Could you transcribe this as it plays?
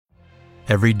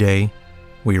Every day,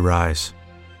 we rise,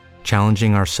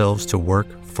 challenging ourselves to work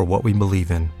for what we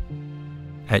believe in.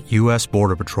 At U.S.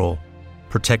 Border Patrol,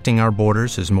 protecting our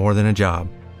borders is more than a job.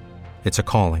 It's a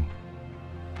calling.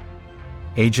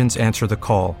 Agents answer the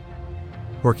call,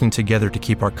 working together to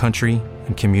keep our country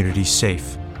and communities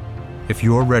safe. If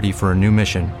you're ready for a new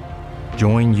mission,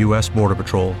 join U.S. Border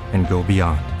Patrol and go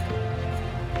beyond.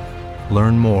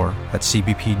 Learn more at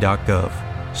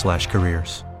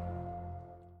cbp.gov/careers.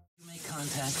 Make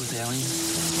contact with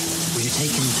aliens? Were you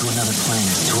taken to another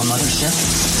planet, to a mothership?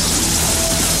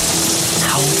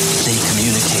 How did they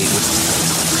communicate with them?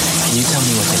 Can you tell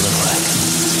me what they look like?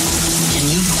 Can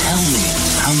you tell me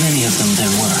how many of them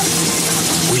there were?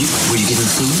 Were you given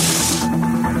food?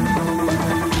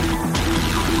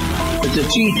 But the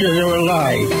teachers are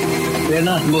alive. They're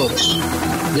not books.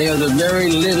 They are the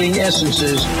very living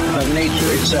essences of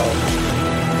nature itself.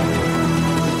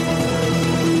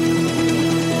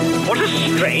 What a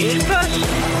strange person.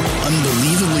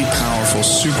 Unbelievably powerful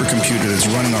supercomputer that's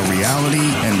running our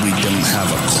reality, and we don't have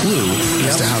a clue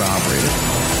as to how to operate it.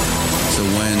 So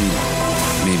when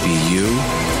maybe you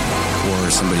or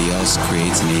somebody else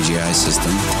creates an AGI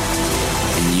system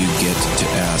and you get to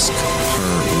ask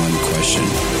her one question,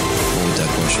 what would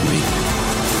that question be?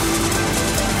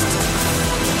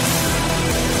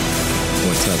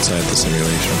 What's outside the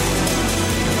simulation?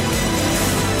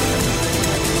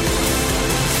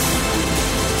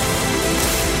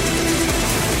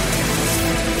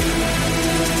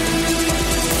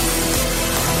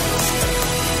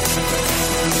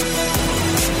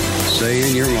 Say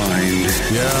in your mind,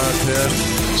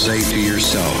 say to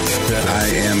yourself, I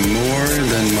am more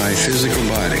than my physical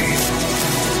body,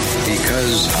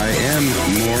 because I am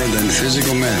more than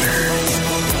physical matter.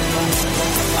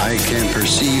 I can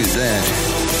perceive that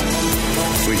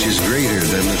which is greater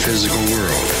than the physical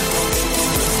world.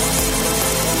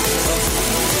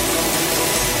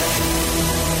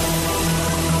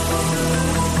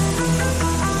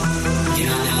 Do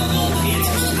not know all the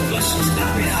answers to the questions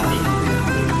about reality.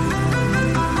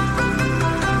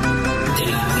 Do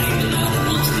not claim to know the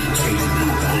ultimate truth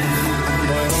about life.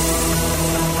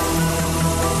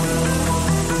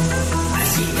 I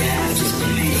see that which has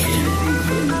been made hidden.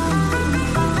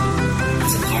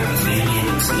 As a part of a family and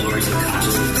explorers of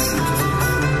consciousness.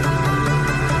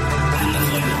 I'm the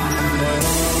void one.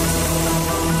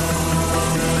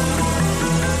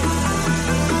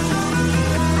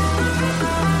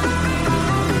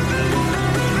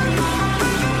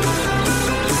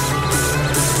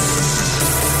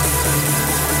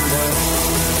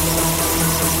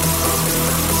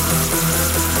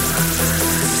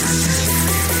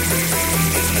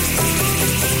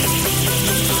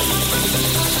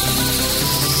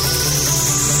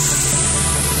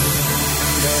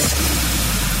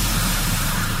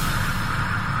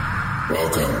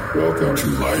 Welcome to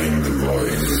Lighting the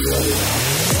Void.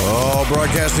 Oh,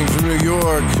 broadcasting from New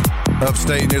York,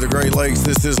 upstate near the Great Lakes.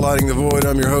 This is Lighting the Void.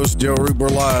 I'm your host, Joe Root. We're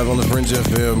live on the Fringe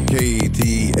FM,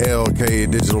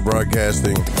 KTLK Digital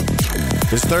Broadcasting.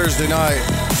 It's Thursday night,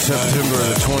 September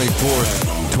the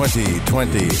 24th,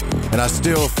 2020, and I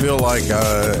still feel like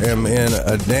I am in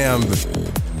a damn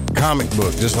comic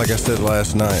book, just like I said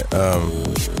last night.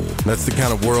 That's the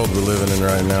kind of world we're living in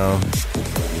right now.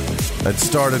 It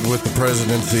started with the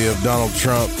presidency of Donald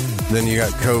Trump. Then you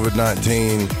got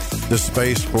COVID-19, the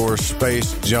Space Force,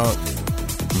 space junk,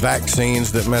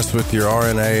 vaccines that mess with your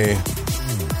RNA.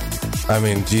 I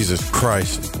mean, Jesus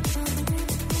Christ.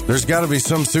 There's got to be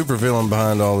some supervillain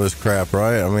behind all this crap,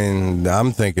 right? I mean,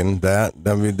 I'm thinking that.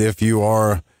 I mean, if you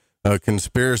are a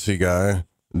conspiracy guy,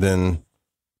 then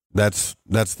that's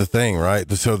the thing, right?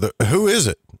 So who is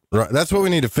it? Right? That's what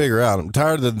we need to figure out. I'm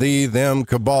tired of the them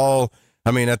cabal. I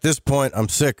mean, at this point, I'm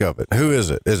sick of it. Who is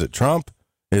it? Is it Trump?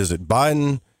 Is it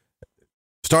Biden?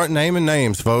 Start naming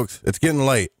names, folks. It's getting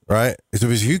late, right? So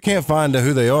if you can't find out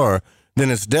who they are, then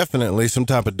it's definitely some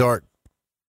type of dark,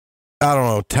 I don't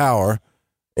know, tower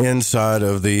inside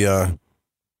of the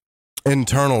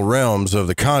internal realms of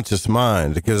the conscious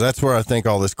mind, because that's where I think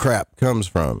all this crap comes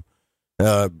from.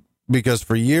 Because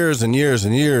for years and years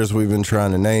and years, we've been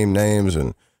trying to name names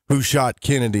and who shot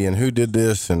Kennedy and who did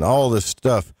this and all this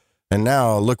stuff. And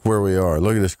now look where we are.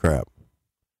 Look at this crap.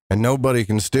 And nobody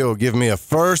can still give me a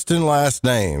first and last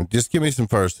name. Just give me some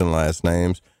first and last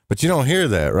names. But you don't hear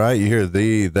that, right? You hear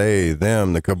the, they,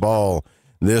 them, the cabal,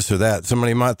 this or that.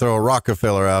 Somebody might throw a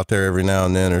Rockefeller out there every now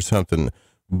and then or something.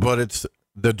 But it's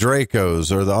the Dracos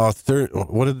or the author.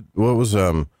 What was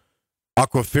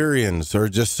Aquafarians or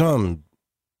just some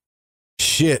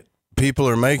shit people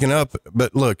are making up.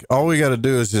 But look, all we got to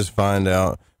do is just find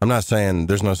out. I'm not saying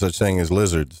there's no such thing as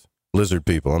lizards. lizard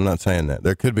people. I'm not saying that.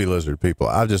 There could be lizard people.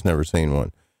 I've just never seen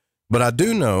one. But I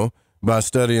do know by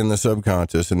studying the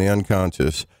subconscious and the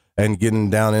unconscious and getting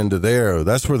down into there,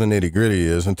 that's where the nitty gritty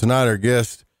is. And tonight our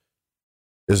guest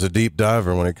is a deep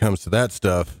diver when it comes to that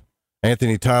stuff.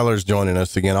 Anthony Tyler's joining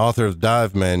us again, author of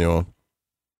Dive Manual.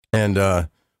 And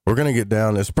we're going to get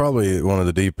down. It's probably one of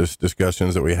the deepest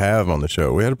discussions that we have on the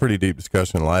show. We had a pretty deep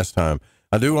discussion last time.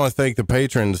 I do want to thank the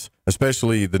patrons,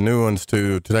 especially the new ones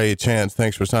to today. Chance,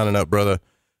 thanks for signing up, brother.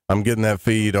 I'm getting that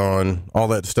feed on. All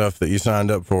that stuff that you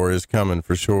signed up for is coming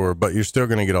for sure, but you're still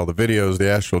going to get all the videos, the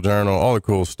Astral Journal, all the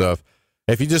cool stuff.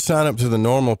 If you just sign up to the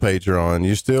normal Patreon,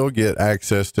 you still get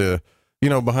access to,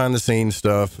 behind the scenes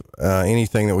stuff,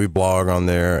 anything that we blog on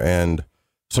there, and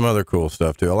some other cool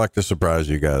stuff too. I like to surprise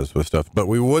you guys with stuff, but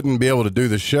we wouldn't be able to do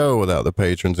the show without the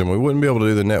patrons, and we wouldn't be able to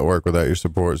do the network without your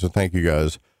support. So thank you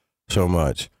guys so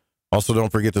much. Also,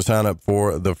 don't forget to sign up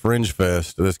for the Fringe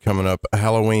Fest that's coming up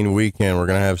Halloween weekend. We're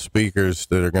going to have speakers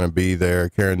that are going to be there.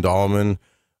 Karen Dahlman,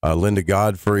 Linda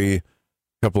Godfrey, a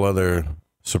couple other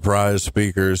surprise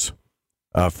speakers.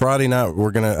 Friday night,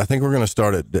 I think we're going to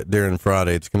start it during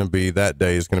Friday. That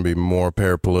day is going to be more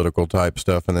parapolitical type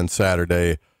stuff. And then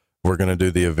Saturday, we're going to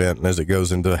do the event. And as it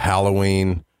goes into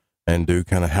Halloween and do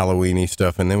kind of Halloween-y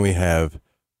stuff. And then we have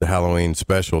the Halloween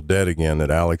special Dead Again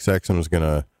that Alex Exum is going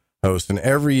to host. And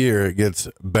every year it gets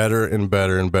better and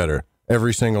better and better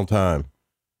every single time.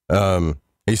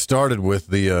 He started with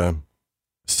the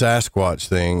Sasquatch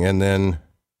thing, and then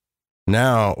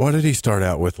now, what did he start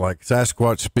out with? Like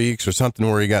Sasquatch Speaks or something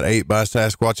where he got ate by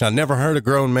Sasquatch. I never heard a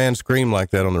grown man scream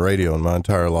like that on the radio in my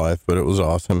entire life, but it was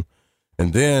awesome.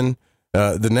 And then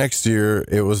the next year,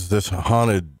 it was this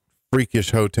haunted,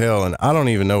 freakish hotel, and I don't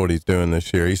even know what he's doing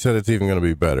this year. He said it's even going to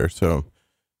be better. So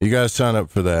you guys sign up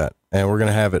for that, and we're going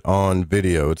to have it on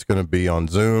video. It's going to be on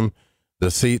Zoom.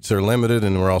 The seats are limited,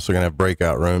 and we're also going to have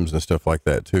breakout rooms and stuff like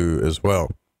that too as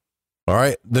well. All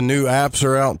right, the new apps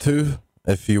are out too.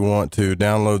 If you want to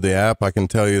download the app, I can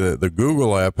tell you that the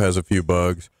Google app has a few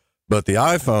bugs, but the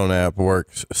iPhone app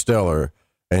works stellar,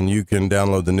 and you can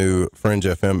download the new Fringe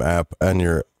FM app on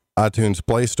your iTunes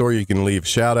Play Store. You can leave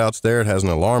shout outs there. It has an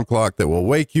alarm clock that will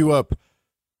wake you up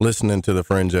listening to the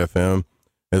Fringe FM,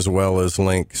 as well as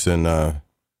links, and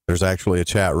there's actually a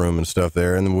chat room and stuff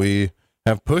there. And we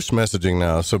have push messaging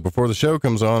now, so before the show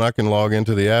comes on, I can log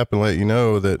into the app and let you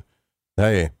know that,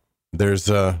 hey,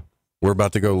 we're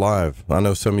about to go live. I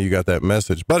know some of you got that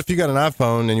message, but if you got an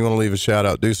iPhone and you want to leave a shout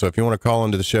out, do so. If you want to call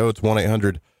into the show, it's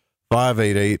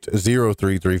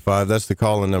 1-800-588-0335. That's the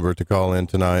call-in number to call in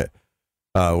tonight.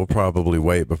 We'll probably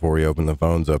wait before we open the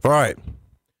phones up. All right,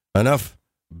 enough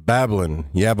babbling,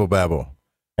 yabble babble.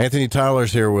 Anthony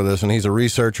Tyler's here with us, and he's a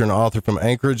researcher and author from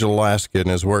Anchorage, Alaska, and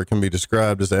his work can be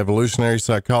described as evolutionary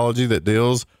psychology that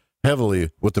deals heavily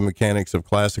with the mechanics of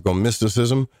classical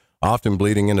mysticism, often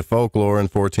bleeding into folklore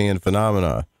and Fortean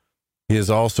phenomena. He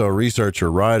is also a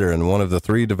researcher, writer, and one of the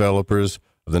three developers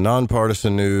of the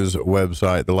nonpartisan news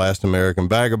website, The Last American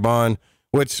Vagabond,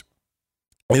 which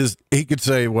is, he could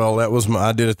say, well,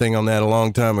 I did a thing on that a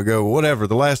long time ago. Whatever,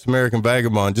 The Last American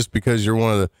Vagabond, just because if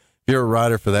you're a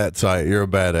writer for that site, you're a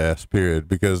badass, period,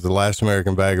 because The Last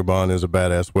American Vagabond is a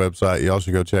badass website. Y'all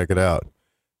should go check it out.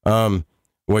 And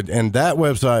that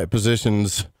website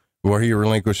positions where he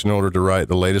relinquished in order to write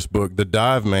the latest book, The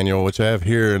Dive Manual, which I have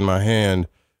here in my hand,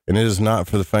 and it is not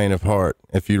for the faint of heart.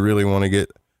 If you really want to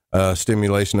get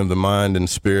stimulation of the mind and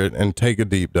spirit and take a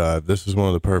deep dive, this is one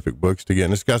of the perfect books to get.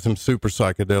 And it's got some super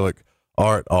psychedelic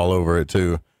art all over it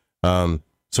too. So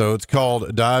it's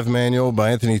called Dive Manual by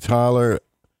Anthony Tyler,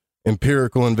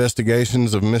 Empirical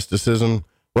Investigations of Mysticism.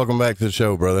 Welcome back to the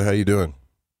show, brother. How you doing?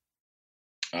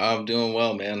 I'm doing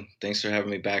well, man. Thanks for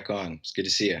having me back on. It's good to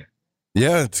see you.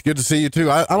 Yeah, it's good to see you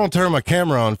too. I don't turn my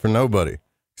camera on for nobody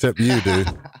except you, dude.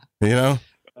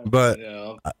 But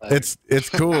it's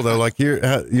cool though. Like you're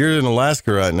in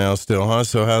Alaska right now still, huh?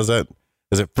 So how's that?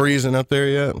 Is it freezing up there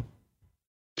yet?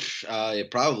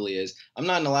 It probably is. I'm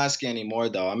not in Alaska anymore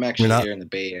though. I'm actually here in the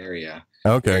Bay Area.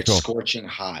 Okay, it's cool. Scorching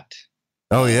hot.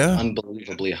 Oh yeah,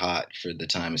 unbelievably hot for the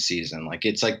time of season. Like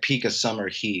it's like peak of summer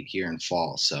heat here in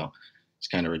fall. So it's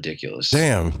kind of ridiculous.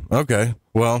 Damn. Okay.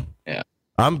 Well. Yeah.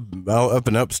 I'm up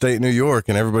in upstate New York,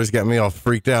 and everybody's got me all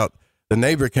freaked out. The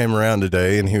neighbor came around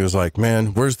today, and he was like,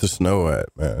 man, where's the snow at,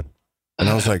 man? And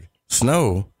I was like,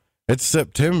 snow? It's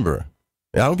September.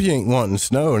 I hope you ain't wanting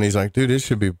snow. And he's like, dude, it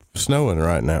should be snowing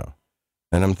right now.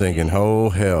 And I'm thinking,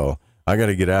 oh, hell, I got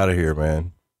to get out of here,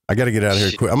 man. I got to get out of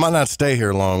here quick. I might not stay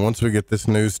here long. Once we get this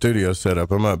new studio set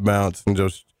up, I might bounce and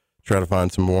just try to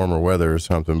find some warmer weather or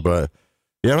something. But,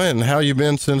 yeah, man, how you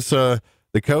been since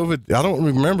the COVID, I don't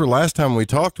remember last time we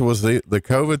talked. Was the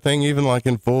COVID thing even like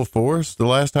in full force the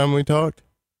last time we talked?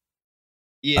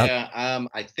 Yeah,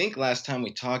 I think last time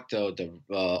we talked, though,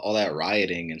 all that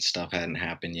rioting and stuff hadn't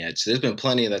happened yet. So there's been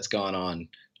plenty that's gone on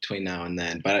between now and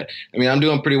then. But I mean, I'm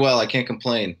doing pretty well. I can't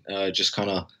complain. Just kind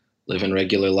of living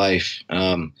regular life.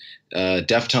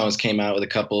 Deftones came out with a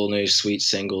couple new sweet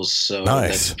singles, so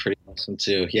nice. That's pretty awesome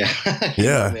too. Yeah.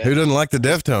 Yeah. Who doesn't like the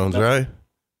Deftones, right?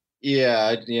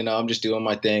 Yeah, I'm just doing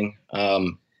my thing.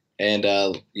 And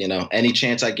any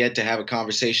chance I get to have a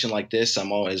conversation like this,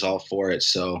 I'm always all for it.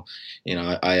 So,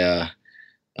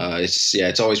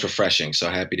 it's always refreshing. So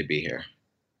happy to be here.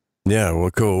 Yeah,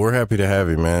 well, cool. We're happy to have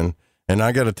you, man. And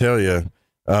I got to tell you,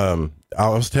 I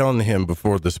was telling him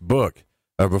before the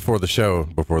show,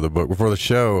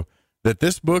 that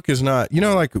this book is not,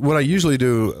 like what I usually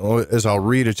do is I'll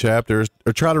read a chapter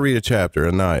or try to read a chapter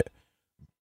a night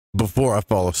before I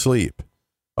fall asleep.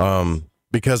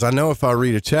 Because I know if I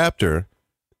read a chapter,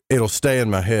 it'll stay in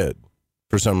my head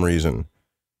for some reason.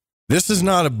 This is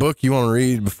not a book you want to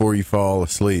read before you fall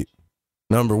asleep.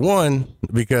 Number one,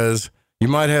 because you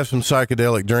might have some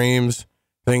psychedelic dreams,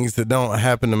 things that don't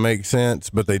happen to make sense,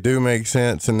 but they do make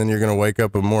sense, and then you're going to wake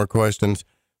up with more questions.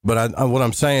 But what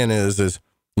I'm saying is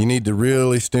you need to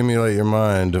really stimulate your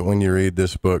mind when you read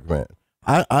this book, man.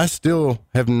 I still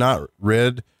have not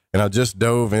read, and I just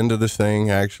dove into this thing,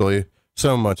 actually.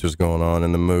 So much is going on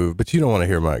in the move, but you don't want to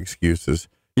hear my excuses.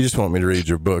 You just want me to read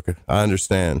your book. I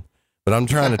understand. But I'm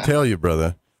trying to tell you,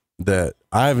 brother, that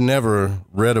I've never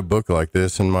read a book like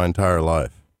this in my entire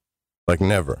life. Like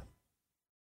never.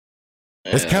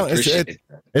 It's kind of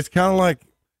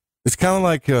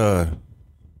like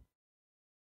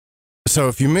so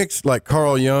if you mix like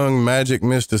Carl Jung, magic,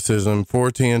 mysticism,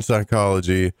 410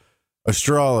 psychology,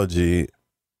 astrology,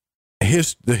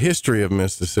 the history of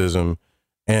mysticism,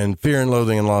 and Fear and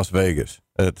Loathing in Las Vegas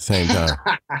at the same time.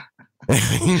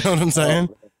 You know what I'm saying?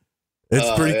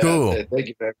 It's pretty cool. Thank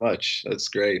you very much. That's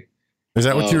great. Is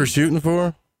that what you were shooting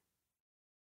for?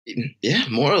 Yeah,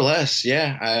 more or less.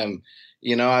 Yeah.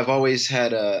 I've always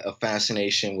had a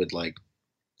fascination with like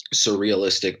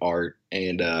surrealistic art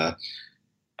and, I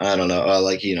don't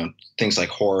know, things like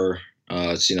horror.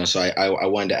 So I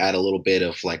wanted to add a little bit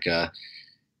of like,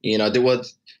 there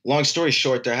was, long story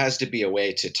short, there has to be a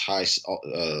way to tie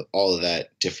all of that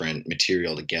different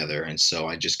material together. And so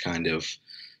I just kind of,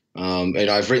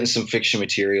 I've written some fiction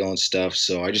material and stuff.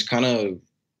 So I just kind of,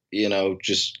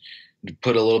 just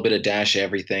put a little bit of dash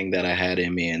everything that I had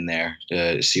in me in there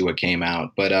to see what came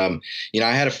out. But, I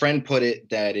had a friend put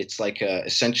it that it's like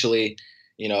essentially,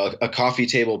 a coffee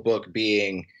table book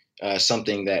being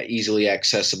something that easily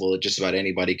accessible that just about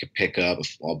anybody could pick up,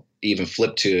 or even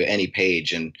flip to any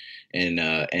page and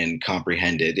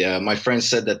comprehend it. My friend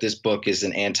said that this book is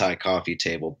an anti-coffee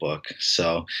table book.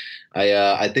 So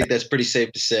I think that's pretty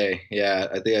safe to say. Yeah,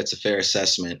 I think that's a fair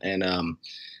assessment. And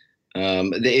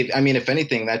if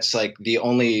anything, that's like the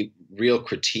only real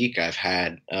critique I've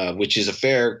had, which is a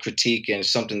fair critique and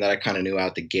something that I kind of knew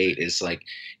out the gate, is like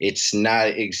it's not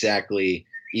exactly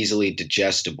easily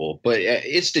digestible, but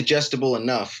it's digestible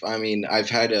enough. I mean, I've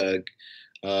had a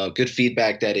good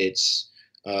feedback that it's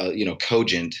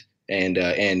cogent and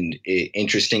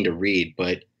interesting to read.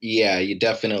 But yeah, you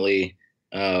definitely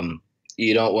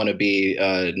you don't want to be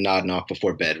nodding off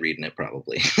before bed reading it,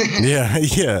 probably. yeah,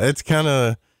 it's kind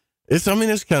of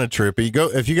trippy. Go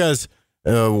if you guys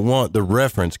want the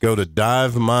reference, go to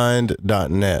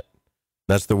divemind.net.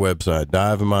 That's the website,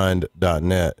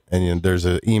 divemind.net. And there's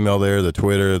an email there, the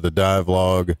Twitter, the dive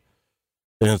log.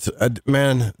 And it's,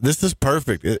 man, this is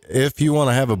perfect. If you want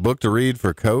to have a book to read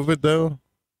for COVID, though,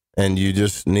 and you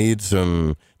just need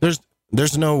some, there's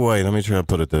no way. Let me try to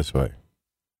put it this way.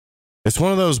 It's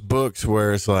one of those books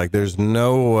where it's like, there's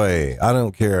no way. I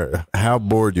don't care how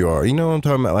bored you are. You know what I'm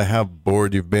talking about? Like how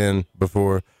bored you've been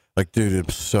before. Like, dude, I'm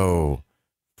so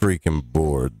freaking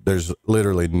bored. There's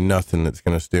literally nothing that's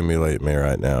going to stimulate me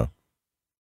right now.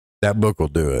 That book will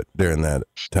do it during that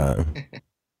time.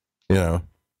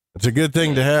 It's a good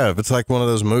thing to have. It's like one of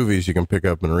those movies you can pick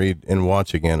up and read and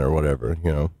watch again or whatever,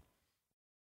 Real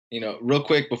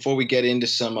quick, before we get into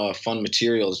some fun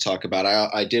material to talk about,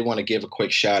 I did want to give a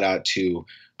quick shout out to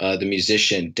the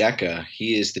musician Decca.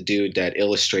 He is the dude that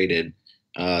illustrated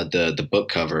the book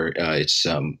cover. It's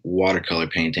watercolor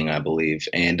painting, I believe.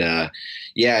 And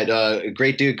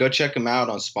great dude. Go check him out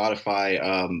on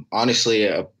Spotify. Honestly,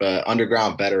 a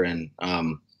underground veteran.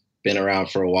 Been around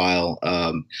for a while.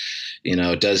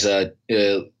 Does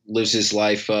lives his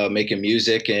life making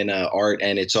music and art,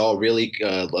 and it's all really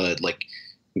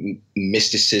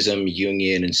mysticism,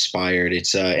 Jungian inspired.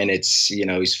 It's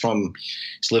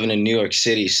he's living in New York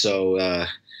City, so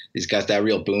he's got that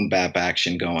real boom bap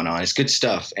action going on. It's good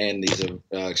stuff, and he's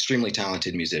a extremely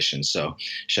talented musician. So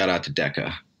shout out to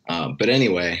Decca. But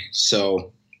anyway,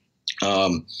 so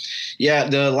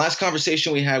the last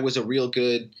conversation we had was a real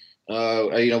good. We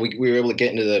were able to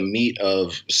get into the meat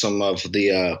of some of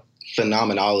the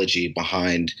phenomenology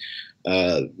behind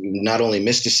not only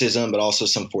mysticism, but also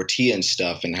some Fortean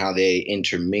stuff and how they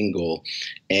intermingle.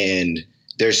 And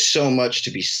there's so much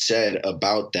to be said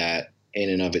about that in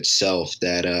and of itself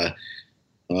that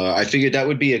I figured that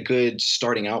would be a good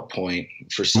starting out point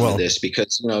for some of this,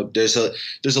 because there's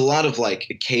a lot of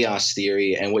like chaos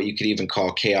theory and what you could even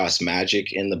call chaos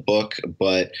magic in the book,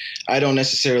 but I don't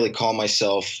necessarily call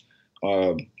myself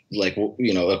a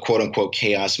quote unquote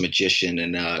chaos magician.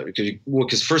 And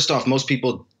because first off, most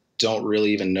people don't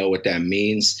really even know what that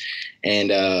means,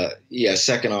 and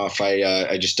second off,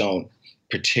 I just don't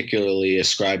particularly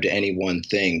ascribe to any one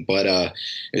thing. But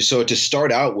so to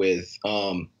start out with,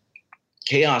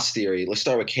 chaos theory. Let's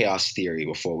start with chaos theory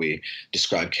before we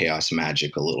describe chaos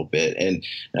magic a little bit. And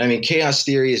I mean, chaos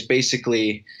theory is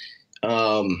basically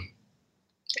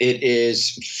it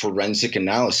is forensic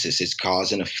analysis. It's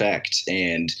cause and effect,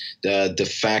 and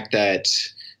the fact that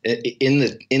in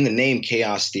the name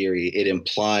chaos theory, it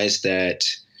implies that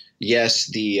yes,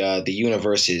 the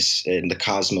universe is and the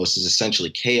cosmos is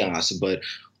essentially chaos, but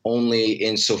only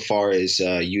insofar as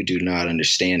you do not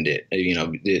understand it.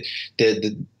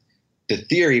 The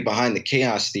theory behind the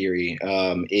chaos theory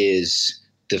is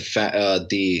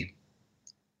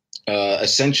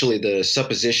essentially the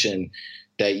supposition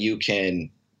that you can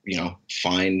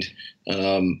find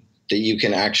that you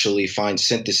can actually find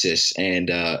synthesis and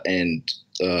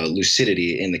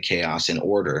lucidity in the chaos and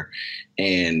order.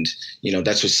 And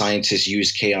that's what scientists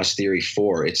use chaos theory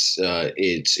for. It's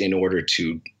in order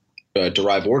to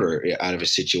derive order out of a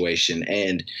situation.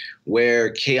 And where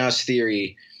chaos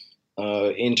theory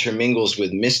intermingles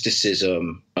with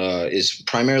mysticism is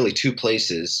primarily two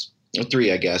places, or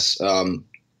three, I guess.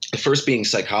 The first being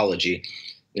psychology.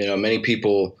 Many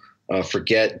people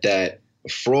forget that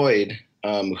Freud,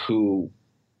 whom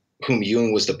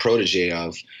Jung was the protege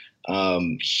of,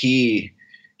 he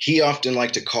often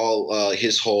liked to call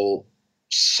his whole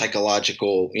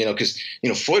psychological, because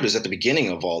Freud was at the beginning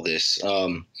of all this.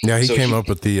 He came up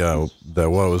with the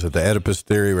what was it, the Oedipus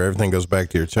theory, where everything goes back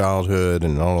to your childhood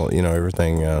and all,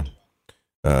 everything.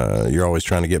 You're always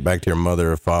trying to get back to your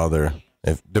mother or father,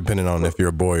 depending on if you're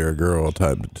a boy or a girl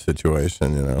type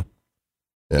situation.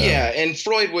 Yeah, and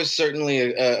Freud was certainly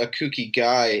a kooky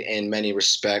guy in many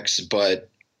respects, but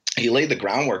he laid the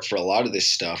groundwork for a lot of this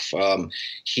stuff.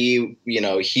 He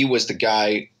was the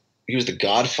guy. He was the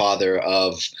godfather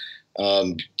of,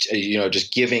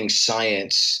 just giving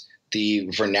science the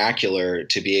vernacular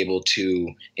to be able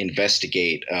to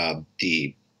investigate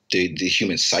the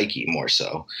human psyche more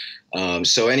so.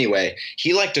 So anyway,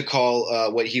 he liked to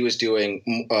call what he was doing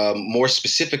more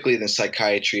specifically than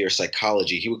psychiatry or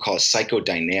psychology. He would call it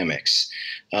psychodynamics,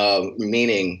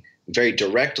 meaning very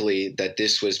directly that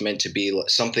this was meant to be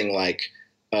something like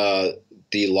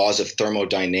the laws of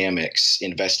thermodynamics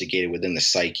investigated within the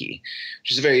psyche,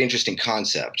 which is a very interesting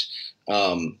concept.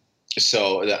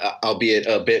 So albeit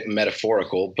a bit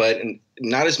metaphorical, but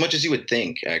not as much as you would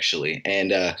think, actually.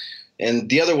 And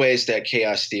the other ways that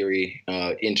chaos theory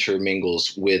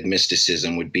intermingles with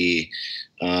mysticism would be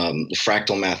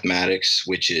fractal mathematics,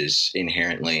 which is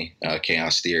inherently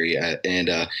chaos theory, and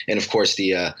of course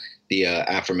the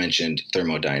aforementioned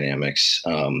thermodynamics,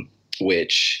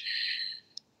 which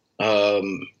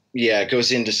it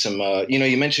goes into some.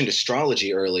 You mentioned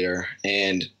astrology earlier,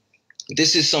 and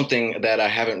this is something that I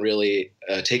haven't really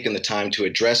taken the time to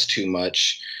address too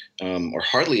much, or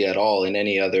hardly at all in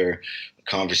any other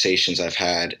conversations I've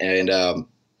had. And I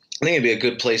think it'd be a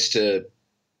good place to,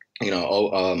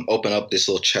 open up this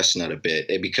little chestnut a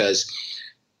bit, because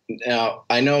now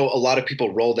I know a lot of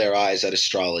people roll their eyes at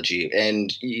astrology,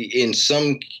 and in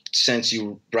some sense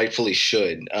you rightfully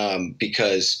should,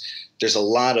 because there's a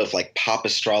lot of like pop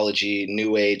astrology,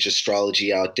 new age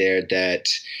astrology out there that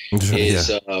is,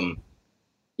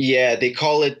 they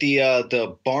call it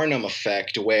the Barnum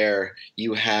effect, where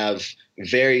you have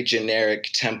very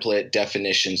generic template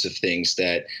definitions of things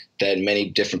that many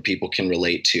different people can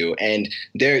relate to. And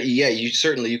there,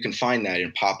 you can find that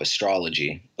in pop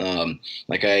astrology. I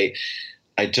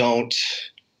don't,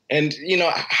 and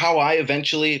how I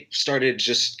eventually started,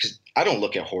 just 'cause I don't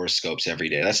look at horoscopes every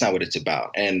day. That's not what it's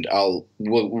about. And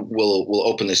we'll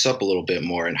open this up a little bit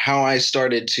more, and how I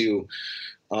started to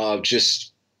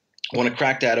just want to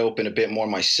crack that open a bit more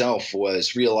myself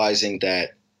was realizing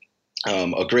that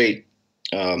a great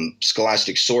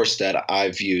scholastic source that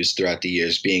I've used throughout the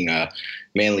years being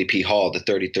Manly P. Hall, the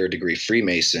 33rd degree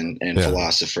Freemason and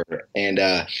philosopher. And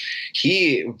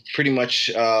he pretty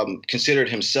much considered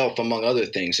himself, among other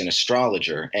things, an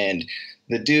astrologer. And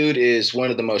the dude is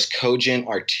one of the most cogent,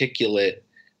 articulate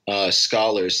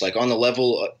scholars, like on the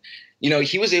level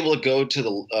he was able to go to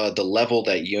the level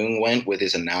that Jung went with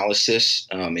his analysis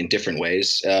in different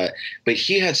ways. But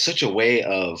he had such a way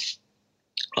of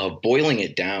boiling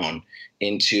it down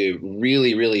into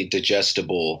really, really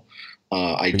digestible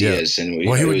ideas. Yeah. And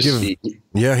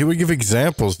he would give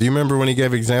examples. Do you remember when he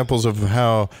gave examples of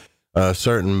how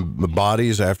certain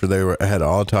bodies, after they had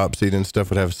autopsied and stuff,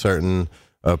 would have certain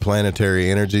planetary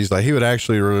energies? Like he would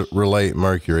actually relate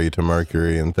Mercury to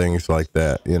Mercury and things like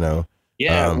that,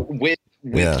 Yeah, with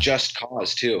just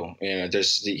cause too.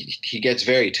 He gets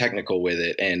very technical with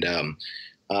it, and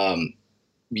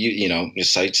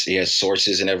his sites, he has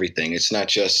sources and everything. It's not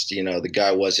just the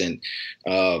guy wasn't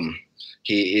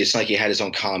it's like he had his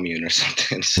own commune or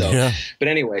something. So, But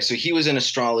anyway, so he was an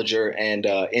astrologer, and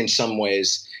in some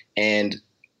ways. And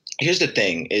here's the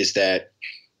thing: is that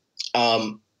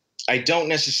I don't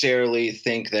necessarily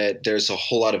think that there's a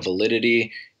whole lot of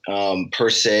validity per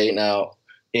se. Now,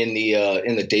 in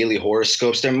the daily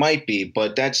horoscopes, there might be,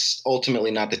 but that's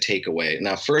ultimately not the takeaway.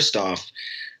 Now, first off,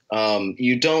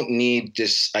 you don't need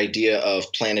this idea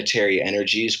of planetary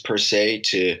energies per se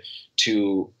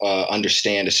to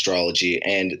understand astrology.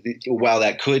 And while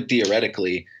that could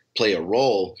theoretically play a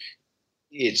role,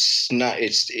 it's not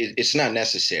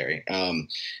necessary,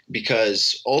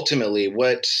 because ultimately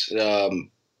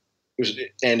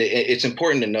and it's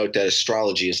important to note that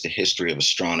astrology is the history of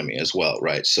astronomy as well,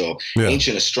 right? So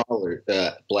ancient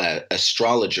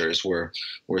astrologers were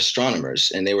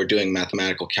astronomers, and they were doing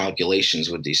mathematical calculations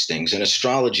with these things. And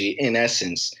astrology, in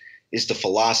essence, is the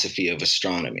philosophy of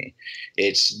astronomy.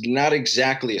 It's not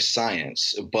exactly a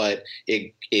science, but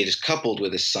it is coupled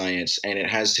with a science, and it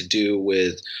has to do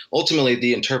with ultimately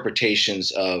the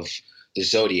interpretations of the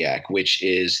zodiac, which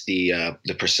is the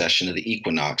precession of the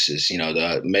equinoxes,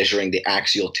 the measuring the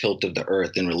axial tilt of the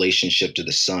earth in relationship to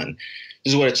the sun.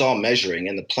 This is what it's all measuring.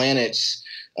 And the planets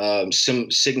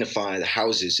signify the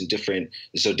houses in different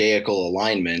zodiacal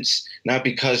alignments, not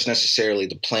because necessarily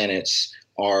the planets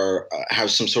have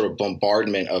some sort of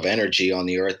bombardment of energy on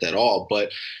the earth at all,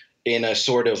 but in a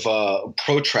sort of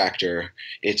protractor,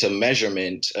 it's a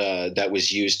measurement that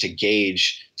was used to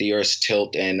gauge the Earth's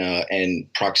tilt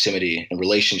and proximity and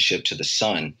relationship to the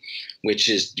sun, which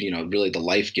is really the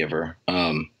life giver.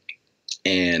 And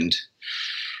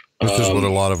which is what a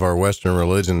lot of our Western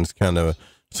religions kind of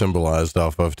symbolized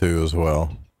off of too, as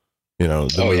well. The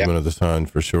movement of the sun,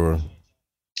 for sure.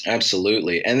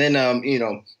 Absolutely. And then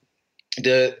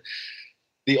the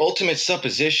ultimate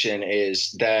supposition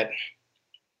is that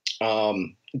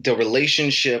the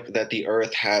relationship that the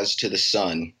Earth has to the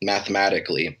sun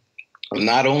mathematically will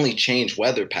not only change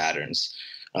weather patterns,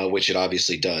 which it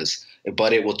obviously does,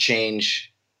 but it will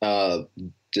change the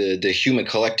human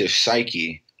collective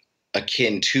psyche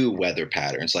akin to weather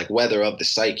patterns, like weather of the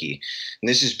psyche. And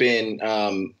this has been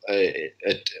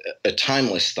a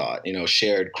timeless thought,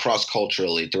 shared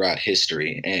cross-culturally throughout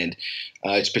history. And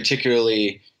it's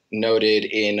particularly noted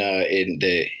in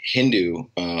the Hindu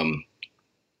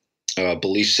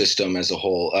belief system as a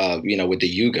whole, with the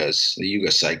yuga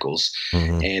cycles.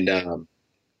 Mm-hmm. And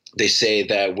they say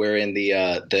that we're in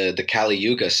the Kali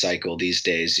Yuga cycle these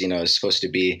days. It's supposed to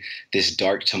be this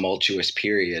dark, tumultuous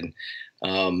period.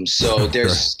 So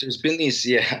there's been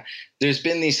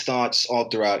these thoughts all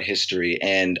throughout history,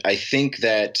 and I think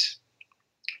that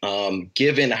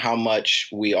given how much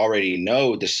we already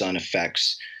know the sun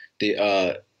affects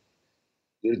the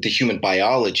human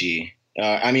biology.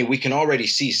 We can already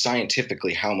see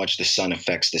scientifically how much the sun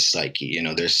affects the psyche.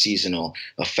 There's seasonal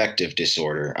affective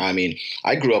disorder.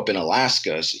 I grew up in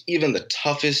Alaska, so even the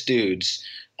toughest dudes,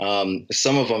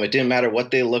 some of them, it didn't matter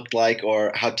what they looked like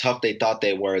or how tough they thought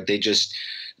they were. They just,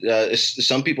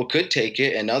 some people could take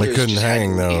it, and others they couldn't just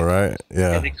hang though, right?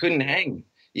 Yeah, and they couldn't hang.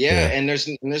 Yeah, and there's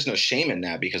no shame in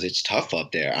that because it's tough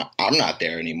up there. I'm not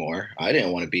there anymore. I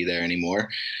didn't want to be there anymore.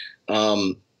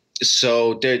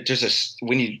 So there's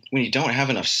when you don't have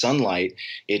enough sunlight,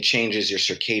 it changes your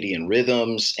circadian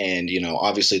rhythms, and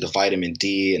obviously the vitamin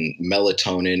D and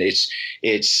melatonin.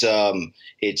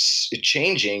 It's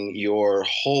changing your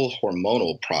whole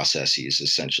hormonal processes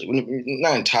essentially,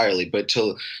 not entirely, but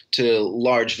to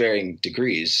large varying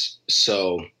degrees.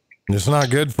 So it's not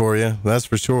good for you, that's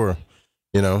for sure.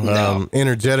 No.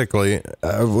 Energetically,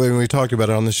 when we talked about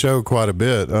it on the show quite a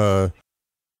bit.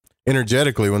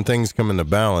 Energetically, when things come into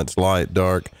balance, light,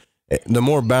 dark, the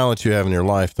more balance you have in your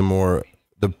life, the more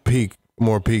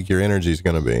peak your energy is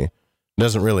going to be. It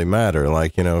doesn't really matter.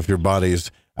 Like, you know, if your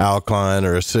body's alkaline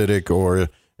or acidic, or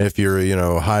if you're, you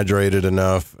know, hydrated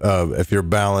enough, if you're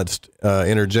balanced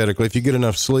energetically, if you get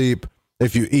enough sleep,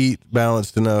 if you eat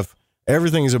balanced enough,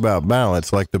 everything's about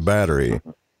balance, like the battery.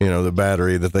 You know, the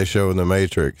battery that they show in the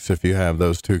Matrix, if you have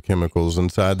those two chemicals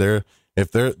inside there,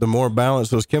 the more balanced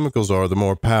those chemicals are, the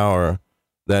more power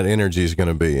that energy is going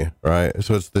to be, right?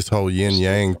 So it's this whole yin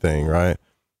yang thing, right?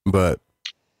 But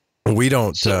we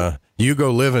don't, you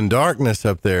go live in darkness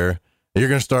up there, you're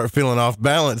going to start feeling off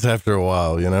balance after a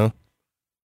while, you know?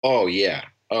 Oh, yeah.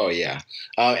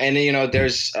 And, you know,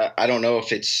 there's, I don't know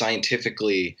if it's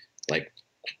scientifically like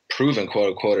proven, quote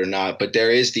unquote, or not, but there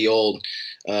is the old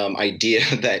idea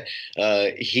that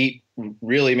heat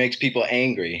really makes people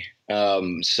angry.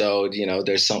 So, you know,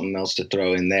 there's something else to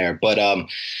throw in there, but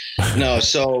no,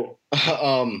 so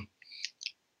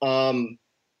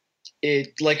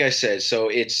it, like I said, so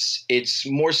it's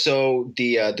more so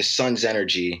the sun's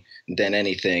energy than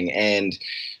anything, and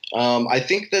I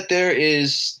think that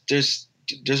there's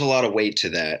a lot of weight to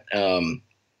that,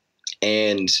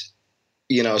 and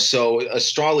you know, so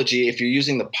astrology, if you're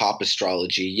using the pop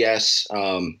astrology, yes,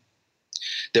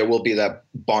 there will be that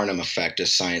Barnum effect,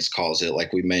 as science calls it,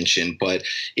 like we mentioned. But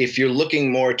if you're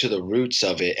looking more to the roots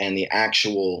of it and the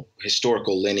actual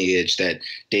historical lineage that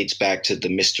dates back to the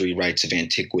mystery rites of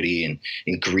antiquity and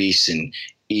in Greece and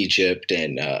Egypt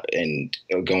and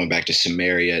going back to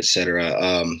Sumeria,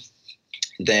 etc.,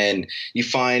 then you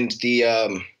find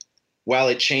the while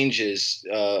it changes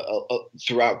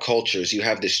throughout cultures, you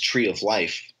have this tree of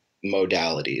life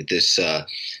modality, this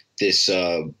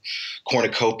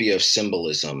cornucopia of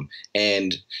symbolism.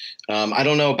 And I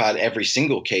don't know about every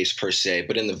single case per se,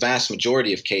 but in the vast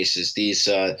majority of cases, these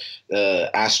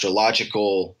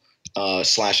astrological /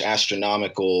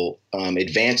 astronomical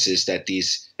advances that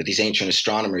these ancient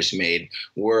astronomers made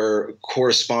were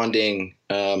corresponding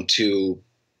to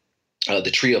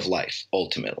the tree of life,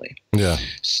 ultimately. Yeah.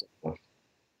 So,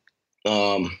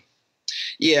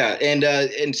 yeah,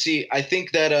 and see, I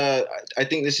think that I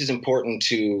think this is important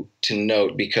to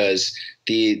note, because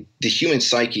the human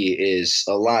psyche is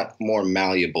a lot more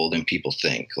malleable than people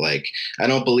think. Like, I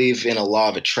don't believe in a law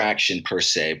of attraction per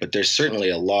se, but there's certainly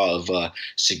a law of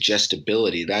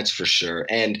suggestibility, that's for sure.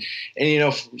 And you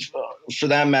know, for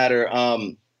that matter,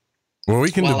 well,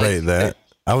 we can debate that.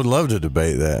 I would love to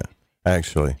debate that,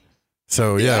 actually.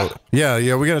 So yeah,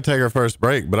 we got to take our first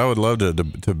break, but I would love to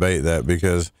debate that,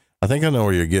 because I think I know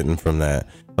where you're getting from that.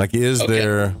 Like, is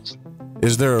there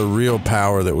a real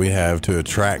power that we have to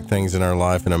attract things in our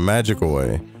life in a magical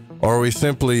way? Or are we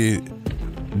simply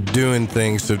doing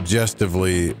things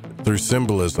suggestively through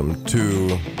symbolism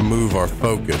to move our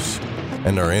focus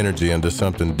and our energy into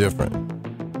something different?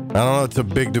 I don't know. It's a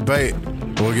big debate.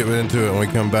 We'll get into it when we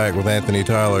come back with Anthony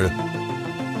Tyler.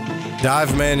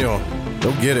 Dive Manual.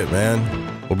 Go get it,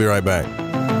 man. We'll be right back.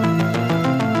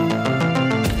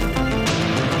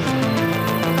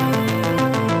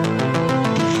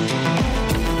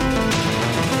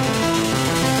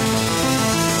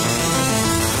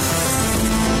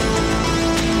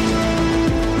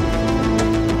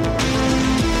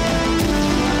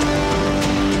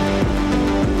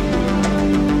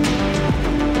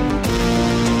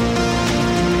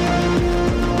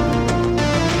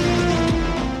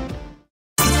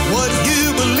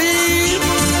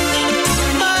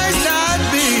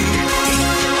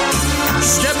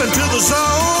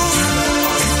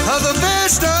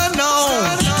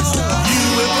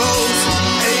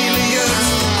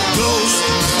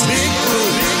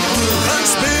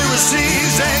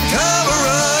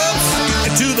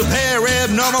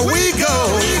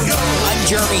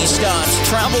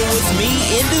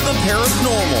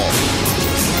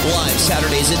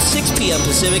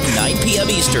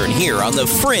 The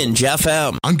Fringe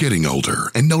FM. I'm getting older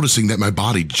and noticing that my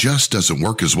body just doesn't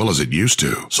work as well as it used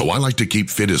to. So I like to keep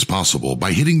fit as possible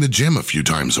by hitting the gym a few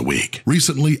times a week.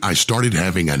 Recently, I started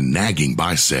having a nagging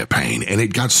bicep pain, and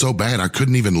it got so bad I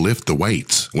couldn't even lift the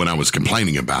weights. When I was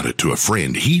complaining about it to a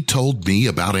friend, he told me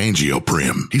about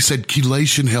Angioprim. He said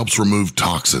chelation helps remove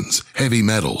toxins, heavy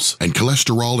metals, and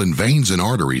cholesterol in veins and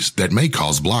arteries that may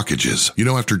cause blockages. You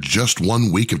know, after just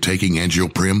 1 week week of taking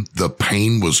Angioprim, the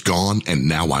pain was gone, and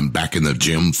now I'm back in the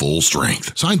gym full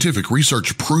strength. Scientific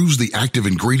research proves the active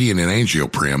ingredient in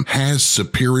Angioprim has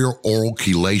superior oral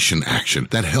chelation action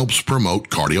that helps promote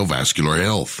cardiovascular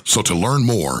health. So to learn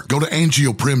more, go to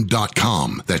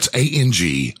angioprim.com. That's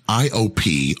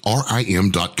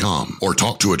ANGIOPRIM.com, or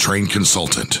talk to a trained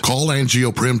consultant. Call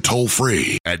Angioprim toll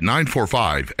free at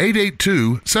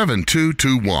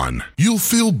 945-882-7221. You'll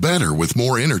feel better with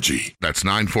more energy. That's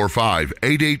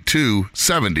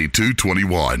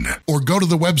 945-882-7221. Or go to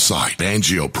the website,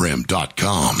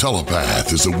 angioprim.com.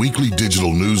 Telepath is a weekly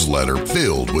digital newsletter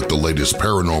filled with the latest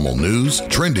paranormal news,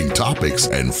 trending topics,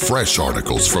 and fresh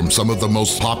articles from some of the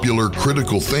most popular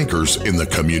critical thinkers in the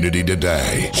community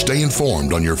today. Stay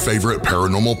informed on your favorite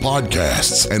paranormal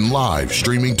podcasts and live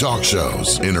streaming talk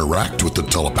shows. Interact with the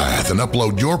Telepath and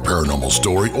upload your paranormal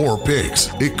story or pics.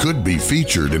 It could be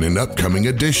featured in an upcoming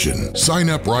edition. Sign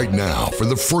up right now for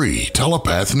the free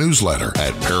Telepath newsletter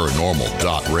at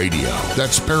paranormal.radio.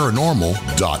 That's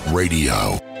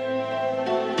paranormal.radio.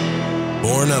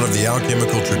 Born out of the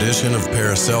alchemical tradition of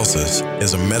Paracelsus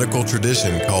is a medical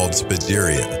tradition called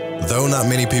Spagyria. Though not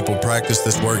many people practice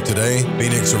this work today,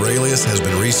 Phoenix Aurelius has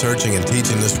been researching and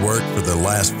teaching this work for the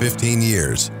last 15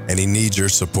 years, and he needs your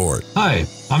support. Hi,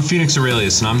 I'm Phoenix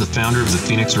Aurelius, and I'm the founder of the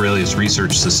Phoenix Aurelius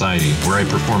Research Society, where I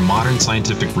perform modern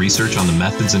scientific research on the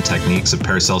methods and techniques of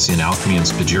Paracelsian alchemy and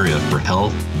Spagyria for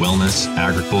health, wellness,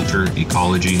 agriculture,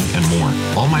 ecology, and more.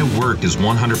 All my work is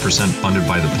 100% funded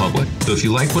by the public, so if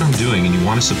you like what I'm doing and you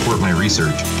want to support my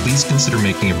research, please consider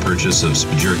making a purchase of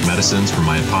spagyric medicines from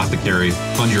my apothecary,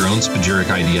 fund your own spagyric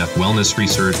IDF wellness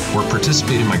research, or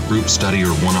participate in my group study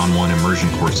or one-on-one immersion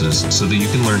courses so that you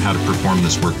can learn how to perform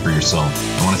this work for yourself.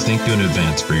 I want to thank you in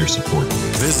advance for your support.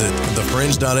 Visit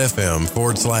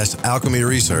thefringe.fm/alchemy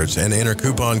research and enter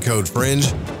coupon code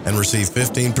FRINGE and receive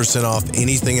 15% off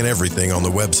anything and everything on the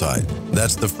website.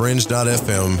 That's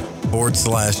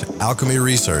thefringe.fm/alchemy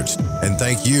research. And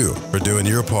thank you for doing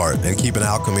your part and keeping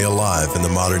alchemy alive in the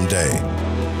modern day.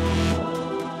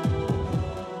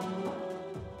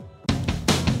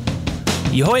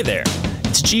 Yohoy there,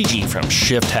 it's Gigi from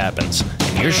Shift Happens,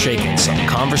 and you're shaking some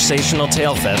conversational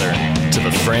tail feather to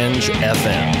the Fringe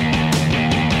FM.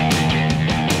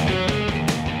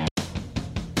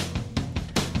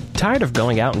 Tired of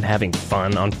going out and having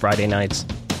fun on Friday nights?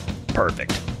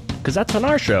 Perfect, because that's when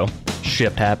our show,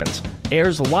 Shift Happens,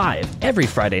 airs live every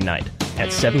Friday night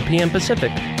at 7 p.m.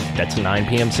 Pacific, that's 9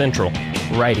 p.m. Central,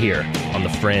 right here on the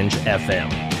Fringe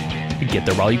FM. You get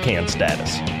there while you can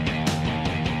status.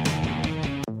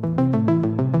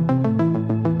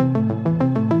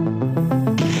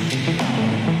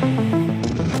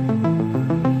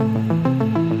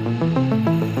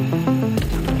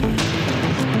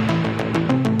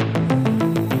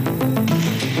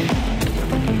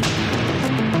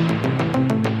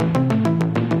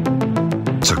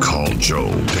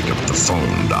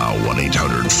 Dial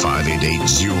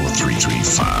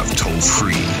 1-800-588-0335, toll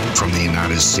free from the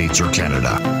United States or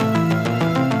Canada.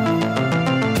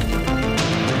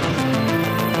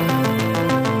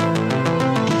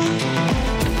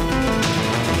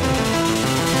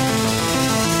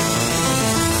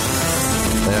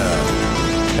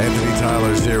 Anthony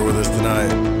Tyler's here with us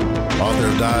tonight, author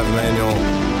of Dive Manual.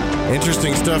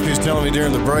 Interesting stuff he's telling me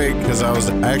during the break, because I was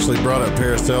actually brought up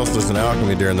Paracelsus and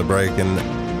alchemy during the break, and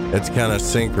it's kind of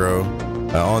synchro.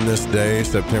 On this day,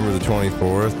 September the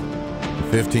 24th,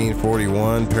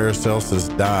 1541, Paracelsus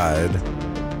died.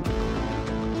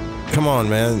 Come on,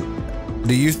 man.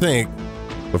 Do you think,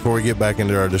 before we get back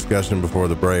into our discussion before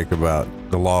the break about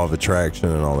the law of attraction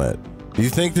and all that, do you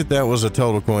think that that was a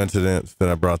total coincidence that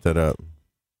I brought that up?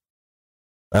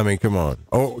 I mean, come on.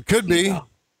 Oh, it could be,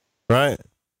 right?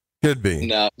 Could be.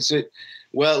 No.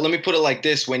 Well, let me put it like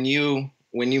this. When you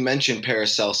mentioned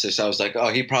Paracelsus, I was like, oh,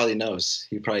 he probably knows.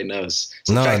 He probably knows.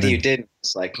 So the fact that you didn't,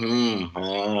 it's like, I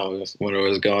wonder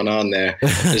what's going on there.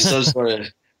 There's some sort of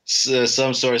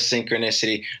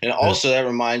synchronicity. And also that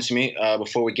reminds me,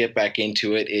 before we get back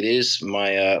into it, it is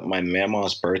my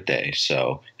Mama's birthday.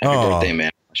 So happy birthday,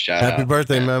 Mama. Shout out. Happy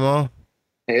birthday, Mama.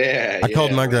 Yeah. I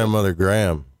called my grandmother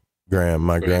Graham. Graham.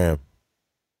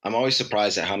 I'm always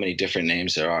surprised at how many different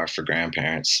names there are for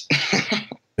grandparents.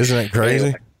 Isn't that crazy?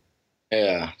 Anyway.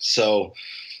 Yeah. So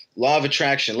law of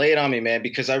attraction, lay it on me, man,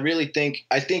 because I think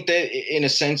that in a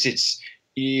sense it's,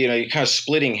 you're kind of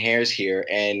splitting hairs here,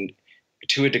 and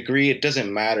to a degree it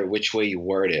doesn't matter which way you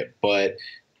word it, but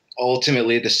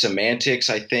ultimately the semantics,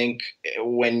 I think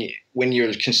when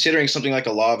you're considering something like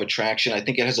a law of attraction, I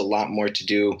think it has a lot more to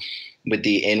do with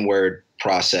the inward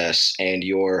process and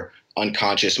your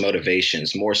unconscious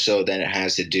motivations, more so than it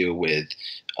has to do with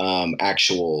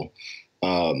actual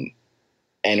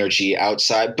energy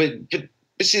outside. But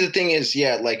see, the thing is,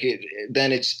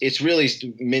 then it's really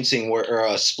mincing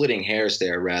or splitting hairs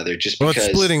there, rather, just because. Well,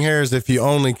 it's splitting hairs if you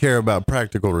only care about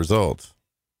practical results.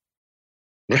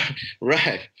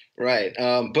 Right.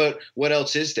 But what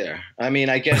else is there? I mean,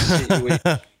 I guess.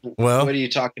 Well, what are you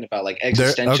talking about? Like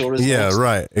existential results? Yeah,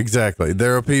 right. Exactly.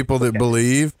 There are people that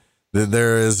believe that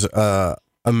there is a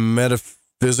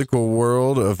metaphysical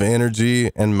world of energy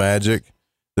and magic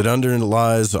that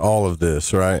underlies all of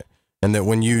this, right? And that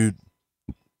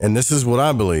and this is what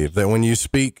I believe, that when you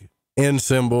speak in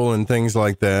symbol and things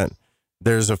like that,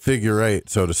 there's a figure eight,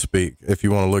 so to speak, if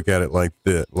you want to look at it like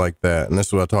that. And this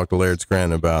is what I talked to Laird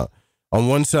Scranton about. On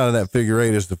one side of that figure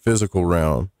eight is the physical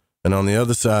realm, and on the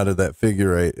other side of that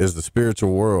figure eight is the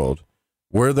spiritual world.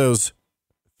 Where those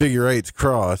figure eights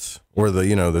cross, where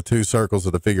the two circles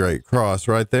of the figure eight cross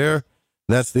right there,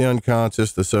 that's the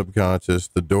unconscious, the subconscious,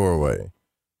 the doorway,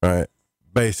 right?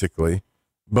 Basically.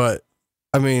 But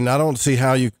I mean, I don't see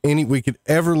how we could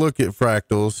ever look at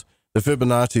fractals, the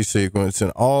Fibonacci sequence,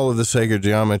 and all of the sacred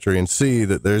geometry and see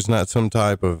that there's not some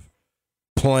type of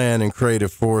plan and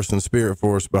creative force and spirit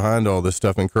force behind all this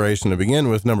stuff in creation to begin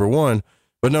with, number one.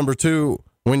 But number two,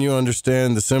 when you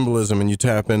understand the symbolism and you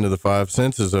tap into the five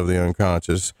senses of the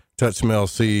unconscious, touch, smell,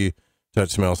 see,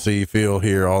 feel,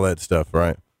 hear, all that stuff,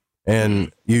 right?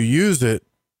 And you use it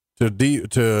to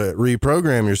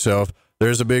reprogram yourself.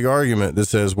 There's a big argument that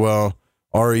says, well,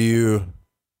 are you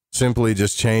simply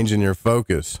just changing your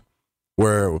focus?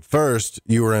 Where first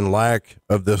you were in lack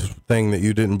of this thing that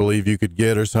you didn't believe you could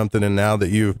get or something, and now that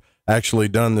you've actually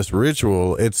done this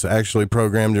ritual, it's actually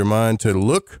programmed your mind to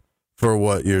look for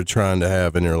what you're trying to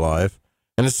have in your life.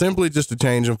 And it's simply just a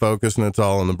change in focus, and it's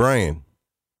all in the brain.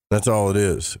 That's all it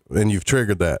is. And you've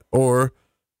triggered that. Or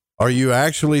are you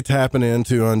actually tapping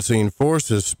into unseen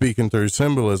forces, speaking through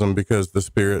symbolism, because the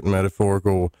spirit and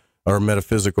metaphysical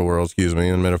world,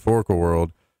 and metaphorical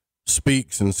world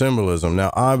speaks in symbolism?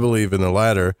 Now, I believe in the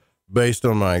latter based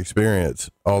on my experience,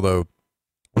 although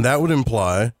that would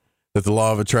imply that the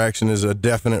law of attraction is a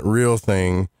definite real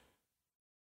thing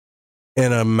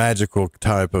in a magical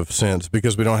type of sense,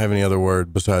 because we don't have any other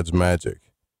word besides magic,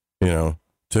 to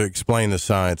explain the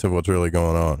science of what's really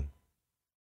going on.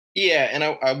 Yeah, and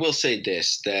I will say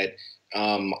this, that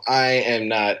I am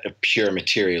not a pure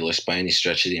materialist by any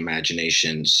stretch of the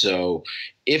imagination. So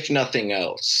if nothing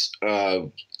else,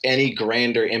 any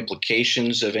grander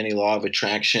implications of any law of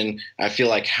attraction, I feel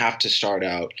like have to start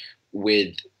out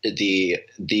with the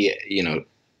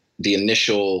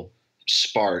initial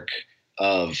spark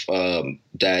of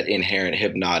that inherent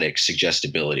hypnotic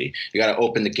suggestibility. You got to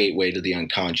open the gateway to the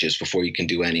unconscious before you can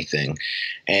do anything.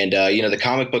 And the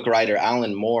comic book writer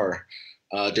Alan Moore,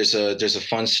 there's a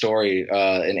fun story,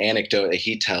 an anecdote that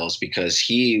he tells, because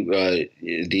he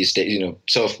these days,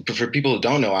 so for people who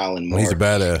don't know Alan Moore, he's a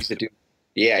badass.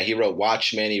 He wrote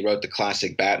Watchmen. He wrote the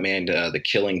classic Batman, The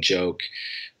Killing Joke.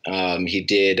 He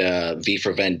did V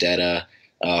for Vendetta,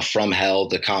 From Hell,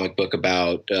 the comic book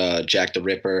about Jack the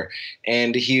Ripper.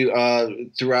 And he,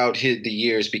 throughout the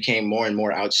years, became more and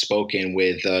more outspoken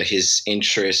with his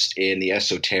interest in the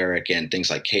esoteric and things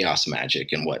like chaos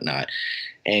magic and whatnot.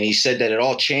 And he said that it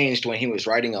all changed when he was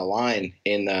writing a line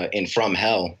in From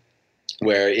Hell,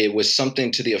 where it was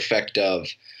something to the effect of,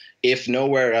 if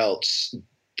nowhere else,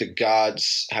 the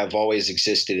gods have always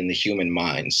existed in the human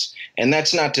minds. And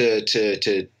that's not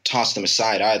to toss them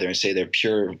aside either and say they're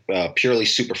purely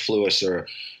superfluous or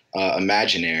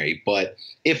imaginary. But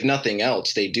if nothing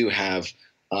else, they do have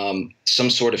some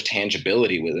sort of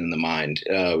tangibility within the mind,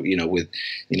 with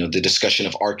the discussion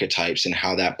of archetypes and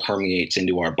how that permeates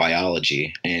into our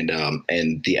biology and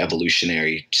the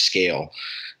evolutionary scale.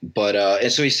 But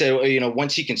and so he said,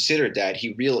 once he considered that,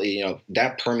 he really,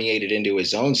 that permeated into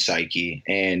his own psyche.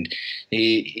 And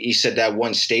he said that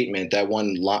one statement, that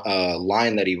one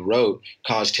line that he wrote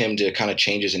caused him to kind of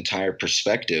change his entire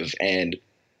perspective. And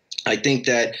I think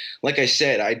that, like I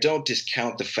said, I don't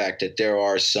discount the fact that there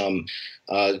are some,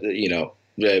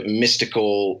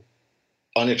 mystical,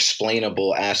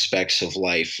 unexplainable aspects of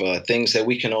life, things that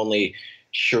we can only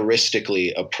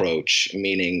heuristically approach,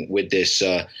 meaning with this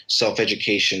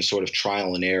self-education sort of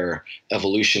trial and error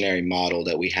evolutionary model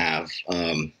that we have.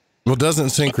 Well, doesn't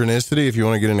synchronicity, if you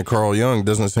want to get into Carl Jung,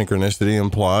 doesn't synchronicity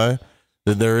imply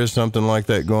that there is something like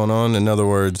that going on? In other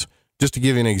words, just to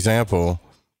give you an example,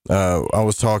 I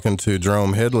was talking to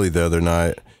Jerome Headley the other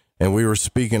night, and we were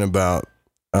speaking about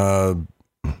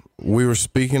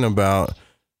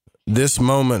this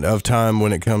moment of time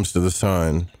when it comes to the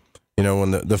sun.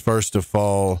 When the first of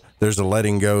fall, there's a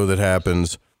letting go that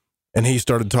happens. and he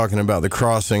started talking about the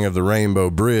crossing of the Rainbow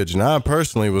Bridge. And I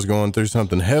personally was going through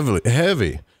something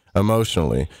heavy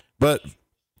emotionally. But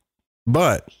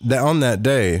on that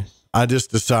day, I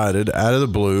just decided out of the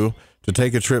blue to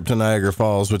take a trip to Niagara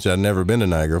Falls, which I'd never been to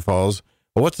Niagara Falls.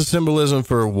 What's the symbolism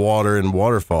for water and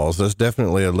waterfalls? That's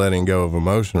definitely a letting go of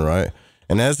emotion, right?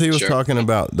 And as he was talking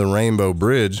about the Rainbow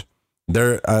Bridge,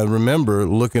 I remember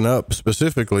looking up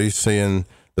specifically, seeing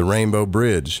the Rainbow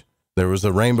Bridge. There was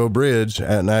a Rainbow Bridge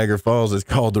at Niagara Falls. It's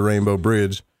called the Rainbow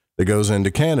Bridge that goes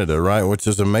into Canada, right? Which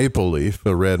is a maple leaf,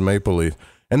 a red maple leaf.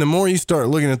 And the more you start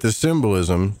looking at the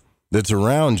symbolism that's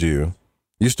around you,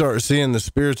 you start seeing the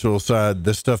spiritual side,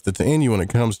 the stuff that's in you when it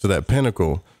comes to that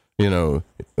pinnacle,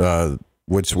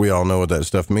 which we all know what that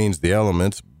stuff means. The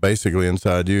elements basically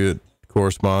inside you, it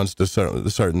corresponds to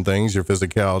certain things, your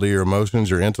physicality, your emotions,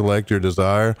 your intellect, your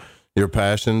desire, your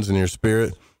passions, and your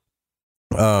spirit.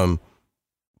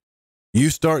 You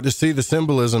start to see the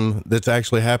symbolism that's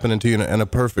actually happening to you in a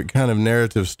perfect kind of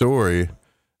narrative story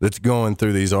that's going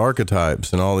through these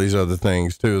archetypes and all these other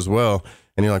things too as well.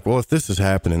 And you're like, well, if this is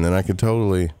happening, then I could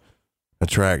totally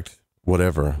attract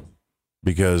whatever,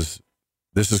 because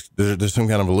there's some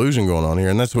kind of illusion going on here.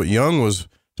 And that's what Jung was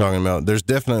talking about. There's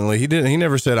definitely, he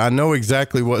never said, I know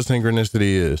exactly what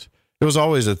synchronicity is. It was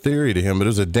always a theory to him, but it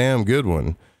was a damn good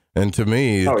one. And to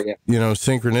me,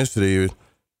 synchronicity,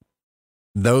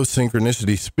 those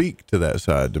synchronicities speak to that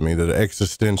side to me, the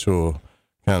existential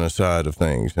kind of side of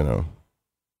things,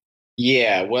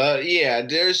 Yeah, well, yeah,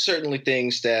 there's certainly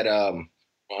things that,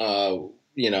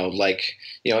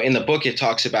 in the book, it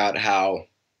talks about how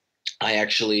I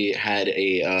actually had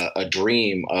a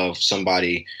dream of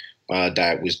somebody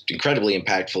that was incredibly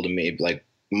impactful to me, like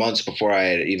months before I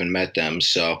had even met them.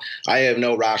 So I have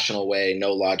no rational way,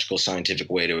 no logical scientific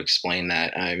way to explain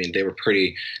that. I mean, they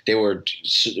were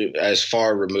as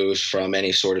far removed from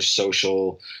any sort of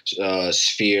social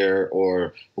sphere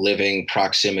or living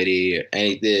proximity,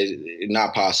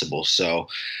 not possible. So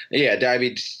yeah, I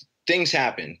mean, things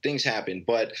happen,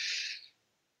 but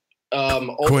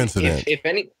coincidence. If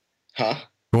any,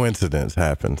 coincidence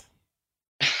happens.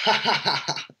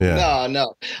 Yeah.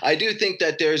 No. I do think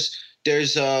that there's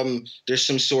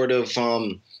some sort of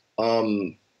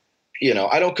I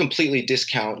don't completely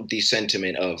discount the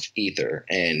sentiment of ether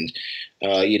and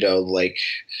like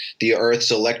the Earth's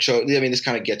this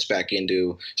kind of gets back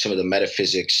into some of the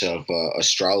metaphysics of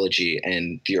astrology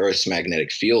and the Earth's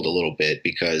magnetic field a little bit,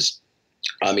 because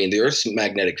I mean, the Earth's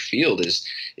magnetic field is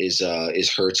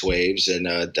Hertz waves, and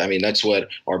that's what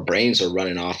our brains are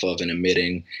running off of and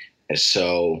emitting.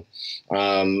 So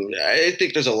I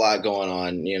think there's a lot going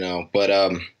on, but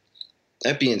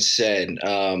that being said,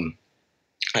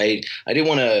 I did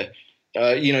want to,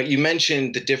 you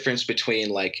mentioned the difference between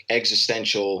like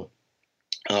existential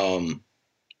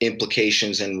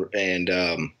implications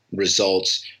and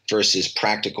results versus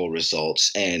practical results.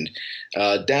 And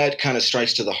that kind of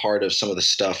strikes to the heart of some of the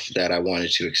stuff that I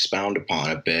wanted to expound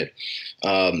upon a bit.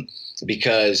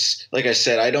 Because, like I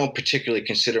said, I don't particularly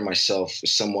consider myself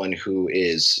someone who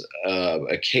is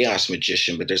a chaos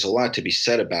magician, but there's a lot to be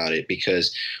said about it.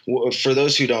 Because for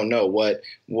those who don't know,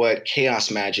 what chaos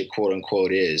magic, quote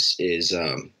unquote, is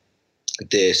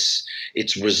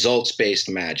it's results-based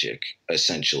magic,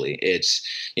 essentially. It's,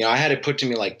 I had it put to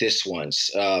me like this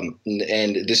once, and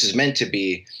this is meant to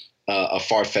be a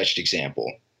far-fetched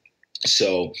example.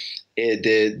 So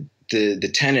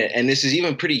the tenet, and this is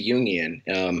even pretty Jungian,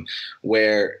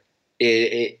 where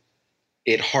it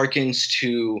harkens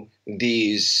to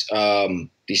these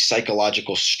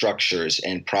psychological structures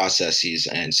and processes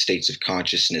and states of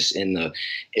consciousness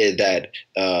that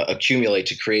accumulate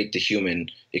to create the human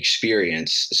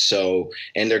experience. So,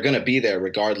 and they're going to be there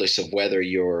regardless of whether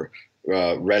you're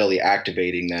readily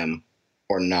activating them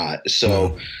or not.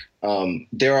 So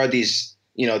there are these.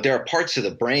 There are parts of the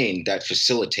brain that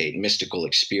facilitate mystical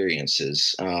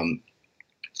experiences.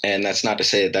 And that's not to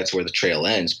say that that's where the trail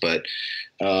ends, but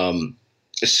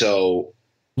so.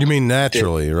 You mean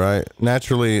naturally, right?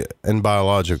 Naturally and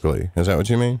biologically. Is that what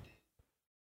you mean?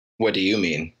 What do you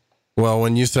mean? Well,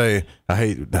 when you say, I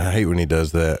hate when he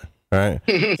does that, right?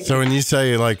 So when you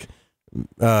say like,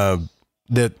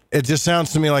 that, it just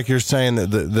sounds to me like you're saying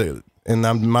that and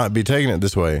I might be taking it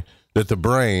this way, that the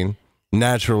brain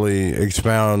naturally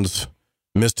expounds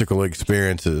mystical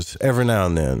experiences every now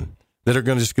and then that are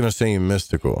just going to seem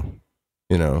mystical,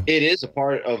 It is a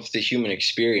part of the human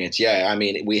experience. Yeah, I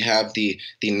mean, we have the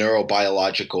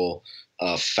neurobiological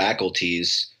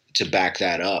faculties to back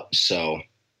that up. So,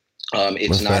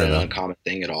 It's not an uncommon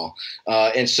thing at all.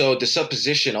 And so the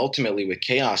supposition ultimately with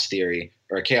chaos theory,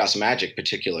 or chaos magic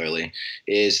particularly,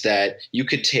 is that you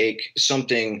could take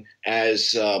something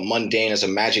as mundane as a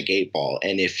magic 8-ball,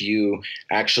 and if you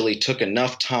actually took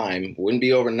enough time, wouldn't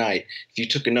be overnight, if you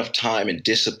took enough time and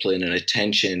discipline and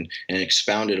attention and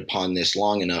expounded upon this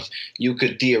long enough, you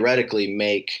could theoretically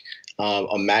make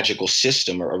a magical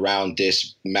system around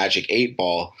this magic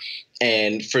 8-ball.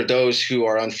 And for those who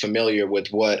are unfamiliar with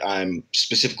what I'm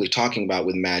specifically talking about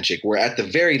with magic, we're at the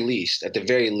very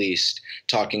least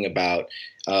talking about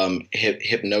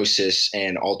hypnosis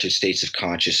and altered states of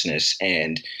consciousness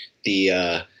and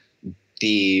the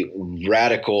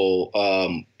radical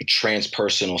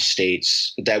transpersonal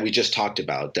states that we just talked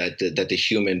about, that the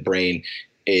human brain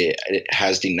it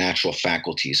has the natural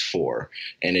faculties for,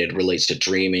 and it relates to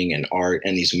dreaming and art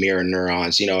and these mirror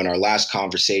neurons. You know, in our last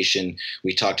conversation,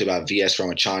 we talked about V.S.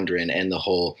 Ramachandran and the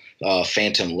whole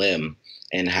phantom limb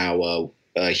and how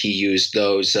he used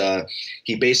those.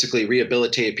 He basically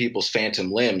rehabilitated people's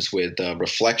phantom limbs with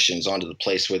reflections onto the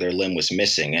place where their limb was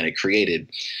missing, and it created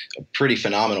pretty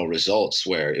phenomenal results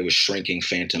where it was shrinking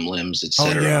phantom limbs,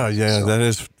 etc. Oh yeah, so, that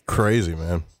is crazy,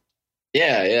 man.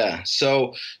 Yeah.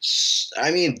 So,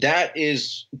 I mean, that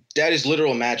is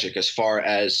literal magic as far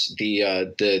as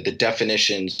the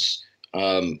definitions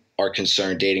are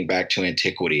concerned, dating back to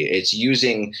antiquity. It's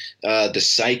using the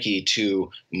psyche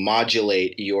to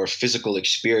modulate your physical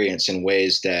experience in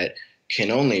ways that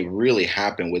can only really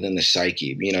happen within the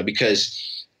psyche. You know,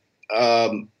 because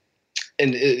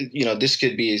this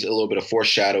could be a little bit of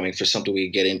foreshadowing for something we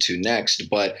get into next.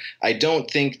 But I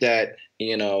don't think that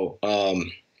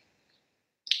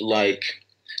like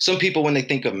some people, when they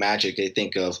think of magic, they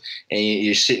think of, and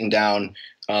you're sitting down,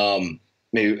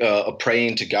 maybe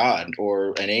praying to God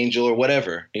or an angel or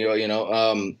whatever,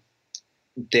 they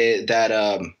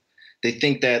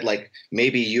think that like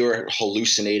maybe you're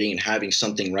hallucinating and having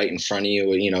something right in front of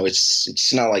you. You know,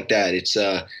 it's not like that. It's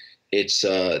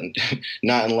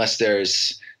not unless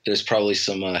there's probably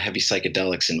some heavy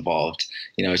psychedelics involved.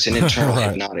 You know, it's an internal right.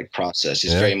 hypnotic process.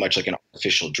 It's very much like an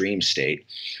artificial dream state.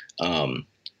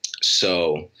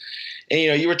 So,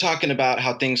 and you were talking about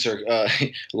how things are,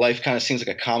 life kind of seems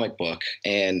like a comic book,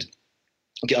 and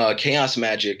chaos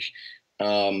magic,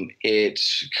 it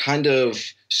kind of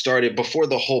started before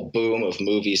the whole boom of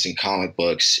movies and comic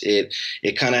books. It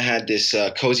kind of had this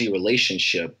cozy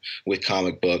relationship with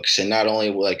comic books, and not only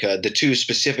like the two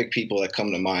specific people that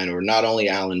come to mind were not only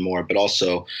Alan Moore, but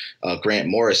also Grant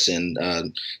Morrison,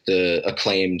 the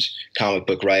acclaimed comic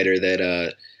book writer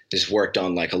that has worked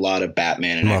on like a lot of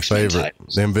Batman and X-Men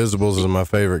titles. The Invisibles is my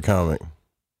favorite comic.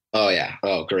 Oh yeah.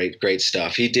 Oh, great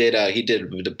stuff. He did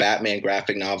the Batman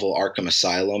graphic novel Arkham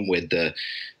Asylum with the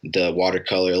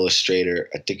watercolor illustrator.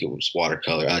 I think it was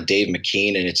watercolor, Dave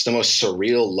McKean, and it's the most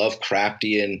surreal,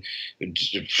 Lovecraftian,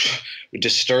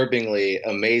 disturbingly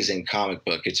amazing comic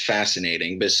book. It's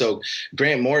fascinating. But so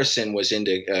Grant Morrison was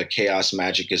into chaos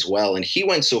magic as well, and he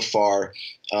went so far.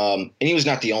 And he was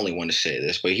not the only one to say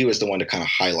this, but he was the one to kind of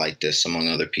highlight this among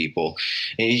other people.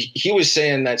 And he was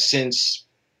saying that since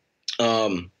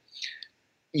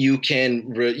you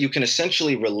can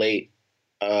essentially relate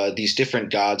these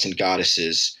different gods and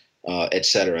goddesses,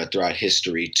 etc., throughout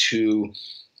history to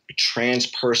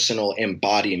transpersonal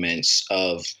embodiments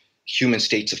of human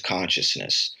states of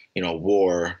consciousness. You know,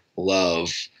 war,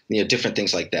 love, different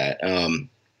things like that.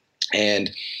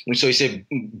 And so he said,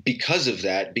 because of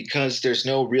that, because there's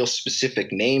no real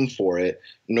specific name for it,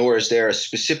 nor is there a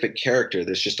specific character,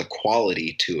 there's just a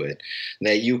quality to it,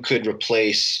 that you could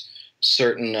replace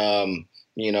certain,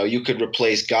 you could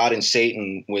replace God and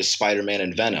Satan with Spider-Man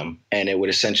and Venom, and it would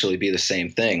essentially be the same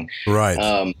thing. Right.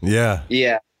 Yeah.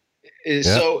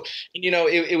 So,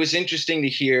 it was interesting to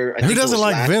hear. Who doesn't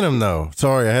like Venom, though?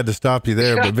 Sorry, I had to stop you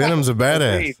there, but Venom's a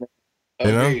badass.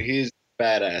 Agreed. He's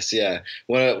badass, yeah.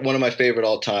 One of my favorite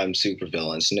all-time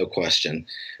supervillains, no question.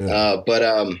 Yeah.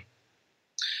 That's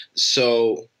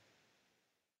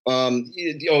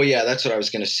what I was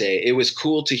going to say. It was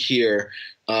cool to hear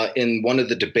in one of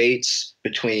the debates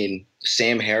between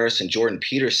Sam Harris and Jordan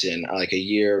Peterson, like a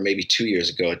year, maybe 2 years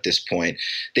ago at this point,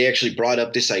 they actually brought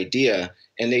up this idea,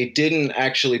 and they didn't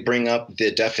actually bring up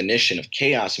the definition of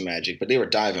chaos magic, but they were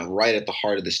diving right at the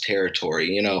heart of this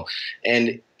territory,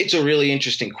 and it's a really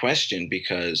interesting question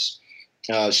because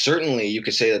certainly you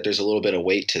could say that there's a little bit of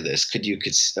weight to this. Could you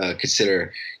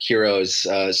consider heroes,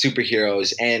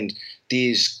 superheroes, and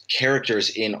these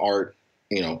characters in art,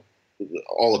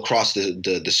 all across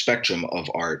the spectrum of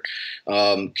art?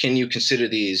 Can you consider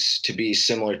these to be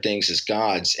similar things as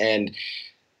gods? And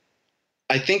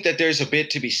I think that there's a bit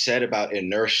to be said about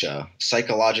inertia,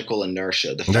 psychological inertia.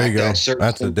 The there fact you go. That certain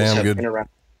that's a damn good. around.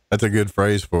 That's a good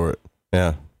phrase for it.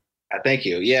 Yeah. Thank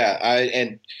you. Yeah,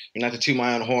 and not to toot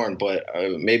my own horn, but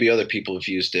maybe other people have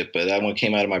used it, but that one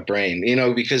came out of my brain.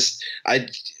 Because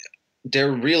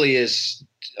there really is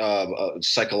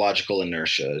psychological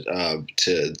inertia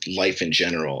to life in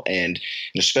general, and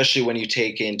especially when you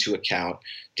take into account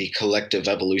the collective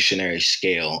evolutionary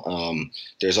scale.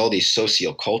 There's all these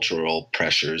sociocultural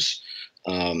pressures,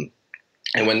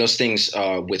 and when those things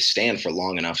withstand for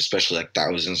long enough, especially like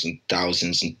thousands and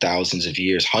thousands and thousands of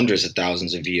years, hundreds of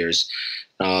thousands of years,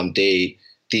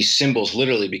 these symbols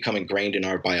literally become ingrained in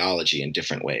our biology in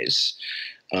different ways,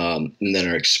 and then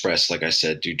are expressed, like I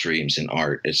said, through dreams and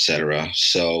art, etc.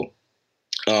 So,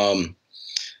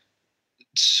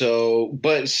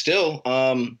 but still,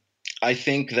 I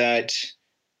think that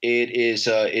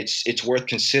it's worth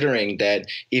considering that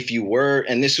if you were,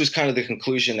 and this was kind of the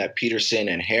conclusion that Peterson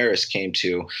and Harris came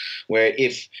to, where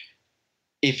if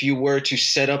you were to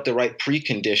set up the right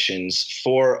preconditions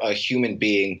for a human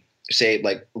being, say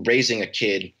like raising a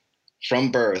kid from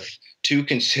birth, to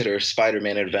consider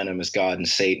Spider-Man and Venom as God and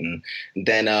Satan,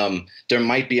 then there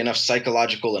might be enough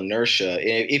psychological inertia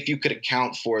if you could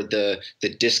account for the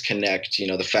disconnect,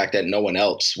 the fact that no one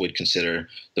else would consider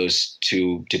those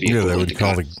two to be equivalent. They would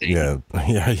call it,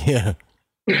 yeah.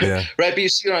 Right, but you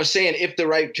see what I'm saying? If the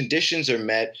right conditions are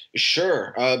met,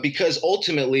 sure, because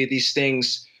ultimately these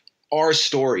things are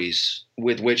stories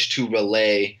with which to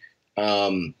relay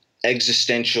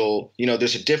existential,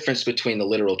 there's a difference between the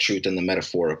literal truth and the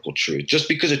metaphorical truth. Just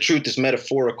because a truth is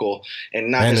metaphorical and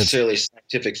not necessarily a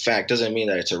scientific fact doesn't mean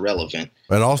that it's irrelevant.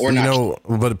 But also,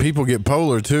 but people get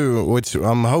polar too, which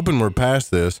I'm hoping we're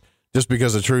past this. Just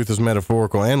because the truth is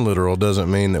metaphorical and literal doesn't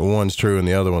mean that one's true and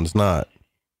the other one's not.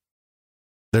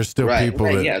 There's still people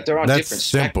that they're on that's different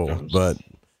simple, spectrums. But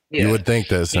you would think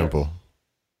that's simple.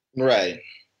 Right.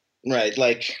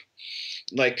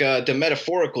 Like the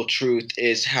metaphorical truth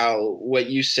is how what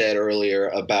you said earlier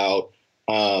about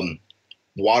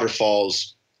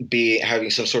waterfalls having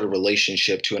some sort of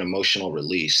relationship to an emotional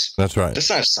release. That's right. That's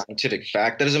not a scientific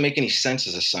fact. That doesn't make any sense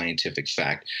as a scientific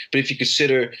fact. But if you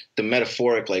consider the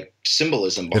metaphoric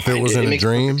symbolism behind if it was in a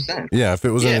dream, if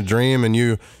it was in a dream and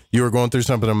you were going through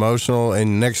something emotional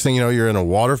and next thing you know you're in a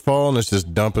waterfall and it's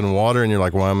just dumping water and you're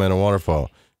like, why am I in a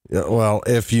waterfall? Well,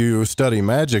 if you study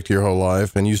magic your whole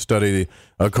life and you study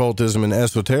occultism and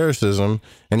esotericism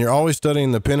and you're always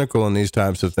studying the pinnacle in these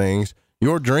types of things,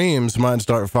 your dreams might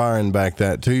start firing back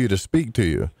that to you to speak to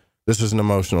you. This is an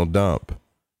emotional dump,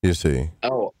 you see.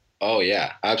 Oh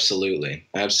yeah, absolutely.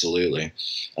 A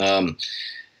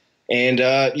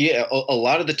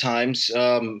lot of the times,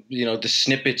 the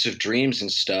snippets of dreams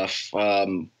and stuff,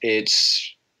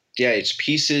 it's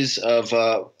pieces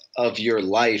of your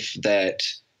life that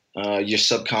your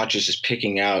subconscious is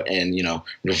picking out and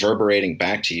reverberating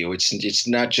back to you. It's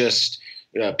not just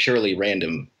purely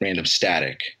random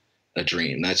static, a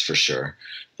dream, that's for sure.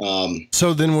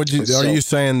 So then are you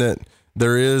saying that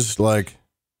there is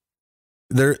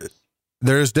there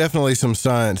is definitely some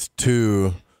science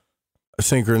to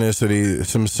synchronicity,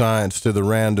 some science to the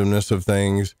randomness of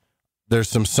things. There's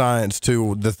some science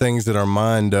to the things that our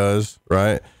mind does,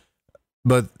 right?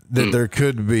 But that there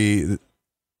could be,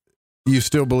 you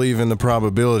still believe in the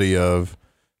probability of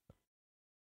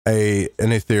an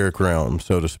etheric realm,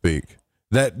 so to speak,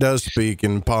 that does speak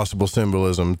in possible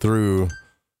symbolism through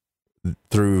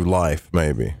life,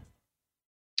 maybe.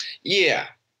 Yeah.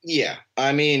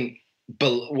 I mean,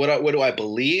 but what do I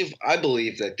believe? I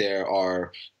believe that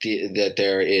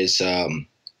there is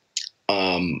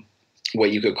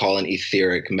what you could call an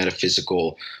etheric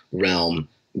metaphysical realm.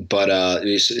 But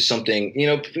it's something,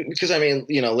 because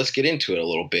let's get into it a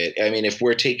little bit. I mean, if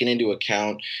we're taking into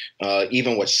account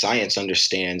even what science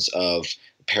understands of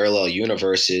parallel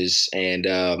universes and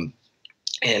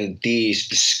the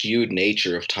skewed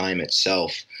nature of time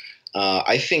itself,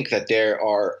 I think that there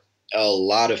are a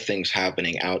lot of things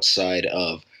happening outside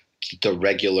of the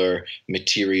regular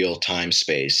material time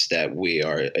space that we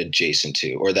are adjacent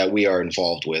to or that we are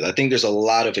involved with. I think there's a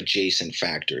lot of adjacent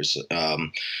factors.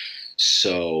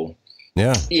 So I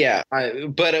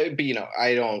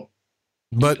don't.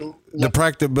 But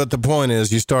the point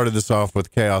is, you started this off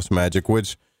with chaos magic,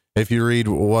 which, if you read,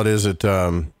 what is it?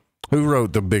 Who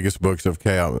wrote the biggest books of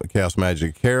chaos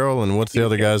magic? Carroll, and what's the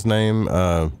other guy's name?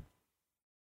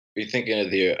 You're thinking of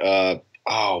the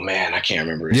oh man, I can't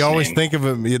remember his name. You always name. think of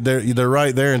them. They're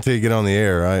right there until you get on the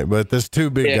air, right? But there's two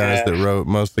big guys that wrote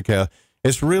most of the chaos.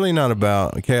 It's really not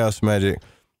about chaos magic.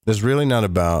 It's really not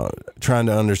about trying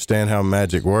to understand how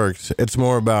magic works. It's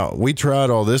more about, we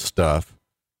tried all this stuff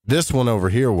this one over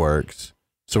here works,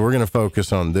 so we're going to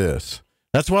focus on this.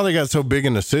 That's why they got so big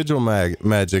into sigil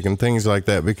magic and things like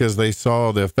that, because they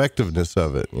saw the effectiveness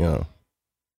of it, you know.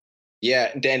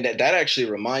 Yeah, Dan, that actually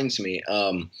reminds me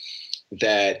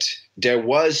that there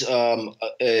was an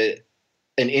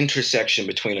intersection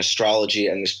between astrology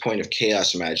and this point of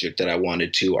chaos magic that I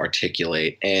wanted to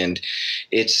articulate. And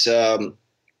it's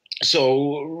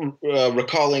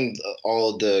recalling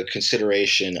all of the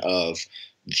consideration of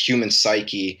the human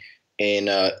psyche in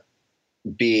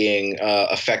being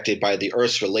affected by the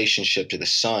Earth's relationship to the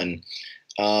sun.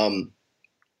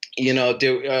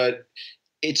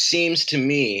 It seems to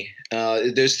me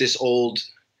there's this old,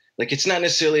 like, it's not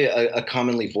necessarily a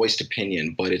commonly voiced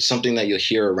opinion, but it's something that you'll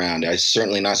hear around. It's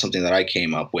certainly not something that I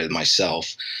came up with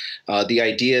myself. The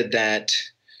idea that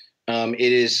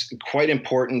it is quite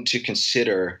important to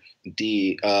consider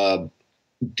the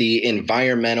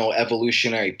environmental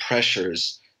evolutionary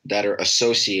pressures that are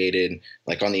associated,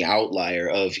 like, on the outlier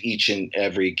of each and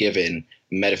every given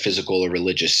metaphysical or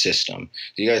religious system.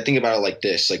 You got to think about it like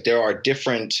this: like, there are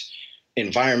different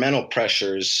environmental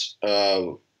pressures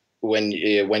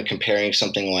when comparing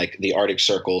something like the Arctic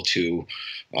Circle to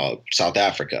South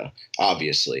Africa,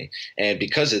 obviously. And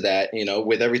because of that,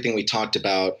 with everything we talked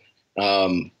about,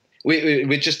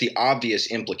 with just the obvious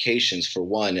implications for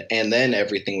one, and then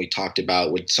everything we talked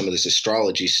about with some of this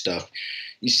astrology stuff,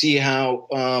 you see how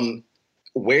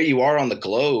where you are on the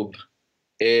globe,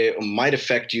 it might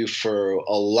affect you for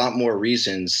a lot more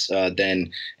reasons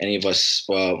than any of us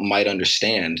might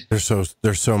understand.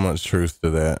 There's so much truth to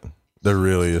that. There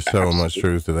really is so much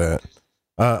truth to that.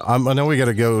 I know we got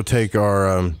to go take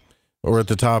our, we're at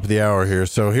the top of the hour here.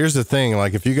 So here's the thing.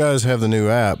 Like, if you guys have the new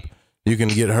app, you can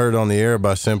get heard on the air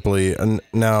by simply,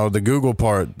 now the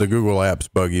Google app's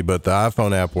buggy, but the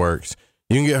iPhone app works.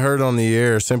 You can get heard on the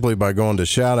air simply by going to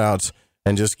shout outs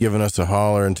and just giving us a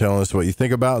holler and telling us what you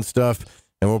think about and stuff.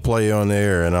 And we'll play you on the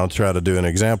air, and I'll try to do an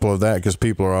example of that because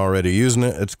people are already using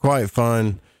it. It's quite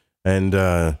fun, and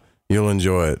you'll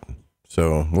enjoy it.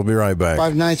 So we'll be right back.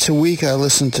 5 nights a week, I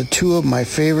listen to 2 of my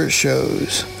favorite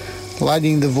shows,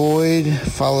 Lighting the Void,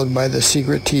 followed by The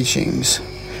Secret Teachings.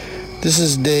 This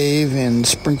is Dave in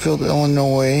Springfield,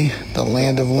 Illinois, the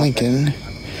land of Lincoln.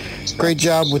 Great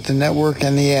job with the network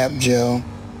and the app, Joe.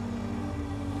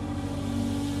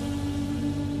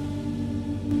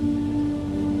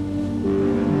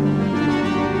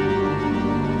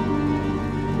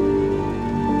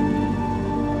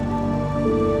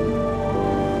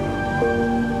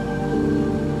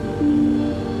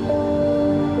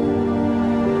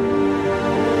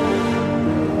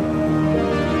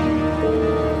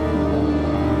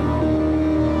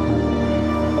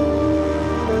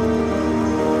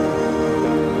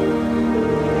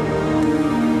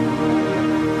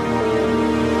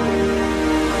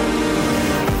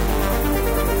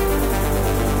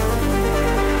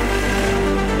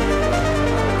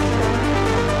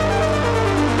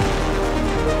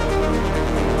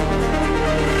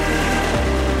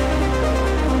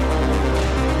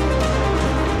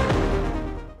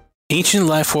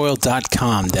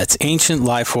 AncientLifeOil.com. That's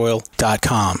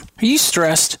AncientLifeOil.com. Are you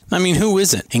stressed? I mean, who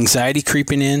isn't? Anxiety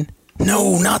creeping in?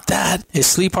 No, not that. Is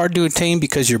sleep hard to attain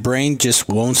because your brain just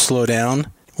won't slow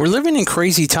down? We're living in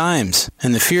crazy times,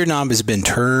 and the fear knob has been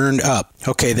turned up.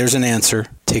 Okay, there's an answer.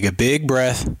 Take a big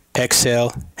breath,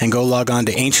 exhale, and go log on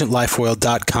to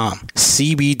AncientLifeOil.com.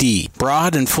 CBD,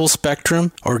 broad and full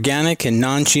spectrum, organic and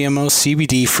non-GMO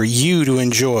CBD for you to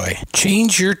enjoy.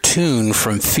 Change your tune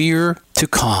from fear to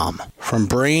calm, from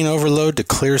brain overload to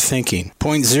clear thinking.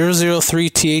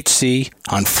 0.003 THC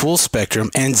on full spectrum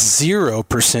and 0%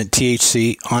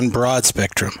 THC on broad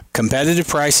spectrum. Competitive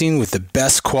pricing with the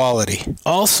best quality.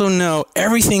 Also know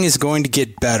everything is going to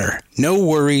get better. No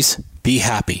worries, be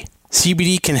happy.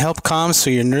 CBD can help calm so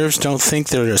your nerves don't think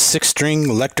they're a 6-string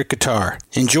electric guitar.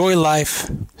 Enjoy life,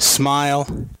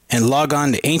 smile, and log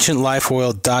on to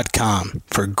AncientLifeOil.com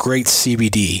for great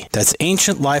CBD. That's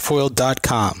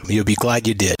AncientLifeOil.com. You'll be glad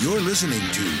you did. You're listening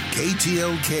to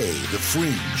KTLK, The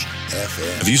Fringe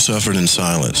FM. Have you suffered in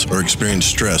silence or experienced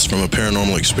stress from a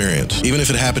paranormal experience? Even if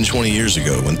it happened 20 years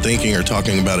ago, when thinking or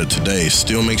talking about it today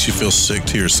still makes you feel sick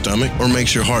to your stomach or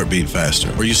makes your heart beat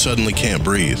faster, or you suddenly can't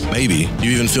breathe. Maybe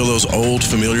you even feel those old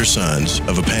familiar signs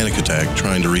of a panic attack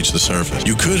trying to reach the surface.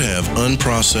 You could have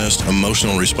unprocessed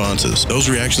emotional responses. Those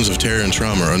reactions situations of terror and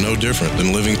trauma are no different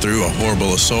than living through a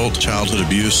horrible assault, childhood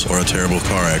abuse, or a terrible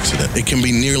car accident. It can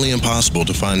be nearly impossible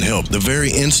to find help. The very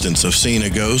instance of seeing a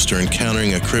ghost or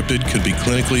encountering a cryptid could be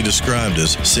clinically described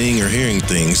as seeing or hearing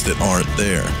things that aren't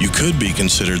there. You could be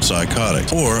considered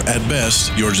psychotic, or at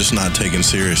best, you're just not taken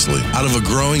seriously. Out of a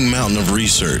growing mountain of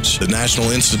research, the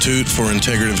National Institute for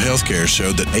Integrative Healthcare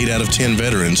showed that 8 out of 10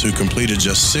 veterans who completed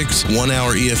just 6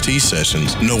 one-hour EFT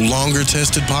sessions no longer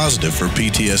tested positive for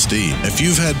PTSD. If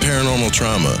you've had paranormal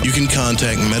trauma, you can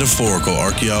contact Metaphorical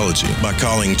Archaeology by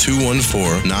calling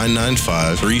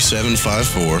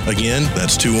 214-995-3754. Again,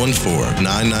 that's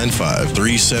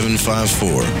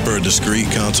 214-995-3754 for a discreet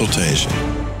consultation.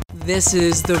 This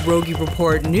is the Rogie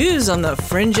Report News on the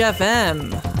Fringe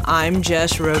FM. I'm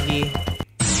Jess Rogie.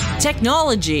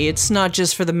 Technology, it's not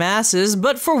just for the masses,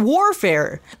 but for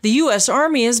warfare. The U.S.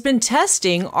 Army has been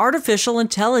testing artificial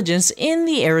intelligence in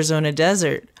the Arizona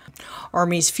desert.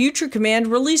 Army's Future Command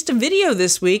released a video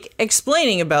this week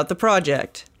explaining about the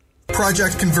project.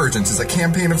 Project Convergence is a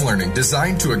campaign of learning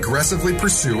designed to aggressively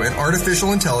pursue an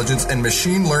artificial intelligence and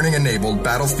machine learning-enabled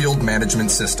battlefield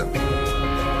management system.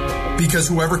 Because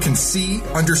whoever can see,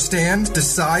 understand,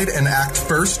 decide, and act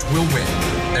first will win.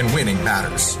 And winning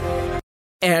matters.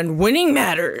 And winning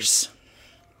matters.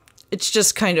 It's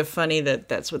just kind of funny that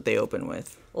that's what they open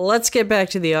with. Let's get back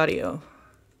to the audio.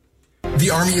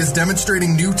 The Army is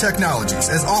demonstrating new technologies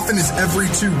as often as every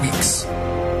 2 weeks.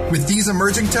 With these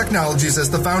emerging technologies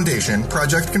as the foundation,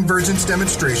 Project Convergence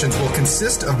demonstrations will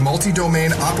consist of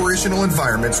multi-domain operational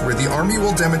environments where the Army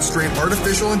will demonstrate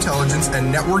artificial intelligence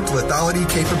and networked lethality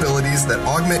capabilities that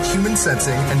augment human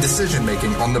sensing and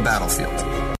decision-making on the battlefield.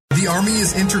 The Army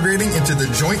is integrating into the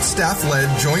Joint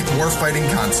Staff-Led Joint Warfighting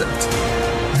concept.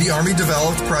 The Army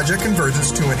developed Project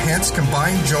Convergence to enhance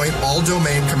combined joint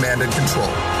all-domain command and control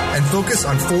and focus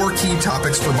on 4 key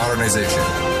topics for modernization: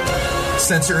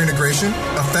 sensor integration,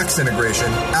 effects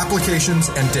integration, applications,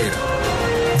 and data.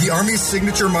 The Army's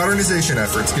signature modernization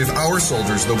efforts give our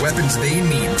soldiers the weapons they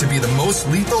need to be the most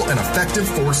lethal and effective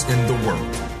force in the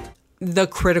world. The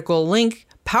critical link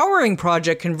powering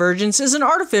Project Convergence is an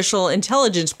artificial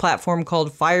intelligence platform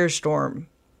called Firestorm.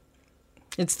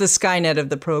 It's the Skynet of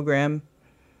the program.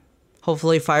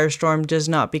 Hopefully Firestorm does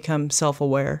not become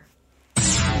self-aware.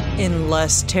 In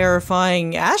less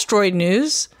terrifying asteroid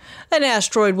news, an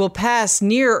asteroid will pass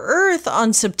near Earth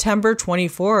on September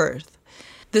 24th.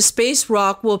 The space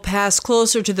rock will pass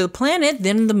closer to the planet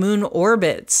than the moon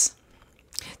orbits.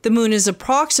 The moon is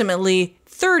approximately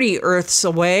 30 Earths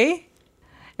away,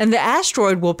 and the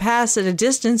asteroid will pass at a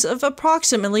distance of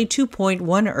approximately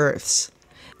 2.1 Earths.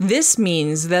 This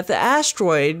means that the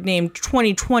asteroid, named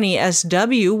 2020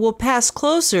 SW, will pass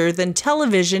closer than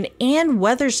television and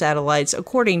weather satellites,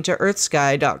 according to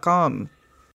EarthSky.com.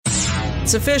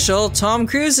 It's official, Tom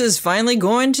Cruise is finally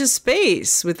going to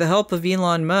space with the help of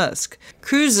Elon Musk.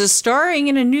 Cruise is starring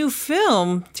in a new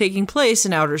film taking place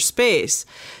in outer space,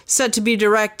 set to be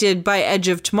directed by Edge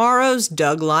of Tomorrow's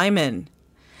Doug Liman.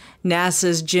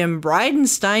 NASA's Jim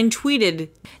Bridenstine tweeted,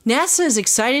 "NASA is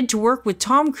excited to work with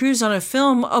Tom Cruise on a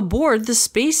film aboard the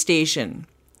space station.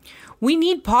 We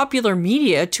need popular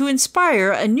media to inspire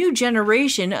a new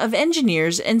generation of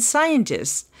engineers and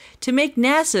scientists to make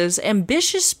NASA's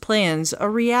ambitious plans a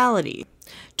reality."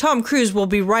 Tom Cruise will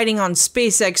be riding on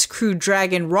SpaceX Crew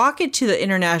Dragon rocket to the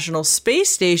International Space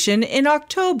Station in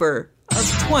October of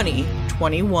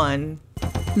 2021.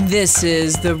 This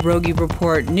is the Rogie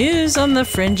Report News on the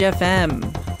Fringe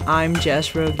FM. I'm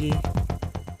Jess Rogie.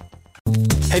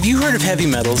 Have you heard of heavy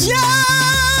metals? Yeah!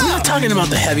 I'm not talking about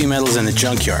the heavy metals in the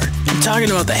junkyard. I'm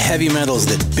talking about the heavy metals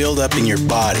that build up in your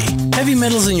body. Heavy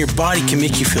metals in your body can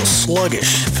make you feel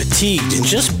sluggish, fatigued, and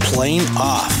just plain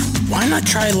off. Why not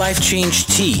try Life Change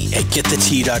Tea at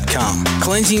GetTheTea.com?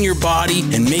 Cleansing your body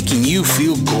and making you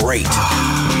feel great.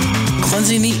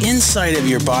 Cleansing the inside of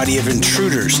your body of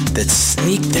intruders that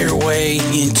sneak their way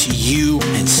into you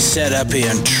and set up an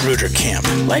intruder camp.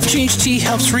 Life Change Tea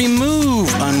helps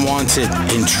remove unwanted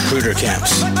intruder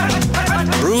camps.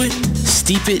 Brew it,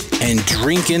 steep it, and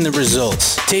drink in the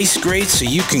results. Tastes great, so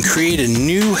you can create a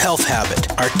new health habit.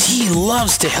 Our tea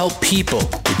loves to help people.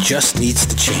 It just needs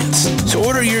the chance. So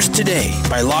order yours today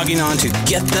by logging on to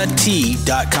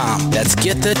GetTheTea.com. That's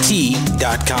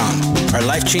GetTheTea.com. Our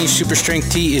Life Change Super Strength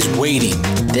Tea is waiting.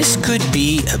 This could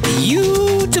be a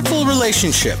beautiful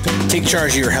relationship. Take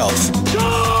charge of your health.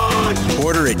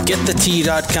 Order at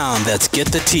GetTheTea.com. That's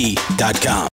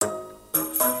GetTheTea.com.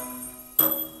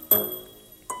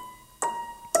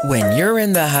 When you're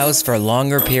in the house for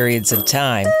longer periods of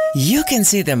time, you can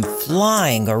see them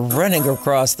flying or running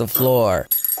across the floor.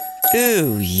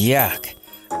 Ooh, yuck.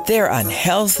 They're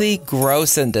unhealthy,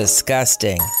 gross, and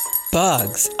disgusting.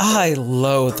 Bugs. I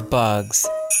loathe bugs.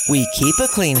 We keep a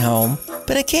clean home,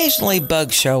 but occasionally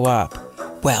bugs show up.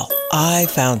 Well, I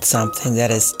found something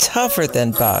that is tougher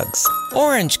than bugs.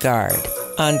 Orange Guard.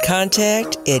 On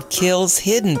contact, it kills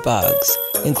hidden bugs,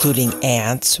 including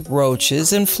ants,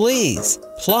 roaches, and fleas.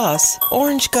 Plus,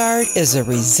 Orange Guard is a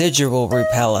residual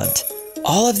repellent.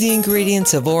 All of the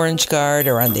ingredients of Orange Guard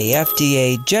are on the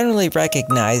FDA generally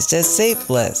recognized as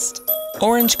safe list.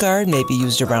 Orange Guard may be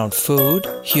used around food,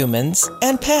 humans,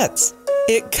 and pets.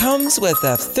 It comes with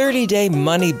a 30-day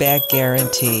money-back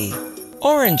guarantee.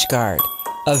 Orange Guard.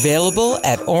 Available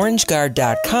at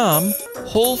orangeguard.com,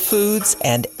 Whole Foods,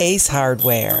 and Ace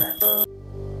Hardware.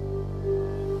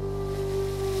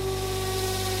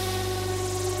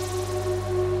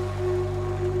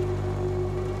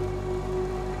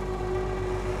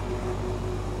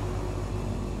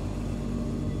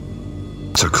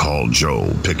 To call Joe,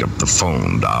 pick up the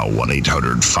phone, dial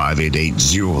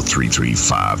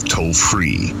 1-800-588-0335, toll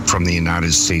free from the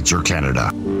United States or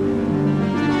Canada.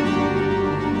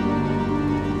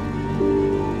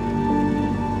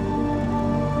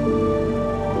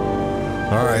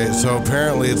 All right, so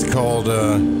apparently it's called,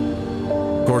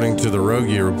 according to the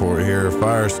Rogie report here,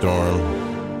 Firestorm.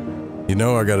 You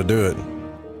know I got to do it.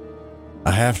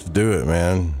 I have to do it,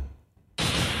 man.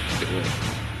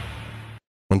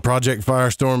 When Project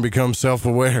Firestorm becomes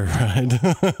self-aware, right?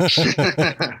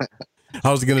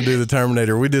 I was going to do the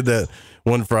Terminator. We did that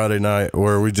one Friday night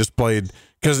where we just played,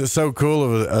 because it's so cool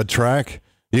of a track.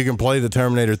 You can play the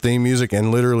Terminator theme music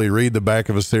and literally read the back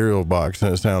of a cereal box,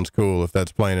 and it sounds cool if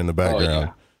that's playing in the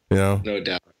background. You know? No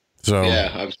doubt. So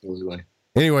yeah, absolutely.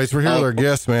 Anyways, we're here with our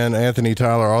guest, man, Anthony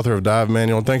Tyler, author of Dive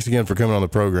Manual. And thanks again for coming on the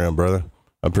program, brother.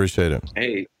 I appreciate it.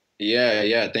 Hey,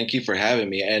 yeah. Thank you for having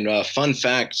me. And fun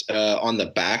fact, on the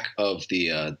back of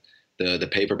the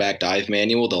paperback Dive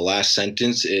Manual, the last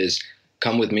sentence is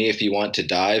 "Come with me if you want to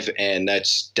dive," and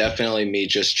that's definitely me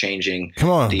just changing. Come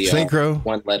on, the synchro.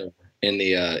 One letter in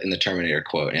the Terminator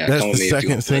quote. Yeah, that's the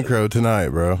second synchro tonight,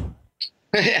 bro.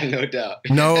 Yeah, no doubt.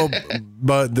 No,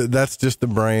 but that's just the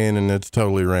brain, and it's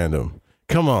totally random.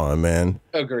 Come on, man.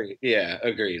 Agreed. Yeah,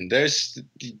 agreed. There's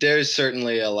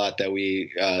certainly a lot that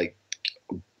we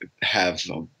have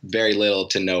very little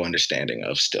to no understanding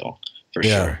of still, for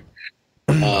sure.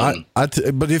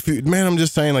 But if you, man, I'm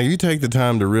just saying, like, you take the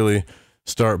time to really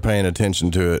start paying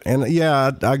attention to it, and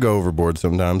I go overboard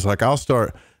sometimes. Like, I'll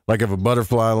start, like, if a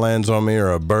butterfly lands on me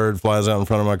or a bird flies out in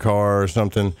front of my car or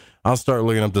something, I'll start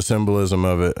looking up the symbolism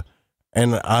of it.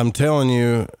 And I'm telling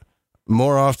you,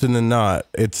 more often than not,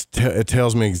 it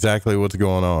tells me exactly what's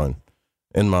going on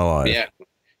in my life. Yeah.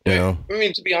 You know? I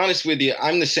mean, to be honest with you,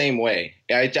 I'm the same way.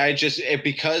 I just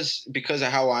because of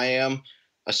how I am.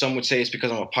 Some would say it's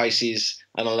because I'm a Pisces.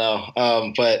 I don't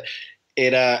know. But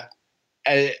it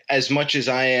as much as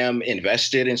I am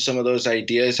invested in some of those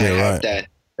ideas, I have that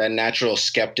natural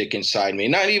skeptic inside me.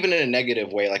 Not even in a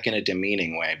negative way, like in a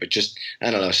demeaning way, but just,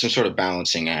 I don't know, some sort of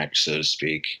balancing act, so to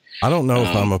speak. I don't know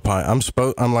if I'm a Pisces.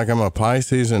 I'm a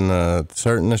Pisces in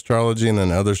certain astrology, and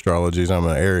then other astrologies I'm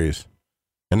an Aries.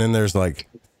 And then there's like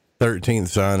 13th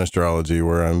sign astrology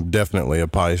where I'm definitely a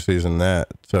Pisces in that.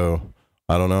 So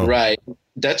I don't know. Right.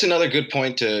 That's another good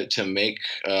point to make,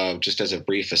 just as a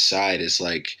brief aside, is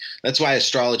like, that's why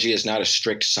astrology is not a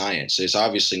strict science. It's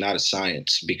obviously not a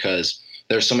science, because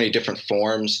there's so many different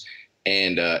forms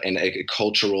and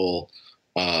cultural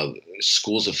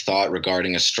schools of thought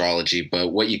regarding astrology.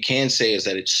 But what you can say is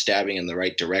that it's stabbing in the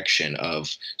right direction of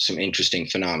some interesting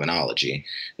phenomenology.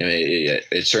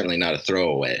 It's certainly not a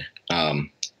throwaway.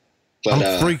 But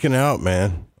I'm freaking out,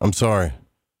 man. I'm sorry.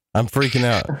 I'm freaking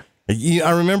out.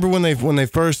 I remember when they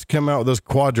first came out with those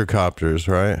quadricopters,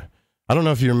 right? I don't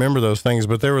know if you remember those things,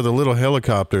 but they were the little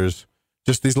helicopters,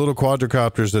 just these little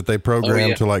quadricopters that they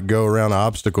programmed to like go around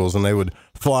obstacles, and they would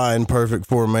fly in perfect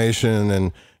formation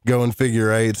and go in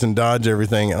figure eights and dodge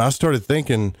everything. And I started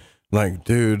thinking, like,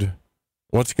 dude,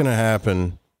 what's going to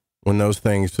happen when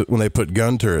they put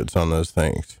gun turrets on those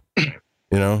things? You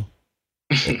know?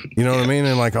 You know what I mean?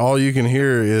 And like, all you can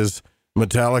hear is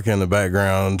Metallica in the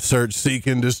background, search, seek,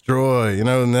 and destroy, you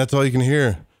know, and that's all you can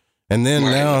hear. And then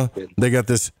now they got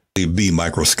this be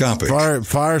microscopic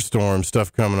firestorm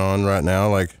stuff coming on right now.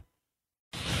 Like,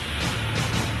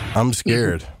 I'm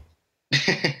scared.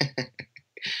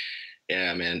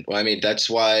 Yeah, man. Well, I mean, that's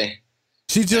why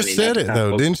she just said it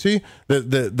though, didn't she?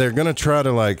 That they're going to try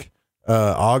to like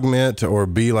augment or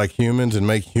be like humans and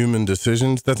make human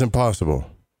decisions. That's impossible.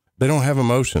 They don't have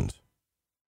emotions.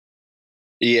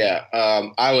 Yeah.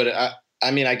 I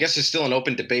mean, I guess it's still an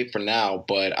open debate for now,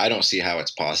 but I don't see how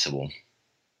it's possible.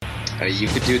 You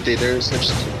could do there's such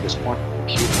a thing as quantum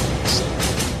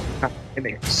computing,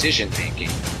 make decision making.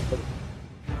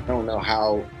 I don't know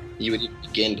how you would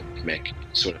begin to make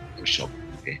sort of emotional.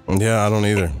 Yeah, I don't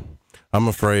either. I'm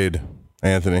afraid,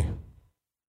 Anthony.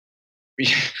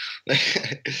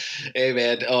 Hey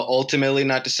man, ultimately,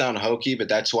 not to sound hokey, but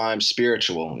that's why I'm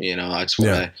spiritual. You know, that's what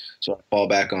I fall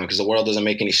back on, because the world doesn't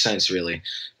make any sense really.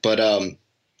 But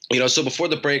you know, so before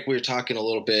the break, we were talking a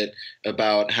little bit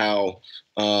about how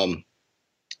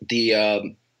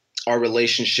our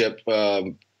relationship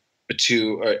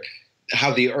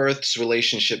how the Earth's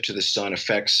relationship to the sun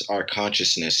affects our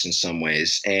consciousness in some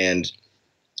ways, and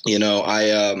you know,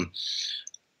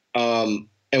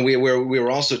 and we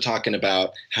were also talking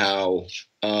about how,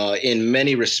 in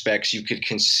many respects, you could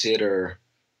consider,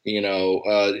 you know,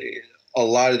 a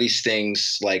lot of these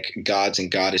things like gods and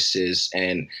goddesses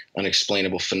and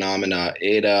unexplainable phenomena.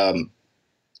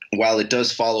 While it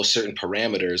does follow certain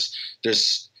parameters,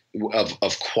 there's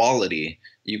of quality.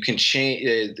 You can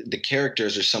change the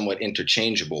characters are somewhat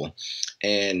interchangeable,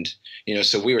 and you know.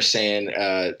 So we were saying,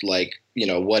 like, you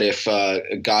know, what if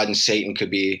God and Satan could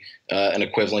be an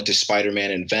equivalent to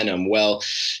Spider-Man and Venom? Well,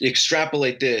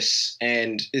 extrapolate this,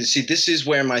 and see, this is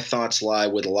where my thoughts lie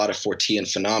with a lot of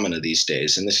Fortean phenomena these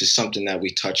days, and this is something that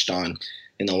we touched on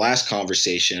in the last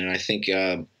conversation, and I think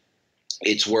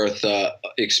it's worth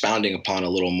expounding upon a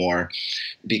little more,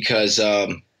 because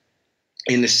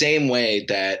in the same way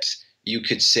that you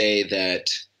could say that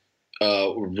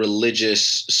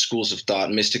religious schools of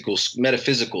thought,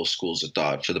 metaphysical schools of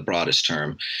thought, for the broadest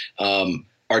term,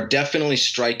 are definitely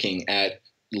striking at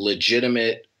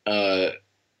legitimate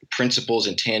principles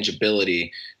and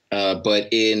tangibility, but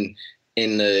in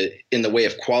the way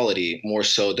of quality more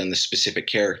so than the specific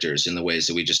characters in the ways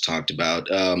that we just talked about.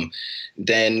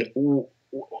 Then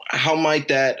how might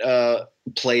that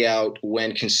play out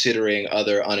when considering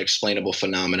other unexplainable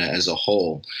phenomena as a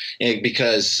whole?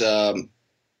 Because the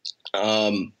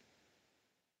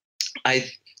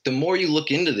more you look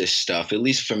into this stuff, at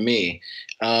least for me,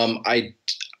 I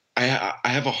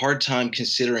have a hard time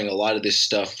considering a lot of this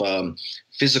stuff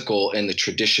physical in the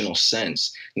traditional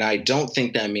sense. Now, I don't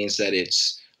think that means that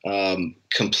it's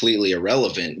completely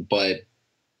irrelevant, but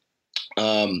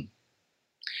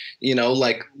you know,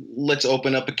 like, let's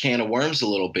open up a can of worms a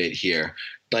little bit here.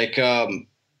 Like, I'm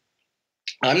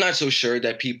not so sure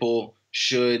that people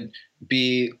should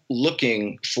be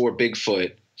looking for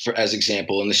Bigfoot, as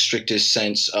example, in the strictest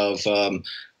sense of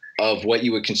what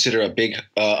you would consider a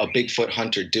Bigfoot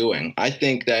hunter doing. I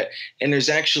think that, and there's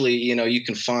actually, you know, you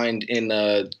can find in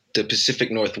the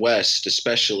Pacific Northwest,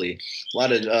 especially, a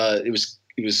lot of it was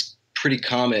pretty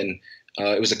common.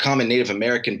 It was a common Native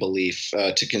American belief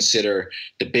to consider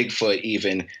the Bigfoot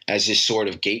even as this sort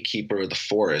of gatekeeper of the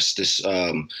forest, this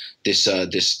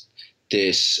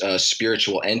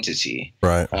spiritual entity.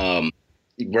 Right.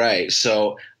 Right.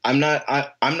 So I'm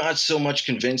not so much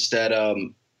convinced that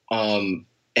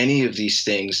any of these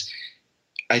things.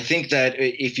 I think that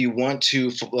if you want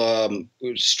to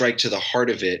strike to the heart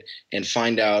of it and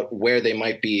find out where they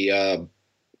might be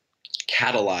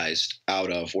catalyzed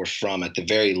out of or from, at the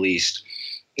very least,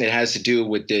 it has to do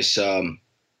with this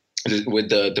with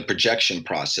the projection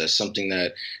process, something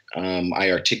that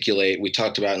I articulate. We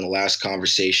talked about in the last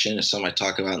conversation, and something I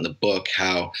talk about in the book,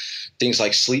 how things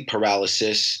like sleep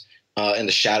paralysis and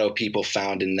the shadow people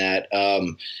found in that,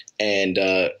 and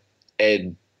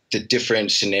the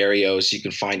different scenarios you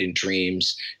can find in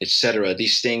dreams, etc.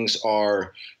 These things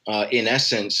are, in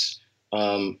essence,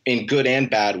 in good and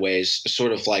bad ways,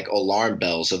 sort of like alarm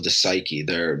bells of the psyche.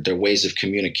 They're ways of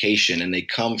communication, and they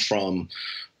come from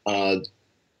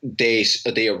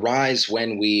they arise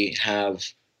when we have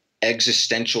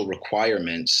existential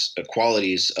requirements,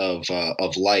 qualities of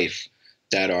life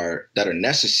that are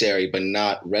necessary but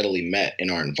not readily met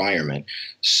in our environment.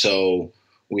 So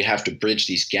we have to bridge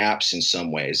these gaps in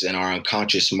some ways, and our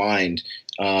unconscious mind.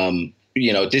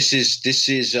 You know, this is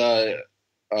to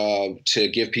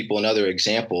give people another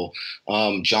example,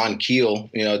 John Keel,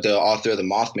 you know, the author of the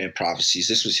Mothman Prophecies,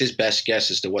 this was his best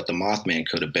guess as to what the Mothman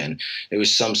could have been. It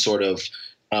was some sort of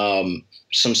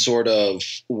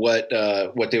what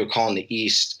they would call in the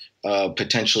East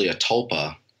potentially a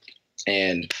tulpa,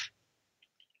 and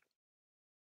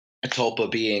a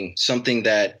tulpa being something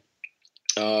that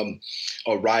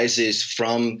arises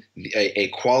from a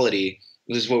quality.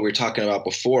 This is what we were talking about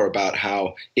before, about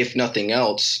how, if nothing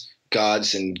else,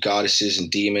 gods and goddesses and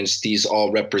demons, these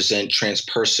all represent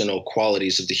transpersonal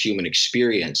qualities of the human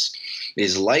experience. It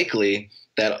is likely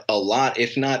that a lot,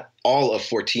 if not all, of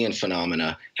Fortean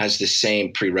phenomena has the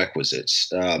same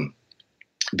prerequisites,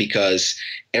 because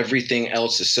everything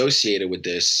else associated with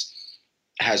this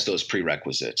has those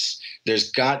prerequisites.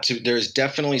 There's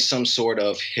definitely some sort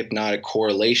of hypnotic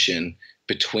correlation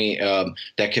between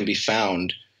that can be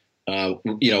found,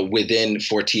 within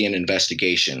Fortean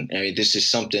investigation. I mean, this is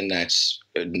something that's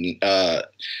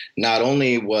not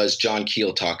only was John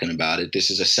Keel talking about it. This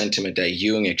is a sentiment that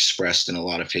Jung expressed in a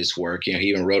lot of his work. He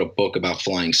even wrote a book about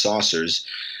flying saucers.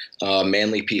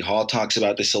 Manly P. Hall talks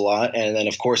about this a lot, and then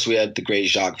of course we had the great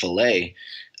Jacques Vallée.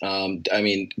 I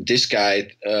mean, this guy.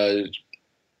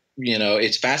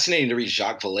 It's fascinating to read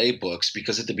Jacques Vallée books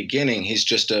because at the beginning he's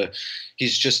just a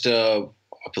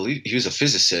I believe he was a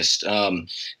physicist, and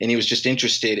he was just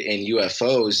interested in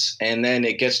UFOs. And then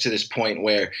it gets to this point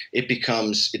where it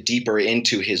becomes deeper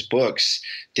into his books,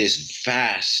 this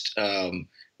vast,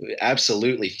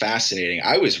 absolutely fascinating.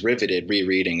 I was riveted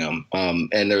rereading them.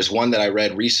 And there's one that I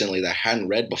read recently that I hadn't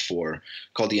read before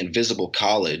called The Invisible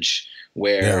College,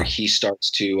 where he starts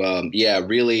to,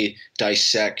 really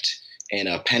dissect and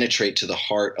penetrate to the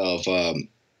heart of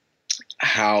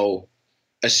how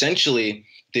essentially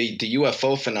the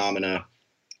UFO phenomena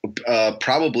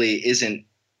probably isn't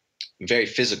very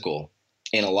physical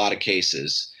in a lot of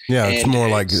cases. Yeah, it's more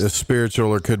like a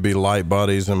spiritual, or could be light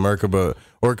bodies and Merkaba,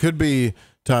 or it could be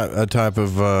a type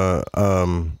of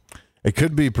it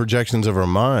could be projections of our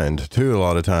mind too a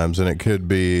lot of times, and it could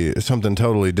be something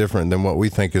totally different than what we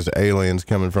think is aliens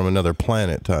coming from another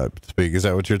planet type speak. Is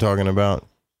that what you're talking about?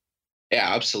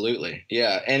 Yeah, absolutely.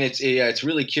 Yeah, and it's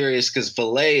really curious because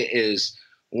Vallée is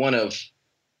one of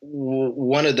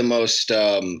the most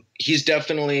he's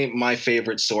definitely my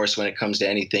favorite source when it comes to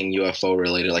anything UFO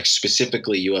related, like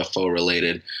specifically UFO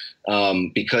related,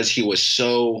 because he was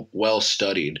so well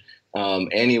studied,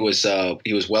 and he was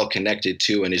well connected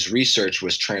too, and his research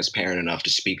was transparent enough to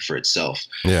speak for itself.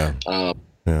 Yeah.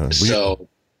 So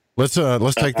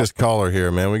let's take this caller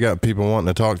here, man. We got people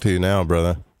wanting to talk to you now,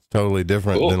 brother. Totally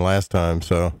different than last time.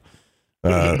 So,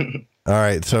 all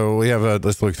right. So we have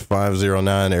this looks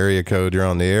 509 area code. You're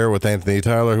on the air with Anthony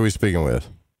Tyler. Who are we speaking with?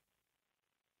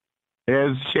 Yeah,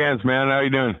 it's Chance, man. How you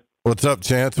doing? What's up,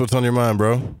 Chance? What's on your mind,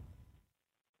 bro?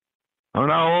 Oh,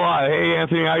 not a whole lot. Hey,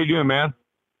 Anthony, how you doing, man?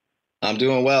 I'm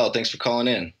doing well. Thanks for calling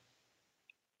in.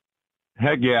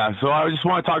 Heck yeah. So I just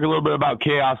want to talk a little bit about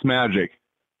chaos magic.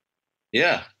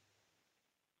 Yeah.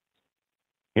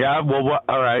 Yeah. Well,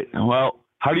 all right. Well,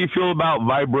 how do you feel about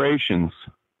vibrations?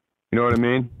 You know what I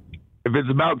mean? If it's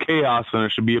about chaos, then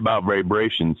it should be about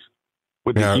vibrations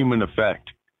with the human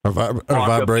effect. Are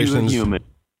vibrations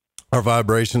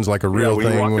like a real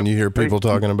thing when you hear people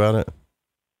talking about it?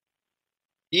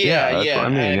 Yeah. I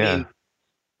mean,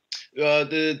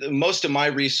 the most of my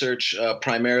research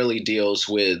primarily deals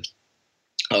with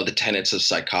the tenets of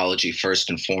psychology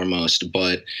first and foremost,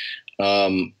 but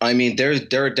I mean, there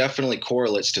are definitely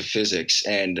correlates to physics,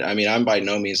 and I mean, I'm by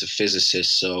no means a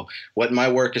physicist. So what my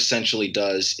work essentially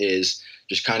does is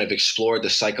just kind of explore the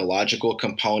psychological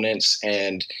components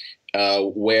and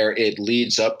where it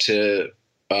leads up to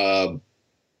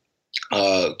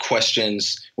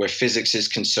questions where physics is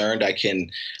concerned. I can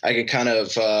kind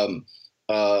of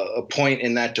point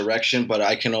in that direction, but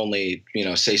I can only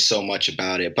say so much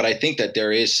about it. But I think that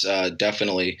there is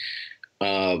definitely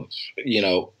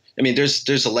I mean, there's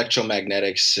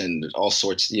electromagnetics and all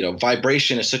sorts.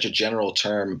 Vibration is such a general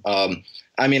term.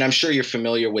 I mean, I'm sure you're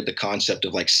familiar with the concept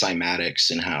of like cymatics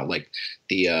and how like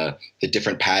the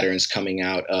different patterns coming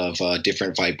out of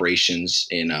different vibrations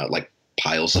in like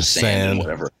piles of sand and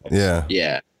whatever. Yeah.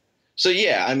 Yeah. So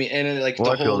yeah, I mean, and like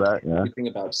the whole thing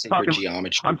about sacred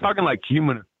geometry. I'm talking like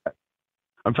human.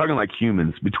 I'm talking like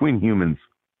humans, between humans.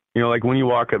 Like when you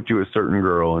walk up to a certain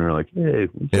girl and you're like, hey,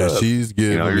 what's up? She's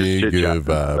giving me good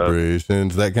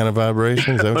vibrations. That kind of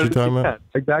vibration? Is that what you're talking about?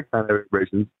 Like that kind of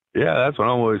vibrations. Yeah, that's what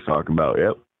I'm always talking about.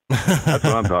 Yep. That's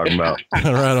what I'm talking about. Right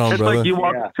on, it's brother. Like you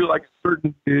walk up to like a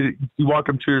certain dude,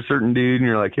 a certain dude and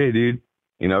you're like, hey, dude,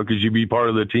 could you be part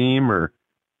of the team or,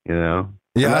 Yeah,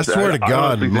 I swear to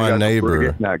God, my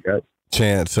neighbor,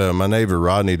 Chance, my neighbor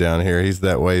Rodney down here, he's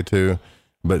that way too.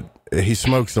 But he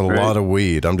smokes a lot of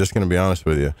weed. I'm just going to be honest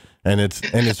with you. And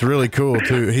it's really cool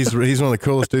too. He's one of the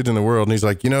coolest dudes in the world. And he's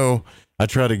like, I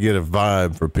try to get a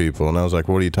vibe for people. And I was like,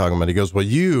 what are you talking about? He goes, well,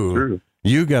 you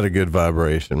got a good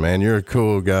vibration, man. You're a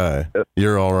cool guy. Yep.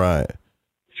 You're all right.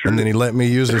 True. And then he let me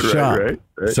use a shop. Right.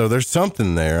 So there's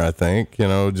something there, I think,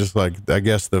 just like, I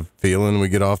guess the feeling we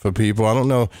get off of people. I don't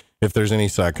know if there's any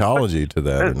psychology to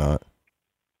that or not.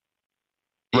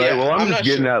 Right. Yeah, well, I'm just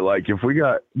getting at like, if we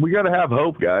got to have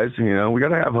hope, guys, we got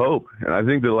to have hope. And I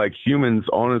think that like humans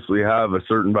honestly have a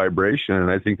certain vibration. And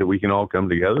I think that we can all come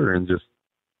together and just,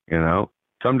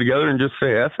 come together and just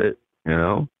say, F it,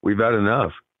 we've had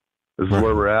enough. This is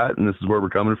where we're at and this is where we're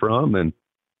coming from. And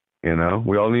You know,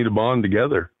 we all need to bond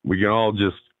together. We can all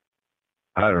just,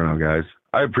 I don't know, guys.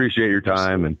 I appreciate your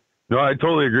time. And no, I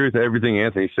totally agree with everything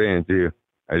Anthony's saying too.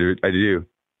 I do.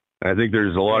 I think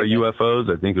there's a lot of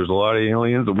UFOs. I think there's a lot of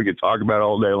aliens that we could talk about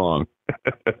all day long.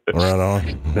 Right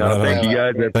on. No, thank you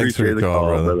guys. I appreciate the call,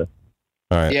 brother.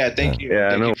 All right. Yeah, thank you.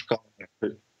 Yeah, thank you for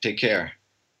calling. Take care.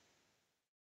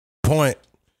 Point.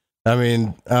 I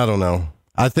mean, I don't know.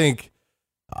 I think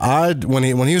when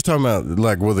he was talking about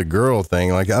like with a girl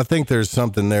thing, like I think there's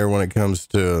something there when it comes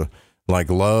to like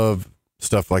love,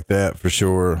 stuff like that for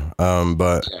sure.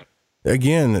 But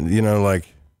again, you know,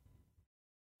 like,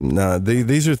 no,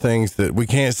 these are things that we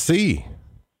can't see,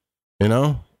 you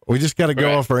know, we just got to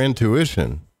go off our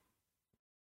intuition.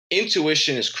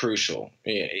 Intuition is crucial.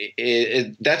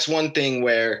 That's one thing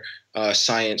where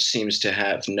science seems to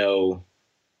have no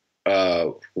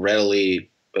readily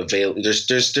available.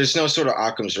 There's no sort of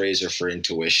Occam's razor for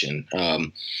intuition.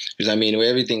 Because I mean, with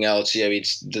everything else, yeah,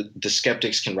 it's the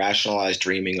skeptics can rationalize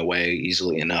dreaming away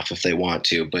easily enough if they want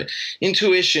to, but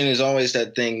intuition is always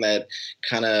that thing that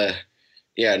kind of,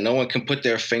 yeah, no one can put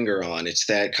their finger on. It's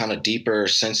that kind of deeper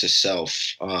sense of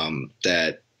self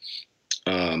that.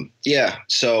 Yeah.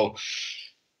 So,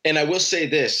 and I will say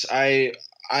this,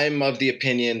 I'm of the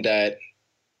opinion that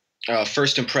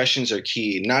first impressions are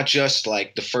key, not just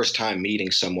like the first time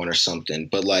meeting someone or something,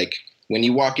 but like when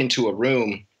you walk into a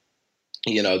room,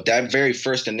 you know, that very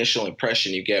first initial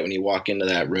impression you get when you walk into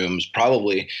that room is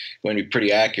probably going to be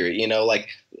pretty accurate. You know, like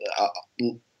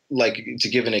to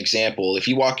give an example, if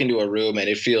you walk into a room and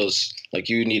it feels like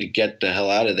you need to get the hell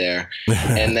out of there,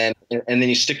 and then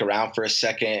you stick around for a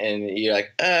second and you're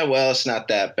like, well, it's not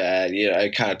that bad. You know, I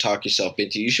kind of talk yourself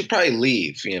into. You should probably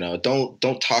leave. You know,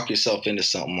 don't talk yourself into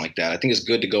something like that. I think it's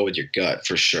good to go with your gut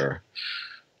for sure.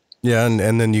 Yeah, and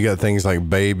then you got things like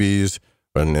babies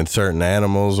and certain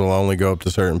animals will only go up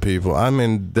to certain people. I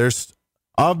mean, there's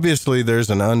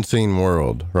an unseen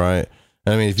world, right?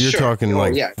 I mean, if you're talking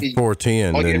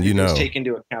 410, then you know. Take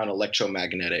into account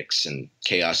electromagnetics and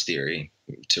chaos theory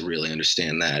to really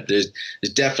understand that. There's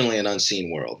definitely an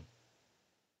unseen world.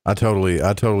 I totally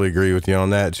agree with you on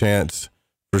that, Chance,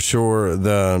 for sure.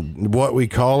 What we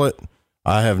call it,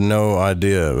 I have no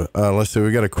idea. Let's see,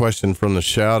 we got a question from the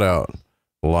shout out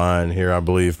line here, I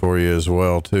believe, for you as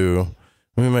well too.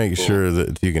 Let me make sure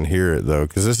that you can hear it though,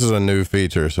 because this is a new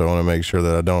feature, so I want to make sure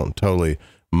that I don't totally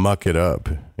muck it up,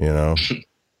 you know.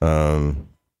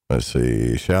 Let's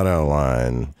see, shout out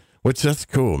line, which that's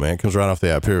cool, man. It comes right off the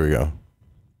app. Here we go.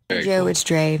 Hey Joe, it's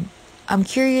Dre. I'm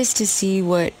curious to see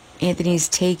what Anthony's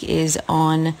take is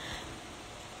on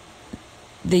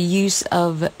the use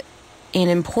of and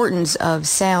importance of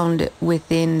sound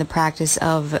within the practice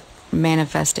of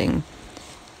manifesting,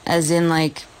 as in,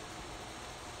 like,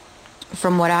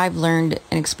 from what I've learned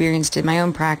and experienced in my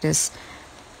own practice,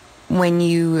 when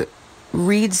you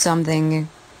read something,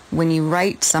 when you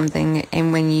write something,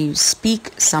 and when you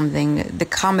speak something, the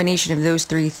combination of those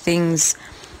three things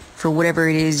for whatever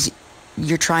it is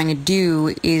you're trying to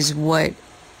do is what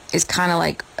is kind of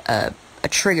like a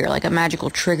trigger, like a magical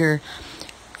trigger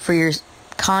for your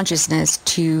consciousness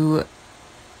to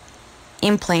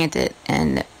implant it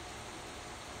and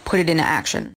put it into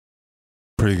action.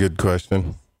 Pretty good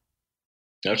question.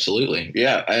 Absolutely.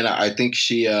 Yeah. And I think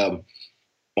she's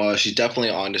definitely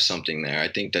onto something there. I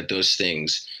think that those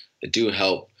things do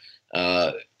help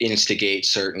instigate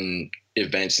certain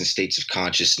events and states of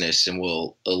consciousness and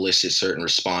will elicit certain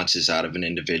responses out of an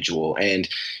individual. And,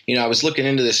 you know, I was looking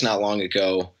into this not long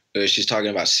ago. She's talking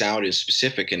about sound in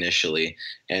specific initially,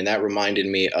 and that reminded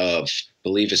me of, I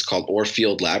believe it's called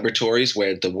Orfield Laboratories,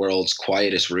 where the world's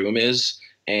quietest room is,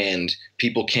 and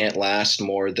people can't last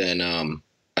more than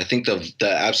I think the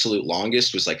absolute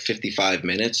longest was like 55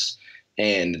 minutes.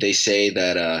 And they say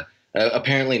that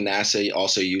apparently NASA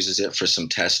also uses it for some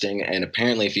testing. And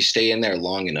apparently if you stay in there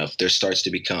long enough, there starts to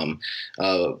become,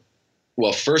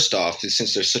 well, first off,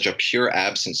 since there's such a pure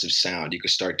absence of sound, you can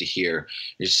start to hear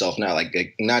yourself now,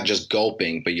 like not just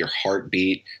gulping, but your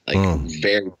heartbeat, like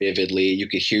very vividly. You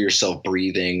can hear yourself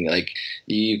breathing. Like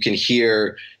you can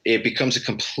hear, it becomes a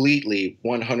completely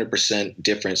 100%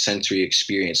 different sensory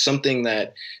experience, something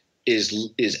that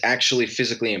is actually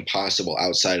physically impossible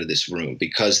outside of this room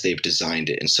because they've designed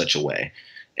it in such a way.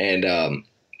 And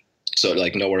so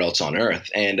like nowhere else on Earth.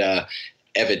 And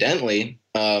evidently,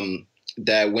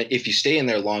 that if you stay in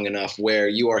there long enough where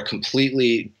you're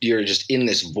just in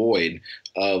this void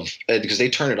of, because they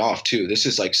turn it off too. This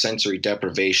is like sensory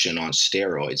deprivation on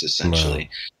steroids, essentially.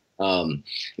 Wow.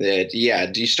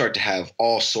 You start to have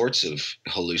all sorts of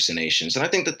hallucinations. And I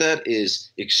think that is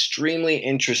extremely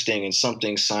interesting and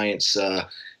something science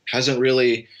hasn't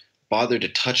really bothered to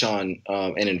touch on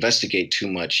and investigate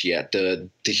too much yet. The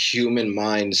human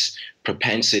mind's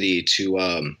propensity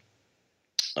to,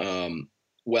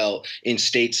 well, in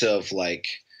states of like,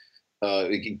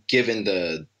 given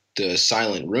the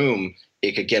silent room,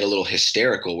 it could get a little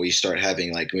hysterical where you start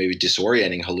having like maybe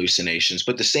disorienting hallucinations.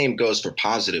 But the same goes for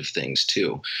positive things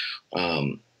too,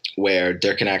 where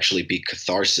there can actually be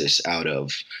catharsis out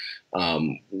of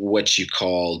what you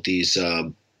call these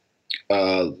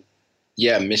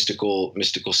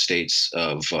mystical states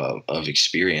of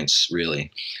experience,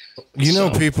 really. You know,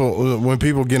 when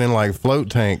people get in like float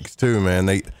tanks too, man,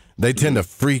 they tend to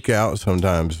freak out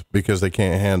sometimes because they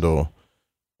can't handle.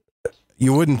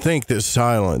 You wouldn't think that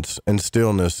silence and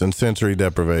stillness and sensory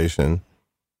deprivation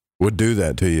would do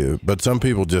that to you, but some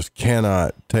people just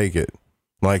cannot take it.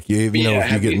 Like if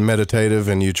you get meditative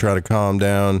and you try to calm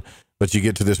down, but you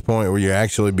get to this point where you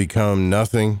actually become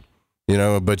nothing,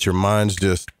 but your mind's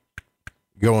just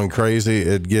going crazy.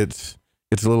 It gets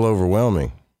a little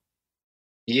overwhelming.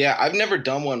 Yeah, I've never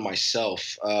done one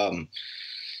myself,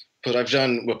 but I've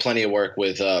done plenty of work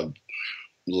with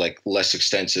like less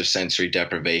extensive sensory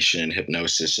deprivation and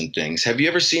hypnosis and things. Have you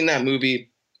ever seen that movie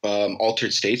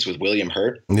Altered States with William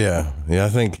Hurt? Yeah, I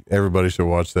think everybody should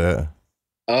watch that.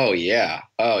 Oh yeah.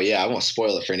 I won't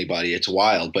spoil it for anybody. It's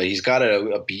wild, but he's got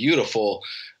a beautiful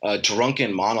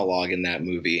drunken monologue in that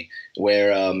movie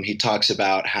where he talks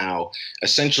about how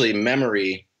essentially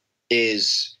memory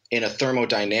is, in a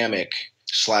thermodynamic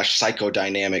 /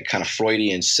 psychodynamic kind of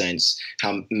Freudian sense,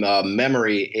 how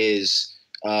memory is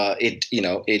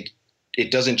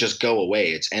it doesn't just go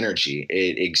away. It's energy.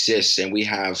 It exists, and we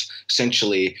have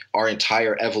essentially our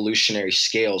entire evolutionary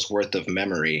scale's worth of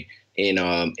memory in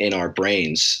our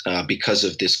brains because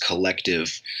of this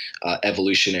collective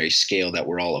evolutionary scale that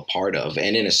we're all a part of.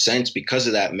 And in a sense, because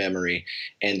of that memory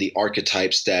and the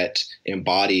archetypes that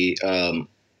embody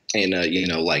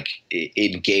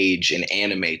engage and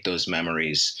animate those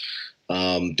memories,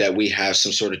 that we have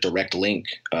some sort of direct link,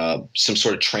 some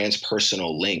sort of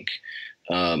transpersonal link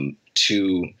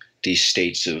to these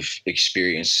states of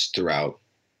experience throughout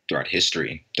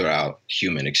history, throughout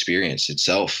human experience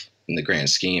itself in the grand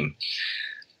scheme.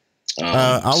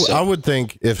 I would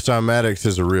think if cymatics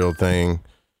is a real thing,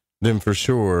 then for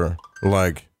sure,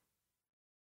 like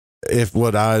if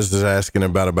what Eyes is asking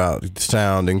about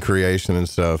sound and creation and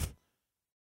stuff,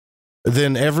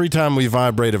 then every time we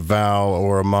vibrate a vowel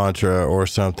or a mantra or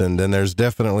something, then there's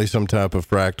definitely some type of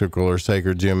practical or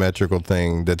sacred geometrical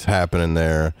thing that's happening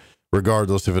there,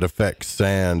 regardless if it affects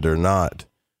sound or not.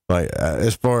 Like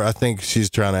I think she's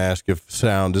trying to ask if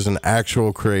sound is an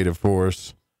actual creative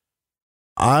force.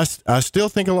 I still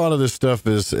think a lot of this stuff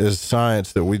is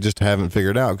science that we just haven't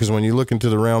figured out. Because when you look into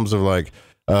the realms of like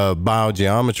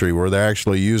biogeometry, where they're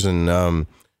actually using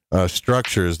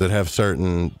structures that have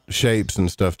certain shapes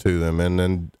and stuff to them, and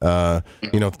then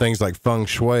things like feng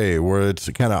shui, where it's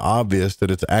kind of obvious that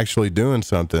it's actually doing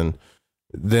something,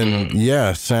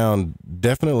 then sound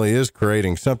definitely is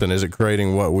creating something. Is it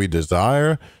creating what we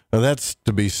desire? Now, that's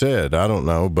to be said. I don't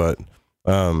know, but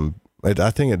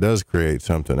I think it does create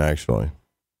something, actually,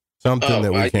 something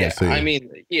that we can't see. I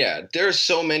mean, there's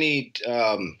so many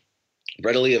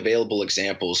readily available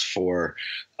examples for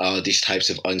these types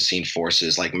of unseen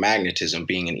forces, like magnetism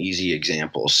being an easy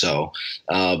example. So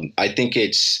I think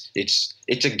it's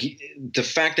the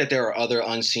fact that there are other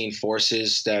unseen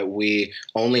forces that we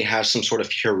only have some sort of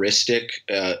heuristic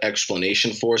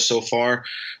explanation for so far.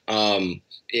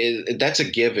 That's a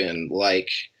given. Like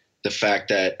the fact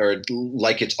that, or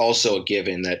like it's also a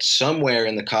given that somewhere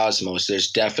in the cosmos,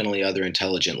 there's definitely other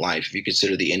intelligent life, if you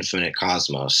consider the infinite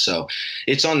cosmos. So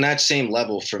it's on that same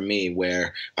level for me,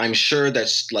 where I'm sure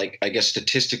that's, like, I guess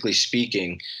statistically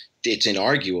speaking, it's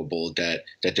inarguable that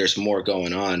there's more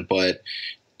going on. But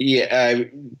I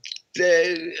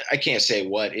can't say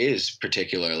what is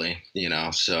particularly,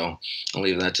 so I'll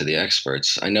leave that to the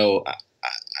experts.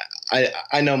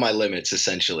 I know my limits,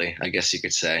 essentially, I guess you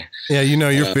could say. Yeah,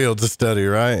 your field's a study,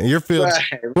 right? Your field's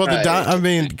right. I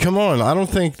mean, come on. I don't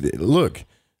think. Look,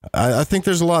 I think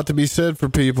there's a lot to be said for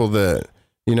people that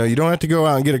you don't have to go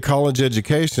out and get a college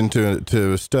education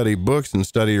to study books and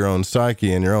study your own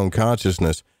psyche and your own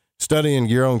consciousness. Studying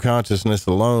your own consciousness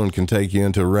alone can take you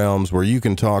into realms where you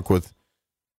can talk with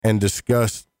and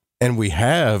discuss, and we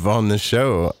have on this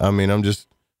show. I mean, I'm just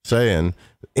saying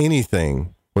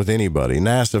anything with anybody,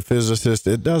 NASA physicist,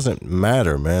 it doesn't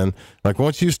matter, man. Like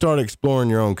once you start exploring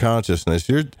your own consciousness,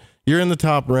 you're in the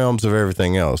top realms of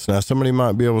everything else. Now, somebody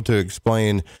might be able to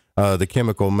explain the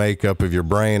chemical makeup of your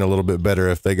brain a little bit better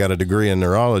if they got a degree in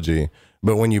neurology,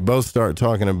 But when you both start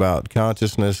talking about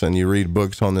consciousness and you read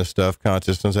books on this stuff,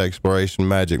 consciousness, exploration,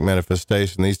 magic,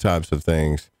 manifestation, these types of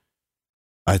things,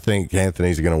 I think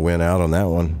Anthony's going to win out on that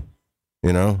one,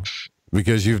 you know,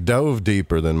 because you've dove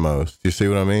deeper than most. You see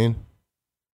what I mean?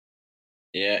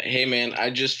 Yeah. Hey, man,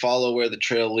 I just follow where the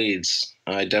trail leads.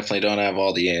 I definitely don't have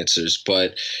all the answers,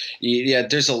 but yeah,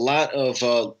 there's a lot of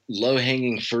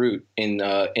low-hanging fruit in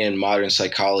modern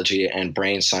psychology and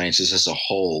brain sciences as a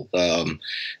whole.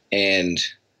 And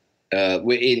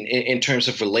in terms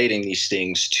of relating these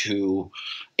things to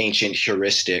ancient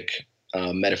heuristic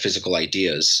metaphysical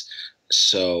ideas.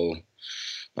 So,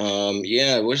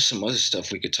 yeah, what's some other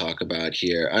stuff we could talk about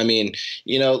here? I mean,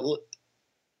 you know,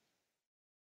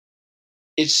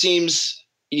 it seems,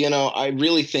 you know, I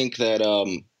really think that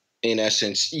in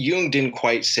essence, Jung didn't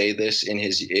quite say this in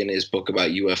his book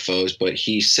about UFOs, but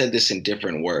he said this in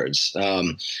different words,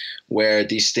 where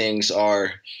these things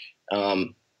are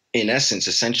in essence,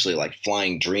 essentially like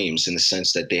flying dreams in the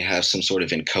sense that they have some sort of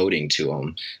encoding to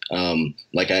them.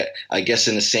 Like I guess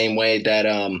in the same way that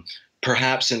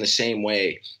perhaps in the same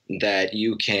way that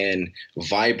you can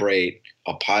vibrate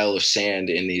a pile of sand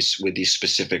with these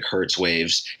specific Hertz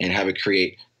waves and have it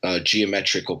create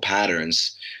geometrical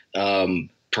patterns,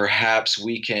 perhaps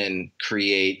we can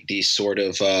create these sort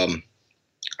of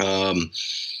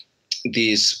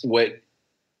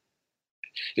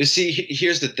you see,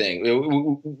 here's the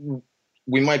thing.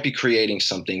 We might be creating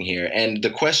something here. And the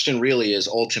question really is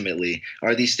ultimately,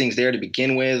 are these things there to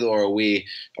begin with, or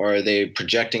are they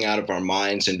projecting out of our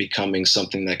minds and becoming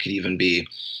something that could even be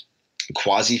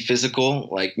quasi-physical,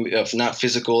 like if not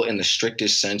physical in the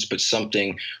strictest sense, but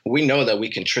something we know that we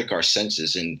can trick our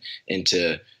senses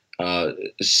into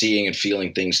seeing and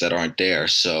feeling things that aren't there.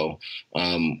 So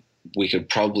we could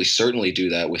probably certainly do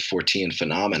that with Fortean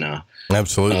phenomena.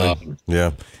 Absolutely.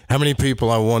 Yeah. How many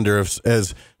people, I wonder, if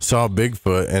saw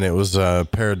Bigfoot and it was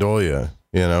pareidolia,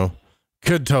 you know?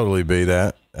 Could totally be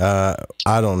that. I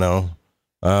don't know.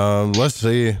 Let's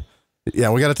see.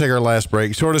 Yeah, we got to take our last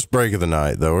break. Shortest break of the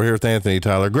night, though. We're here with Anthony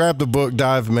Tyler. Grab the book,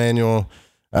 Dive Manual.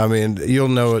 I mean, you'll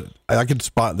know it. I could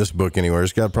spot this book anywhere.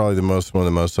 It's got probably one of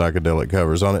the most psychedelic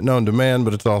covers on it. Known to man,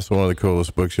 but it's also one of the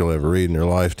coolest books you'll ever read in your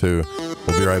life, too.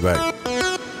 We'll be right back.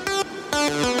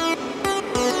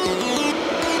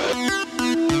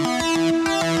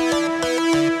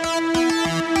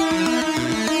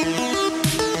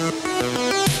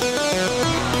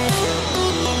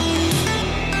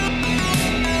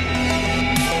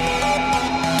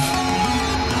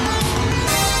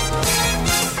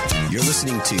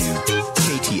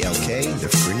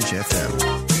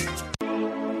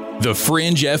 The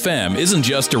Fringe FM isn't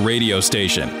just a radio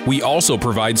station. We also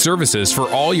provide services for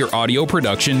all your audio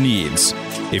production needs.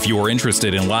 If you are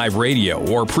interested in live radio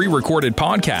or pre-recorded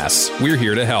podcasts, we're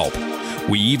here to help.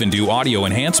 We even do audio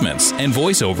enhancements and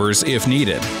voiceovers if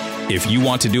needed. If you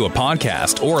want to do a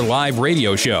podcast or live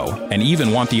radio show and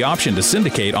even want the option to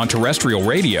syndicate on terrestrial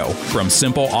radio, from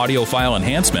simple audio file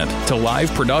enhancement to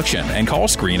live production and call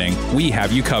screening, we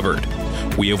have you covered.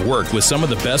 We have worked with some of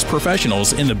the best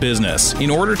professionals in the business in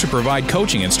order to provide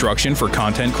coaching instruction for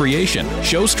content creation,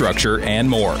 show structure, and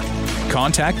more.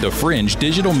 Contact The Fringe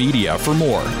Digital Media for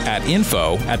more at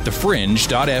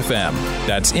info@thefringe.fm.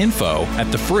 That's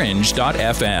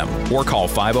info@thefringe.fm. Or call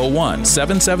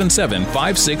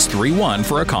 501-777-5631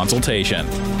 for a consultation.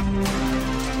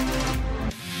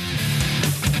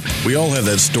 We all have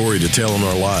that story to tell in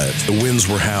our lives. The winds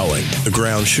were howling, the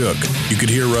ground shook, you could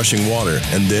hear rushing water,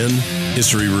 and then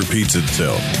history repeats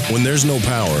itself. When there's no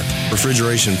power,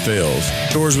 refrigeration fails,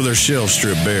 stores with their shelves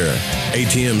strip bare,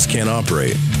 ATMs can't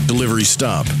operate, deliveries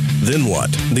stop. Then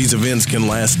what? These events can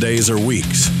last days or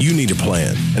weeks. You need a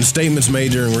plan. In statements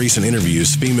made during recent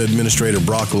interviews, FEMA Administrator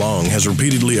Brock Long has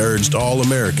repeatedly urged all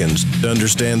Americans to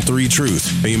understand three truths.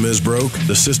 FEMA is broke,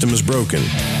 the system is broken.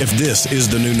 If this is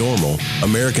the new normal,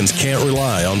 Americans can't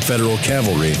rely on federal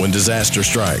cavalry when disaster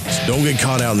strikes. Don't get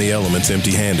caught out in the elements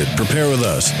empty-handed. Prepare with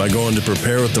us by going to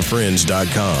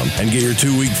preparewiththefringe.com and get your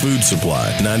 2-week food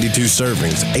supply. 92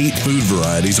 servings, 8 food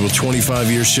varieties with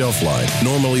 25-year shelf life.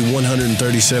 Normally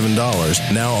 $137,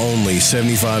 now only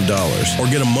 $75. Or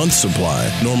get a month's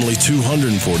supply, normally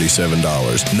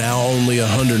 $247, now only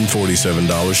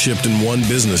 $147, shipped in one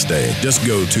business day. Just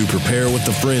go to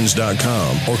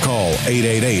preparewiththefringe.com or call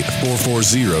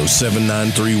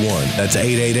 888-440-7931. That's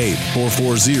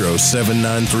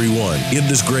 888-440-7931. Get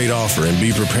this great offer and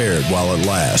be prepared while it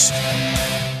lasts.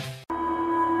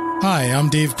 Hi, I'm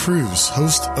Dave Cruz,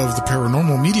 host of the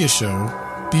paranormal media show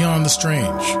Beyond the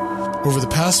Strange. Over the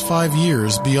past 5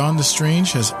 years, Beyond the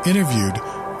Strange has interviewed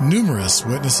numerous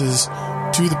witnesses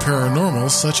to the paranormal,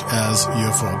 such as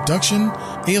UFO abduction,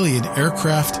 alien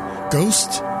aircraft,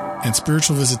 ghosts, and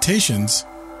spiritual visitations,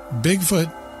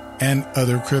 Bigfoot, and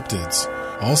other cryptids.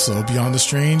 Also, Beyond the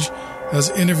Strange has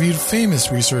interviewed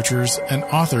famous researchers and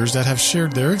authors that have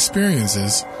shared their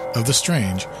experiences of the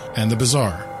strange and the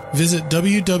bizarre. Visit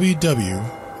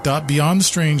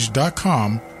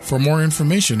www.beyondthestrange.com for more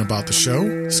information about the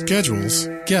show, schedules,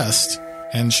 guests,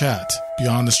 and chat.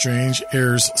 Beyond the Strange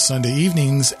airs Sunday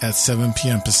evenings at 7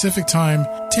 p.m. Pacific Time,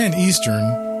 10 Eastern,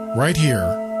 right here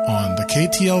on the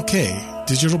KTLK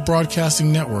Digital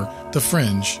Broadcasting Network, The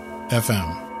Fringe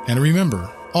FM. And remember,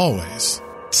 always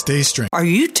stay strange. Are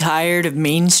you tired of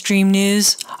mainstream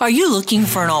news? Are you looking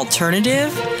for an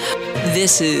alternative?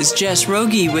 This is Jess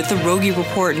Rogie with the Rogie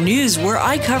Report News, where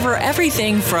I cover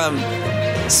everything from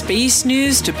space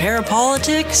news to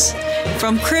parapolitics,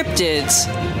 from cryptids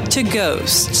to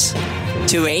ghosts,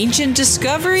 to ancient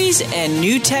discoveries and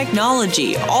new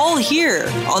technology, all here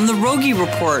on the Rogie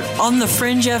Report on the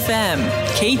Fringe FM,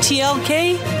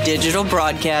 KTLK Digital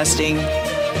Broadcasting.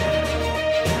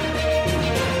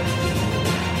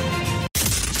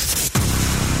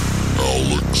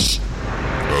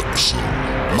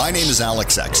 My name is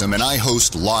Alex Exum, and I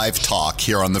host Live Talk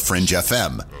here on the Fringe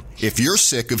FM. If you're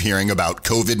sick of hearing about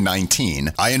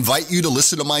COVID-19, I invite you to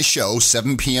listen to my show,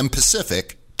 7 p.m.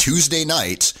 Pacific, Tuesday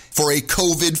nights, for a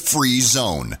COVID-free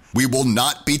zone. We will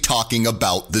not be talking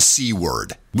about the C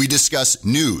word. We discuss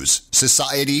news,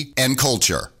 society, and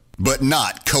culture, but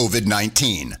not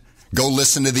COVID-19. Go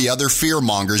listen to the other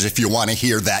fearmongers if you want to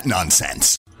hear that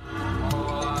nonsense.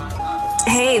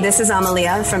 Hey, this is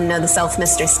Amalia from Know the Self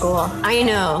Mystery School. I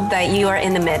know that you are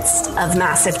in the midst of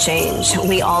massive change.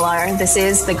 We all are. This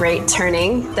is the great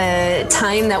turning, the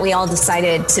time that we all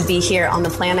decided to be here on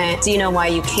the planet. Do you know why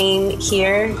you came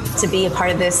here to be a part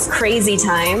of this crazy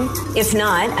time? If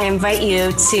not, I invite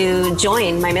you to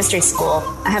join my mystery school.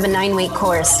 I have a 9-week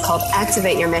course called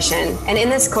Activate Your Mission. And in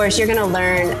this course, you're going to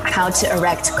learn how to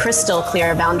erect crystal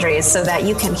clear boundaries so that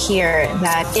you can hear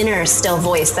that inner still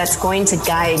voice that's going to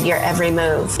guide your every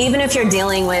move. Even if you're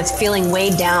dealing with feeling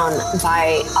weighed down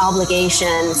by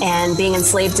obligations and being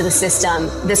enslaved to the system,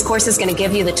 this course is going to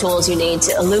give you the tools you need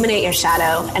to illuminate your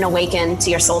shadow and awaken to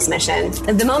your soul's mission.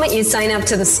 The moment you sign up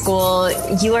to the school,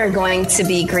 you are going to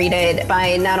be greeted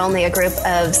by not only a group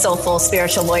of soulful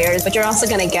spiritual warriors, but you're also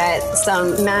going to get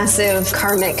some massive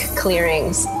karmic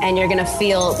clearings, and you're going to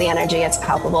feel the energy. It's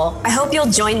palpable. I hope you'll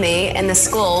join me in the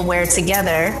school where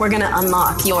together we're going to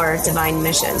unlock your divine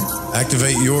mission.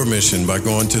 Activate your mission by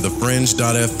going to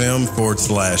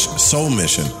thefringe.fm/soul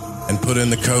mission and put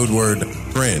in the code word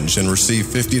fringe and receive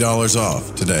 $50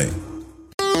 off today.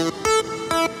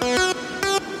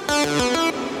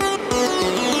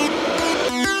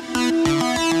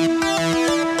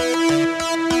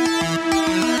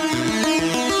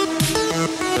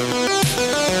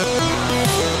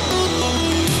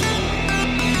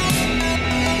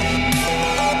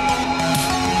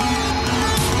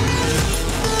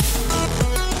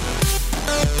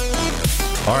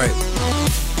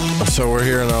 So we're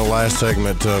here in our last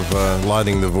segment of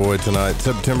Lighting the Void tonight.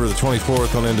 September the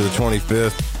 24th on into the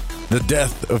 25th. The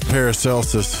death of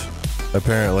Paracelsus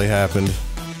apparently happened.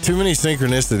 Too many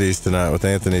synchronicities tonight with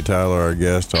Anthony Tyler, our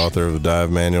guest, author of the Dive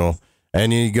Manual.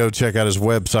 And you can go check out his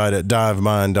website at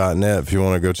divemind.net if you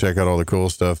want to go check out all the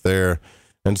cool stuff there.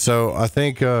 And so I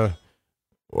think I'm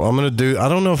going to do, I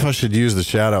don't know if I should use the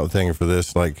shout out thing for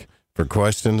this, like for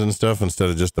questions and stuff instead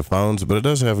of just the phones, but it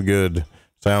does have a good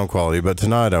sound quality. But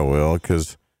tonight I will,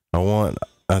 because I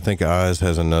think Eyes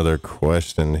has another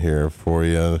question here for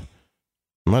you.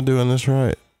 Am I doing this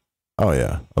right? Oh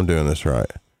yeah, I'm doing this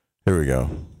right. Here we go.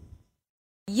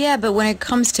 Yeah, but when it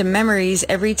comes to memories,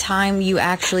 every time you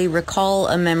actually recall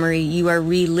a memory, you are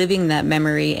reliving that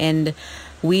memory, and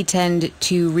we tend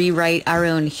to rewrite our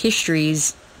own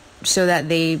histories so that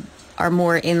they are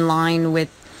more in line with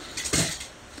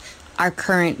our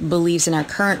current beliefs and our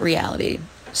current reality.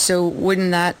 So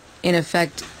wouldn't that, in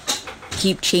effect,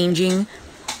 keep changing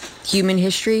human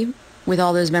history with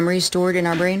all those memories stored in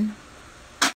our brain?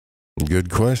 Good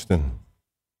question.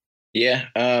 Yeah,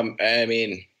 I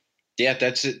mean, yeah,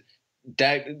 that's it.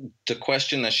 That the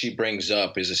question that she brings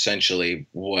up is essentially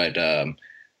what the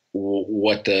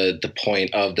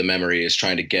point of the memory is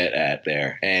trying to get at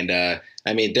there. And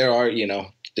I mean, there are,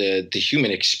 the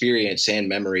human experience and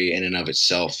memory in and of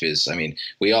itself is, I mean,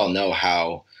 we all know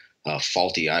how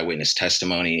faulty eyewitness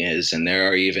testimony is. And there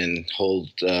are even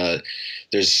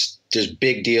there's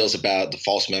big deals about the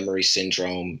false memory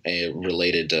syndrome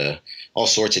related to all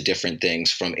sorts of different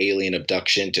things, from alien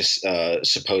abduction to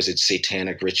supposed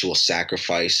satanic ritual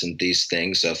sacrifice and these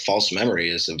things. False memory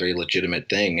is a very legitimate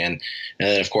thing. And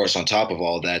then, of course, on top of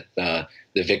all that, the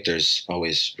victors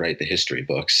always write the history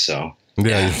books. So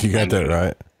yeah, you got that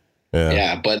right.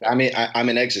 Yeah, but I mean, I'm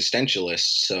an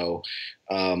existentialist, so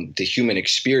the human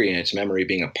experience, memory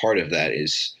being a part of that,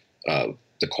 is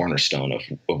the cornerstone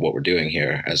of what we're doing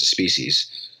here as a species.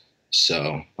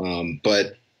 So,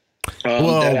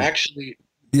 that actually.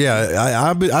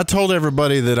 Yeah, I told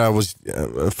everybody that I was,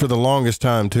 for the longest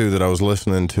time too, that I was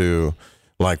listening to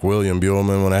like William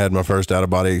Buhlman when I had my first out of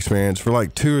body experience for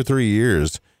like 2 or 3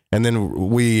 years. And then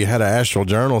we had an Astral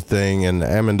Journal thing, and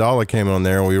Amandala came on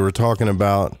there, and we were talking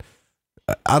about,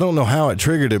 I don't know how it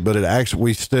triggered it, but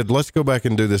we said, let's go back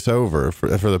and do this over for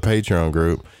the Patreon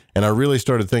group. And I really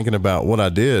started thinking about what I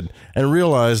did and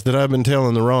realized that I've been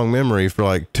telling the wrong memory for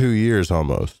like 2 years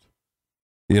almost,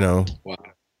 Wow.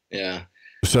 Yeah.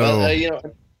 So,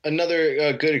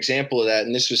 another good example of that,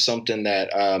 and this was something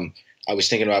that I was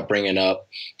thinking about bringing up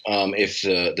if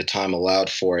the time allowed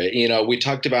for it. We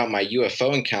talked about my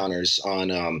UFO encounters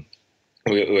on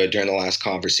during the last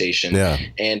conversation. Yeah.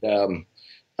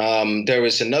 And there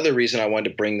was another reason I wanted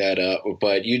to bring that up,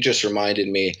 but you just reminded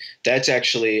me. That's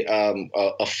actually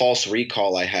a false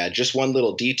recall I had. Just one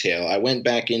little detail. I went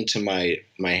back into my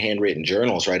handwritten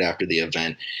journals right after the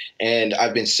event, and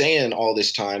I've been saying all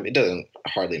this time, it doesn't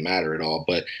hardly matter at all,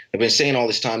 but I've been saying all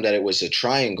this time that it was a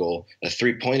triangle, a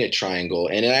 3-pointed triangle,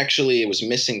 and it was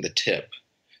missing the tip.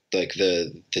 Like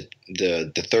the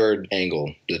third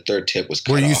angle, the third tip was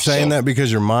cut off. Were you saying that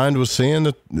because your mind was seeing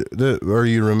or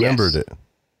you remembered it?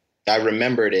 I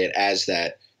remembered it as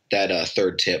that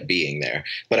third tip being there,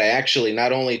 but I actually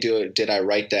not only did I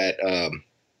write that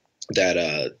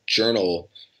journal,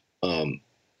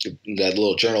 that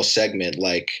little journal segment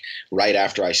like right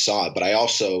after I saw it, but I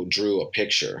also drew a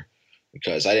picture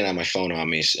because I didn't have my phone on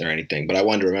me or anything, but I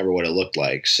wanted to remember what it looked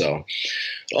like. So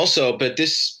also, but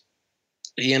this.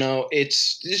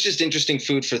 It's just interesting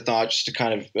food for thought, just to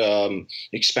kind of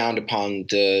expound upon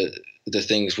the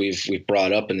things we've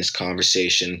brought up in this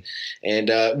conversation. And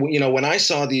when I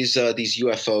saw these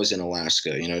UFOs in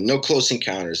Alaska, no close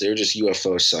encounters, they were just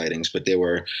UFO sightings, but they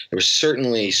were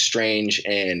certainly strange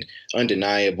and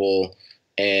undeniable.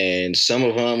 And some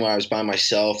of them I was by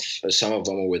myself, some of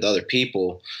them were with other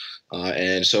people,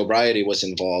 and sobriety was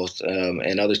involved,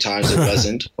 and other times it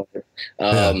wasn't.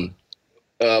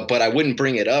 But I wouldn't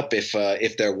bring it up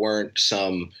if there weren't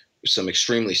some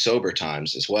extremely sober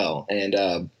times as well.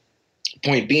 And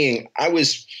point being, I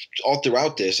was all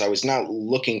throughout this, I was not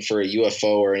looking for a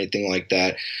UFO or anything like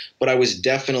that, but I was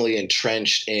definitely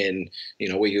entrenched in,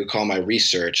 what you would call my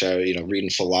research. Reading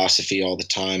philosophy all the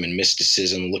time and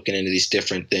mysticism, looking into these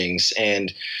different things.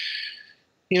 And,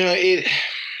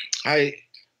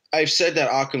 I've said that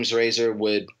Occam's razor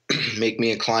would make me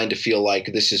inclined to feel like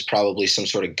this is probably some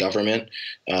sort of government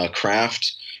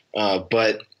craft.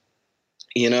 But,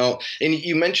 and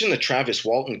you mentioned the Travis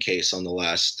Walton case on the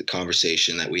last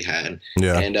conversation that we had.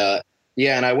 Yeah. And,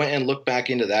 and I went and looked back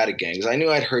into that again because I knew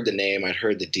I'd heard the name, I'd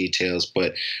heard the details,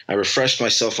 but I refreshed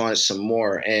myself on it some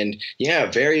more. And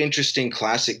very interesting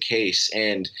classic case.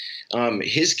 And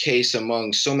his case,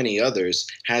 among so many others,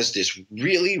 has this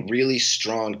really, really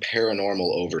strong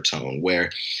paranormal overtone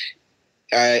where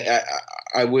I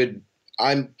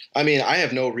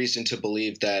have no reason to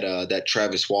believe that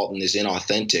Travis Walton is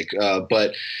inauthentic,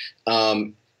 but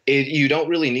you don't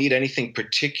really need anything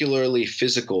particularly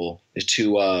physical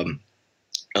to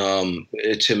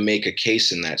make a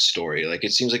case in that story. Like,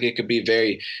 it seems like it could be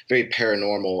very, very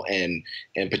paranormal and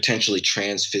potentially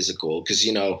transphysical, because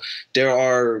there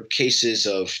are cases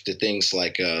of the things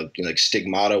like like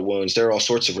stigmata wounds. There are all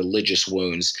sorts of religious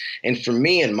wounds, and for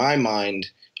me, in my mind,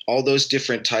 all those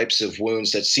different types of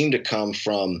wounds that seem to come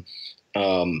from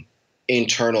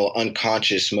internal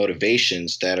unconscious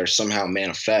motivations that are somehow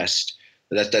manifest,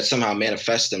 that somehow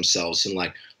manifest themselves in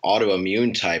like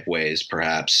autoimmune type ways,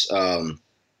 perhaps.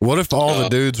 What if all the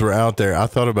dudes were out there? I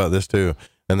thought about this too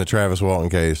in the Travis Walton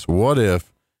case. What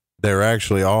if they're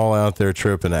actually all out there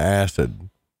tripping acid?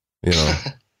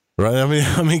 Right?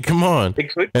 I mean, come on.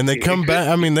 And they come back.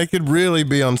 I mean, they could really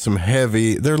be on some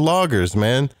heavy. They're loggers,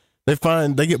 man.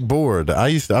 They get bored.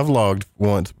 I've logged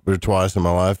once or twice in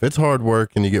my life. It's hard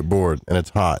work and you get bored and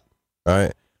it's hot,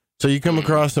 right? So you come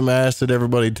across some acid.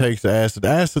 Everybody takes the acid.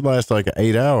 Acid lasts like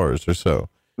 8 hours or so.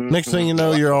 Next thing you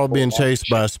know, you're all being chased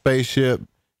by a spaceship.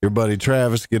 Your buddy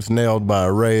Travis gets nailed by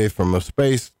a ray from a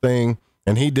space thing.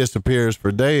 and he disappears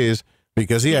for days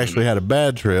because he actually had a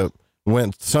bad trip,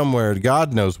 went somewhere,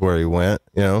 God knows where he went,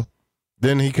 you know.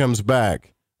 Then he comes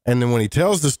back, and then when he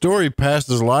tells the story, he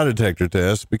passes a lie detector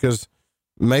test because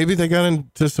maybe they got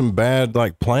into some bad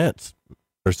like plants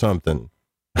or something.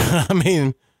 I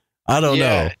mean, I don't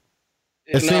know.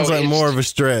 It seems like more of a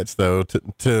stretch though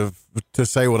to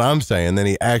say what I'm saying than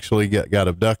he actually got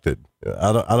abducted.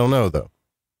 I don't know though.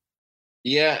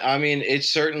 Yeah, I mean, it's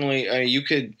certainly, you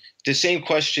could, the same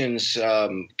questions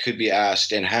could be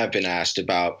asked and have been asked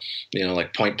about, you know,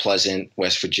 like Point Pleasant,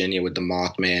 West Virginia with the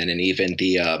Mothman, and even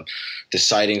the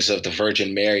sightings of the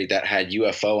Virgin Mary that had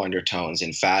UFO undertones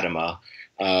in Fatima.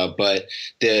 But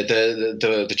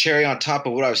the cherry on top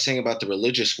of what I was saying about the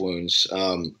religious wounds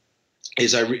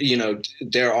is,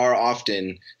 there are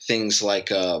often things like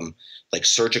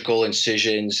surgical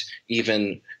incisions,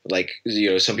 even like, you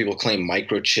know, some people claim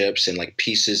microchips and like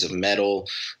pieces of metal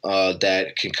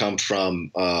that can come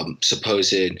from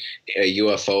supposed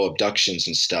UFO abductions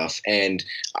and stuff. And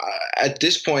at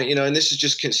this point, you know, and this is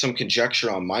just some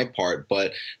conjecture on my part,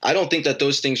 but I don't think that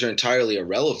those things are entirely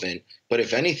irrelevant. But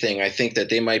if anything, I think that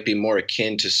they might be more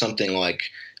akin to something like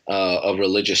a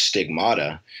religious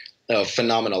stigmata,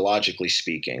 phenomenologically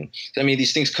speaking. I mean,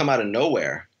 these things come out of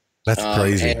nowhere. That's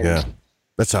crazy. Yeah.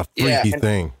 That's a freaky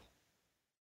thing.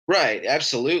 Right.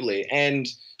 Absolutely. And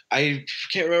I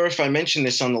can't remember if I mentioned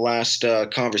this on the last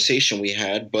conversation we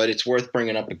had, but it's worth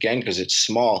bringing up again because it's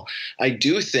small. I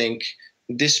do think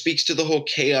this speaks to the whole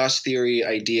chaos theory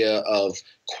idea of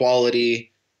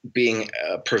quality being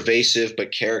pervasive,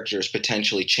 but characters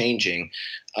potentially changing.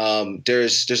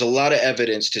 There's a lot of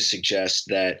evidence to suggest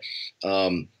that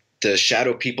the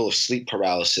shadow people of sleep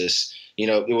paralysis, you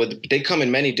know, they come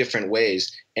in many different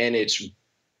ways, and it's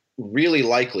really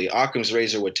likely, Occam's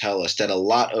razor would tell us, that a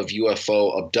lot of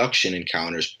UFO abduction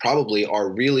encounters probably are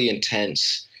really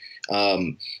intense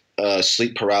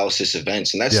sleep paralysis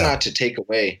events. And that's not to take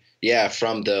away,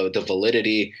 from the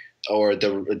validity or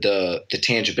the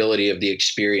tangibility of the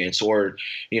experience, or,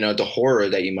 you know, the horror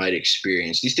that you might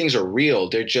experience. These things are real.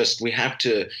 They're just, we have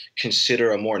to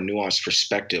consider a more nuanced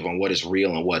perspective on what is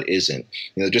real and what isn't.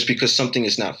 You know, just because something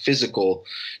is not physical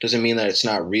doesn't mean that it's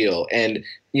not real. And,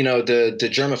 you know, the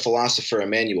German philosopher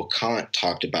Immanuel Kant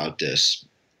talked about this.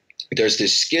 There's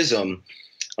this schism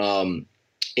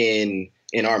in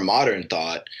our modern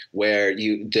thought, where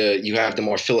you have the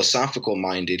more philosophical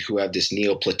minded who have this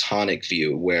Neoplatonic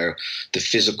view, where the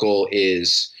physical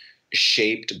is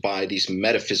shaped by these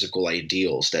metaphysical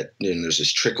ideals that, and there's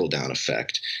this trickle down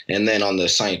effect. And then on the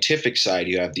scientific side,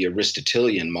 you have the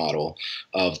Aristotelian model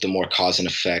of the more cause and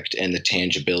effect and the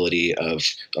tangibility of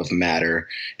matter,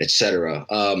 etc.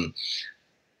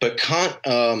 But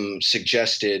Kant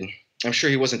suggested, I'm sure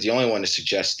he wasn't the only one to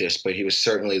suggest this, but he was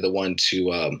certainly the one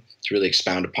to really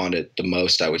expound upon it the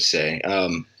most, I would say.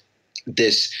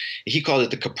 He called it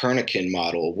the Copernican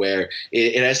model, where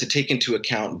it has to take into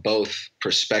account both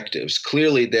perspectives.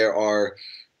 Clearly, there's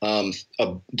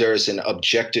an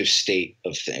objective state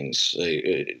of things,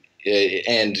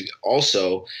 and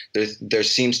also there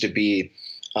seems to be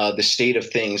the state of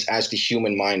things as the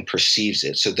human mind perceives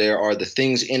it. So there are the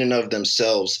things in and of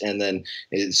themselves, and then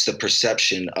it's the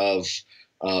perception of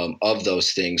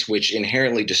those things, which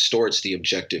inherently distorts the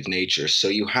objective nature. So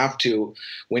you have to,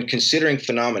 when considering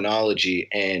phenomenology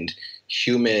and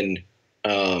human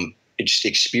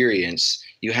experience,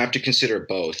 you have to consider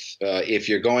both. If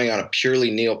you're going on a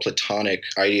purely Neoplatonic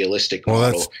idealistic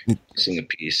model, missing a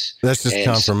piece. That's just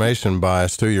confirmation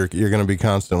bias too. You're going to be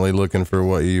constantly looking for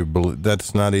what you believe.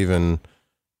 It's not even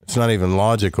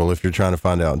logical if you're trying to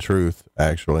find out truth,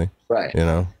 actually. Right. You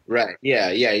know? Right.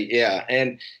 Yeah.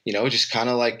 And, you know, just kind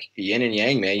of like yin and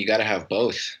yang, man, you got to have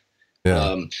both.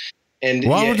 Yeah. And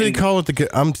why would they call it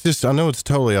I know it's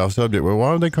totally off subject, but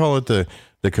why would they call it the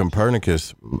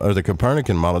Copernicus or the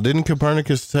Copernican model? Didn't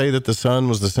Copernicus say that the sun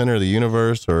was the center of the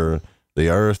universe or the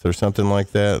earth or something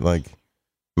like that? Like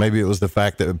maybe it was the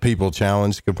fact that people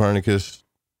challenged Copernicus.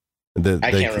 I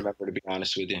can't remember, to be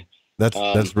honest with you.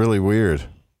 That's really weird.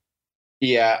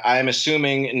 Yeah, I'm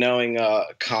assuming, knowing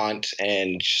Kant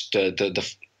and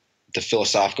the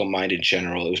philosophical mind in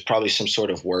general, it was probably some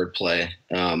sort of wordplay,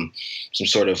 some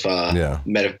sort of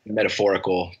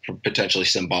metaphorical, potentially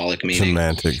symbolic meaning.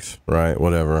 Semantics, right?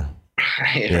 Whatever.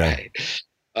 Right.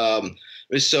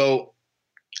 So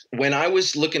when I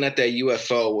was looking at that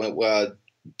UFO,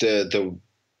 the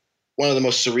one of the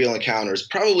most surreal encounters,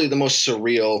 probably the most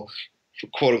surreal,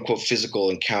 quote unquote,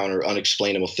 physical encounter,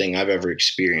 unexplainable thing I've ever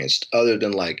experienced, other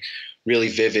than like really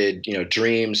vivid, you know,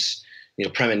 dreams, you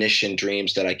know, premonition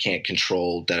dreams that I can't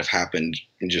control that have happened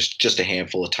in just a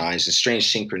handful of times, and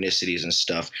strange synchronicities and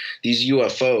stuff. These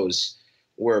UFOs,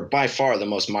 were by far the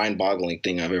most mind-boggling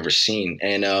thing I've ever seen.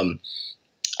 And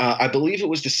I believe it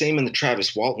was the same in the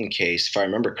Travis Walton case, if I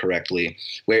remember correctly,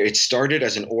 where it started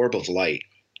as an orb of light,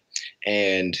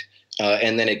 and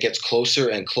then it gets closer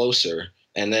and closer,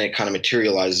 and then it kind of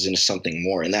materializes into something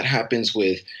more. And that happens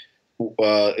with,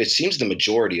 it seems, the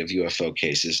majority of UFO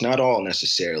cases, not all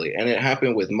necessarily. And it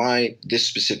happened with this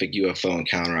specific UFO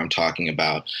encounter I'm talking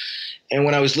about. And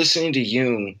when I was listening to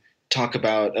Jung talk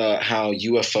about how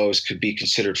UFOs could be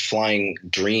considered flying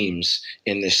dreams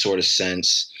in this sort of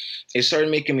sense, it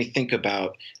started making me think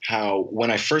about how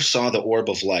when I first saw the orb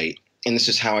of light, and this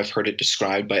is how I've heard it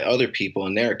described by other people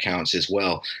in their accounts as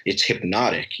well, it's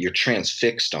hypnotic. You're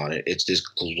transfixed on it. It's this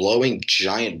glowing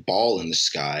giant ball in the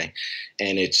sky,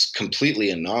 and it's completely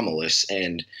anomalous,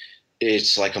 and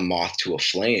it's like a moth to a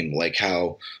flame. Like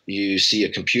how you see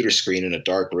a computer screen in a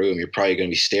dark room, you're probably going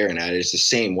to be staring at it. It's the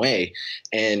same way,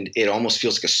 and it almost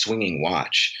feels like a swinging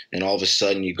watch. And all of a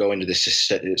sudden you go into this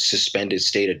suspended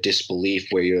state of disbelief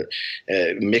where you're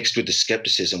mixed with the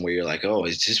skepticism, where you're like, oh,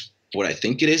 is this what I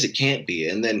think it is? It can't be.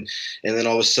 And then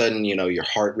all of a sudden, your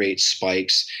heart rate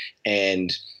spikes,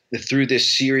 and through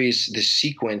this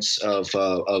sequence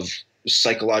of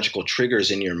psychological triggers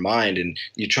in your mind, and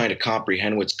you're trying to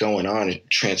comprehend what's going on and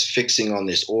transfixing on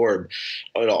this orb,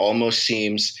 it almost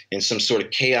seems in some sort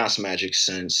of chaos magic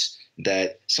sense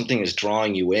that something is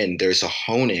drawing you in. There's a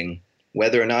honing.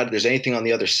 Whether or not there's anything on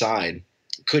the other side,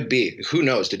 could be, who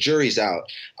knows? The jury's out.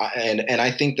 And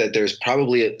I think that there's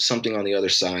probably something on the other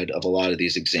side of a lot of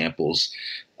these examples.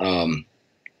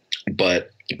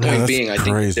 But the point being, I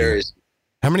think there is.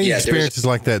 How many experiences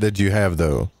like that did you have,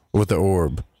 though, with the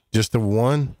orb? Just the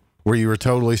one where you were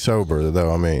totally sober,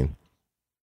 though, I mean?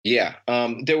 Yeah,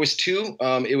 there was two.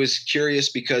 It was curious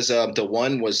because the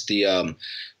one was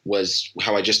was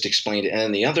how I just explained it.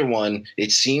 And the other one,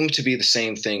 it seemed to be the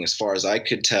same thing as far as I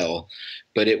could tell,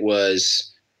 but it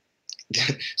was, this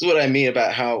is what I mean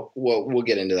about how, well, we'll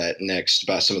get into that next,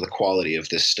 about some of the quality of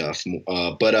this stuff.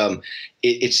 But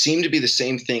it seemed to be the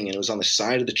same thing, and it was on the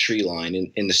side of the tree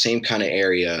line in the same kind of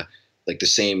area, like the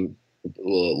same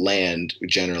land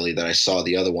generally that I saw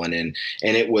the other one in,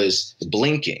 and it was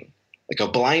blinking like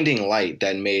a blinding light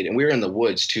that made, and we were in the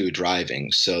woods too,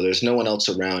 driving, so there's no one else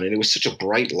around, and it was such a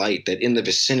bright light that in the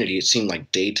vicinity it seemed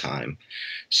like daytime.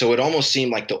 So it almost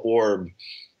seemed like the orb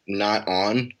not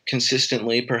on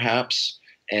consistently, perhaps,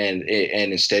 and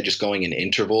instead just going in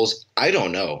intervals. I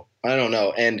don't know,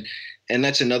 and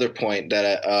that's another point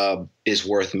that is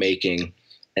worth making,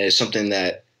 and it's something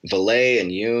that Vallée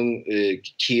and Jung,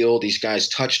 Keel, these guys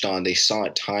touched on. They saw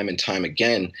it time and time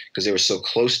again because they were so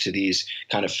close to these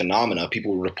kind of phenomena.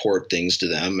 People would report things to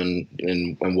them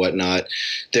and whatnot.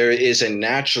 There is a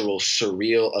natural,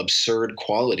 surreal, absurd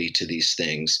quality to these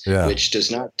things, which does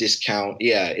not discount.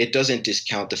 Yeah, it doesn't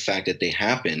discount the fact that they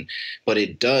happen, but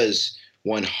it does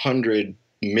 100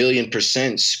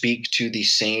 million% speak to the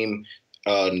same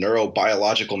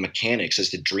neurobiological mechanics as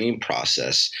the dream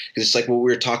process, because it's like what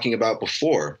we were talking about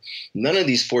before. None of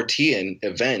these Fortean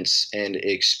events and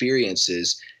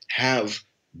experiences have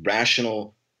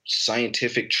rational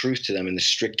scientific truth to them in the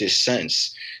strictest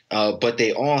sense, but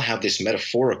they all have this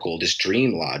metaphorical, this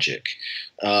dream logic.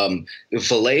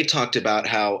 Vallée talked about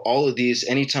how all of these,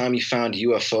 anytime you found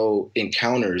UFO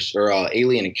encounters or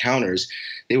alien encounters,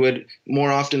 they would,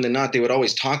 more often than not, they would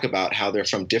always talk about how they're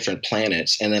from different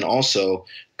planets, and then also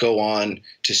go on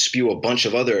to spew a bunch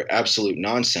of other absolute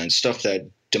nonsense, stuff that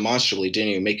demonstrably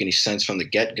didn't even make any sense from the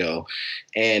get-go.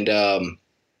 And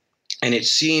it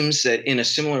seems that in a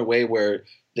similar way where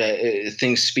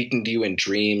things speaking to you in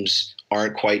dreams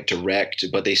aren't quite direct,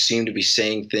 but they seem to be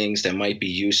saying things that might be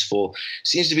useful,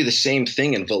 seems to be the same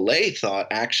thing. And Vallée thought,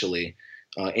 actually,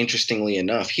 interestingly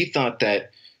enough, he thought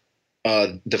that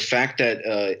the fact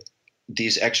that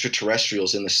these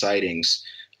extraterrestrials in the sightings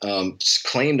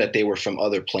claimed that they were from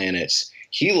other planets,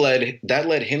 that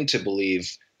led him to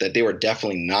believe that they were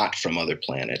definitely not from other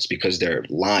planets, because they're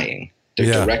lying.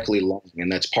 They're directly lying,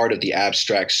 and that's part of the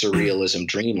abstract surrealism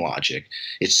dream logic.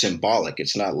 It's symbolic.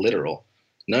 It's not literal.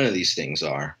 None of these things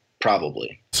are,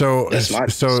 probably. So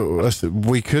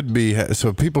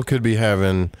people could be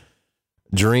having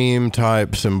dream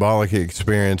type symbolic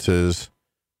experiences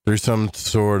through some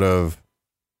sort of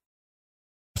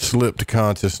slipped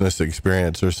consciousness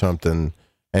experience or something,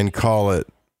 and call it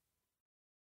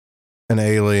an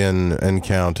alien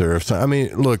encounter. I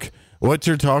mean, look, what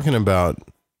you're talking about,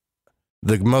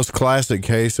 the most classic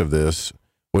case of this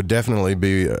would definitely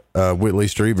be Whitley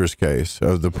Strieber's case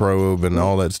of the probe and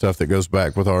all that stuff that goes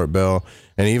back with Art Bell.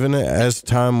 And even as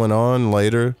time went on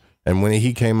later, and when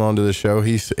he came onto the show,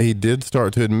 he did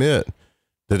start to admit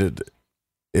that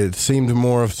it seemed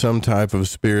more of some type of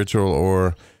spiritual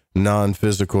or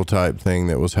non-physical type thing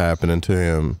that was happening to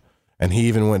him. And he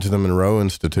even went to the Monroe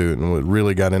Institute and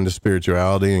really got into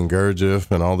spirituality and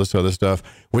Gurdjieff and all this other stuff,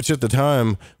 which at the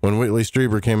time when Whitley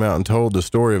Strieber came out and told the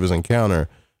story of his encounter,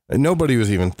 nobody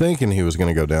was even thinking he was going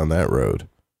to go down that road.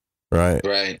 Right.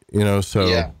 Right. You know, so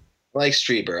yeah, like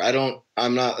Strieber,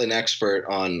 I'm not an expert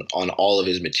on all of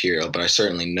his material, but I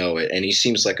certainly know it. And he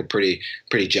seems like a pretty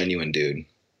genuine dude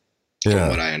from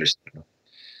what I understand.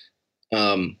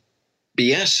 But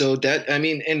yeah, so that, I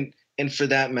mean, and for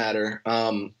that matter,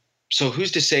 so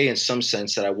who's to say in some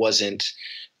sense that I wasn't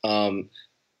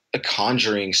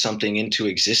conjuring something into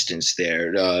existence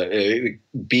there,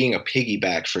 being a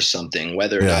piggyback for something,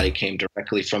 whether or not it came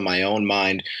directly from my own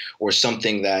mind or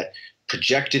something that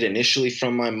projected initially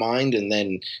from my mind and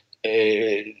then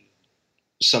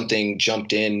something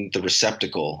jumped in the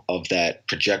receptacle of that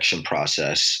projection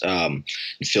process and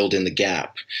filled in the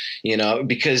gap, you know,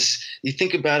 because you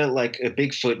think about it like a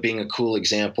Bigfoot being a cool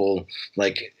example,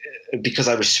 like, because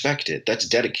I respect it. That's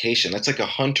dedication. That's like a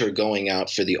hunter going out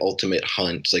for the ultimate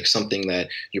hunt, like something that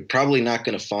you're probably not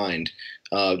going to find,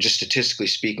 just statistically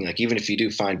speaking. Like even if you do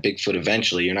find Bigfoot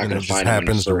eventually, you're not going to find him. It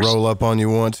happens to roll up on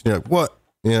you once and you're like, what?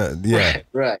 Yeah.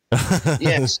 Right.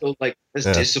 Yeah. So like that's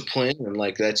discipline and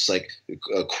like that's like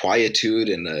a quietude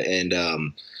and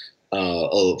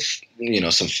you know,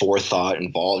 some forethought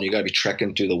involved. You got to be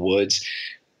trekking through the woods.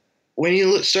 When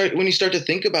you start to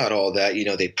think about all that, you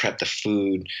know, they prep the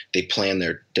food, they plan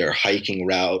their hiking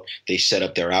route, they set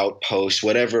up their outpost,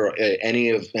 whatever,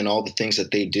 and all the things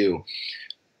that they do.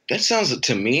 That sounds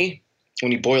to me,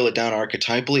 when you boil it down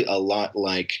archetypally, a lot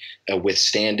like a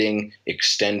withstanding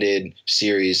extended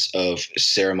series of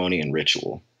ceremony and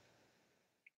ritual.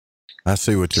 I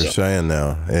see what you're saying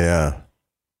now. Yeah,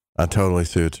 I totally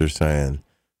see what you're saying.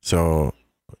 So,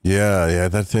 yeah,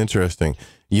 that's interesting.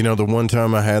 You know, the one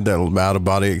time I had that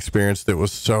out-of-body experience that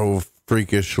was so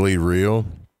freakishly real,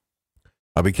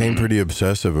 I became pretty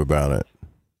obsessive about it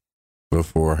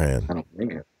beforehand. I don't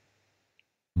think it.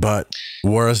 But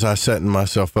whereas I setting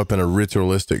myself up in a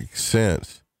ritualistic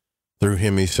sense through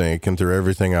Hemisync and through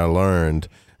everything I learned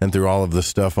and through all of the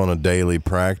stuff on a daily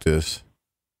practice,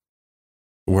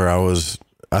 where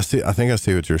I think I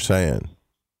see what you're saying.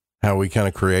 How we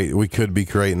kind of we could be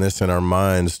creating this in our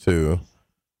minds too,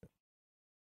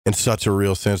 in such a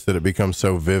real sense that it becomes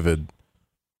so vivid.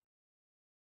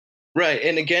 Right.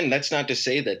 And again, that's not to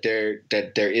say that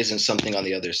there isn't something on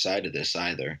the other side of this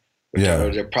either. Yeah.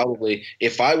 There probably,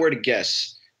 if I were to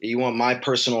guess, you want my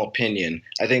personal opinion,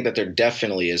 I think that there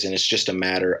definitely is, and it's just a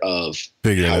matter of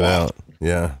figuring it out.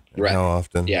 Yeah. Right. How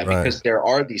often? Yeah, right. Because there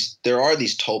are these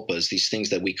tulpas, these things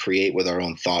that we create with our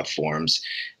own thought forms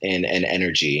and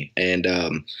energy. And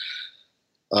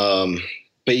but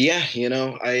yeah, you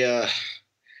know,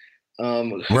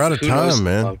 we're out of time,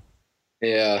 man.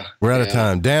 Yeah. We're out of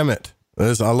time. Damn it. I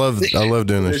love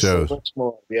doing the shows. So much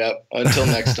more. Yeah. Until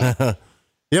next time.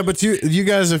 Yeah, but you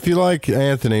guys, if you like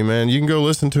Anthony, man, you can go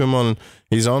listen to him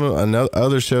he's on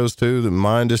other shows too, the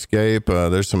Mind Escape.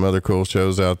 There's some other cool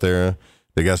shows out there.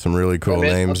 They got some really cool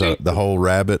names. Okay. The Whole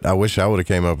Rabbit. I wish I would have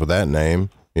came up with that name,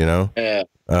 you know?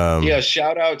 Yeah.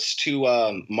 Shout outs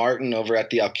to Martin over at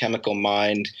the Alchemical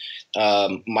Mind,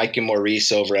 Mike and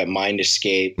Maurice over at Mind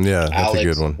Escape. Yeah, that's Alex, a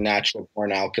good one. Natural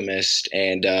Born Alchemist,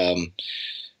 and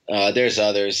there's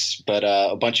others, but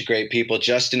a bunch of great people.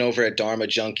 Justin over at Dharma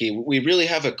Junkie. We really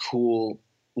have a cool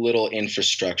little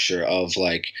infrastructure of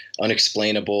like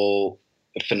unexplainable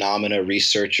phenomena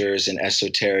researchers and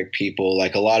esoteric people,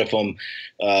 like a lot of them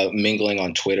mingling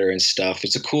on Twitter and stuff.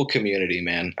 It's a cool community,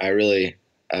 man. I really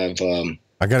have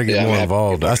I got to get more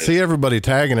involved. I see everybody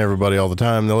tagging everybody all the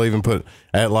time. They'll even put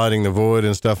at Lighting the Void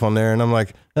and stuff on there. And I'm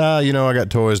like, you know, I got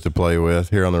toys to play with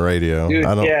here on the radio.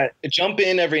 Dude, jump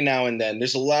in every now and then.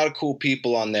 There's a lot of cool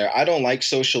people on there. I don't like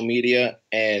social media,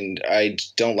 and I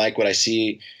don't like what I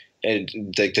see in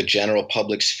like the general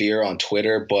public sphere on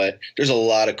Twitter, but there's a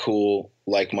lot of cool,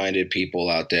 like-minded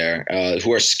people out there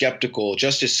who are skeptical,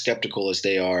 just as skeptical as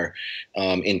they are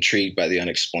intrigued by the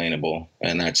unexplainable.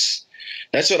 And that's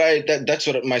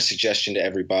what my suggestion to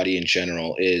everybody in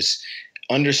general is: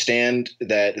 understand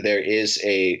that there is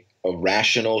a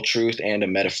rational truth and a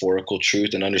metaphorical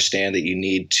truth, and understand that you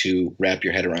need to wrap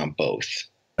your head around both.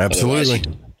 Absolutely. Otherwise, you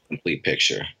get a complete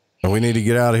picture. And we need to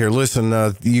get out of here. Listen,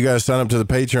 you guys sign up to the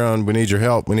Patreon. We need your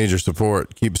help. We need your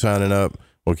support. Keep signing up.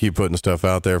 We'll keep putting stuff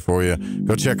out there for you.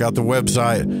 Go check out the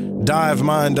website,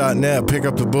 divemind.net. Pick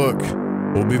up the book.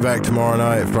 We'll be back tomorrow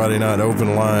night, Friday night,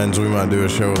 open lines. We might do a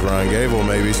show with Ryan Gable,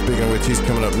 maybe. Speaking of which, he's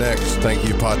coming up next. Thank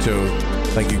you, Pacho.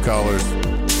 Thank you, callers.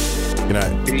 Good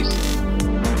night. Peace.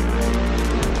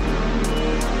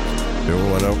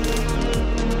 210.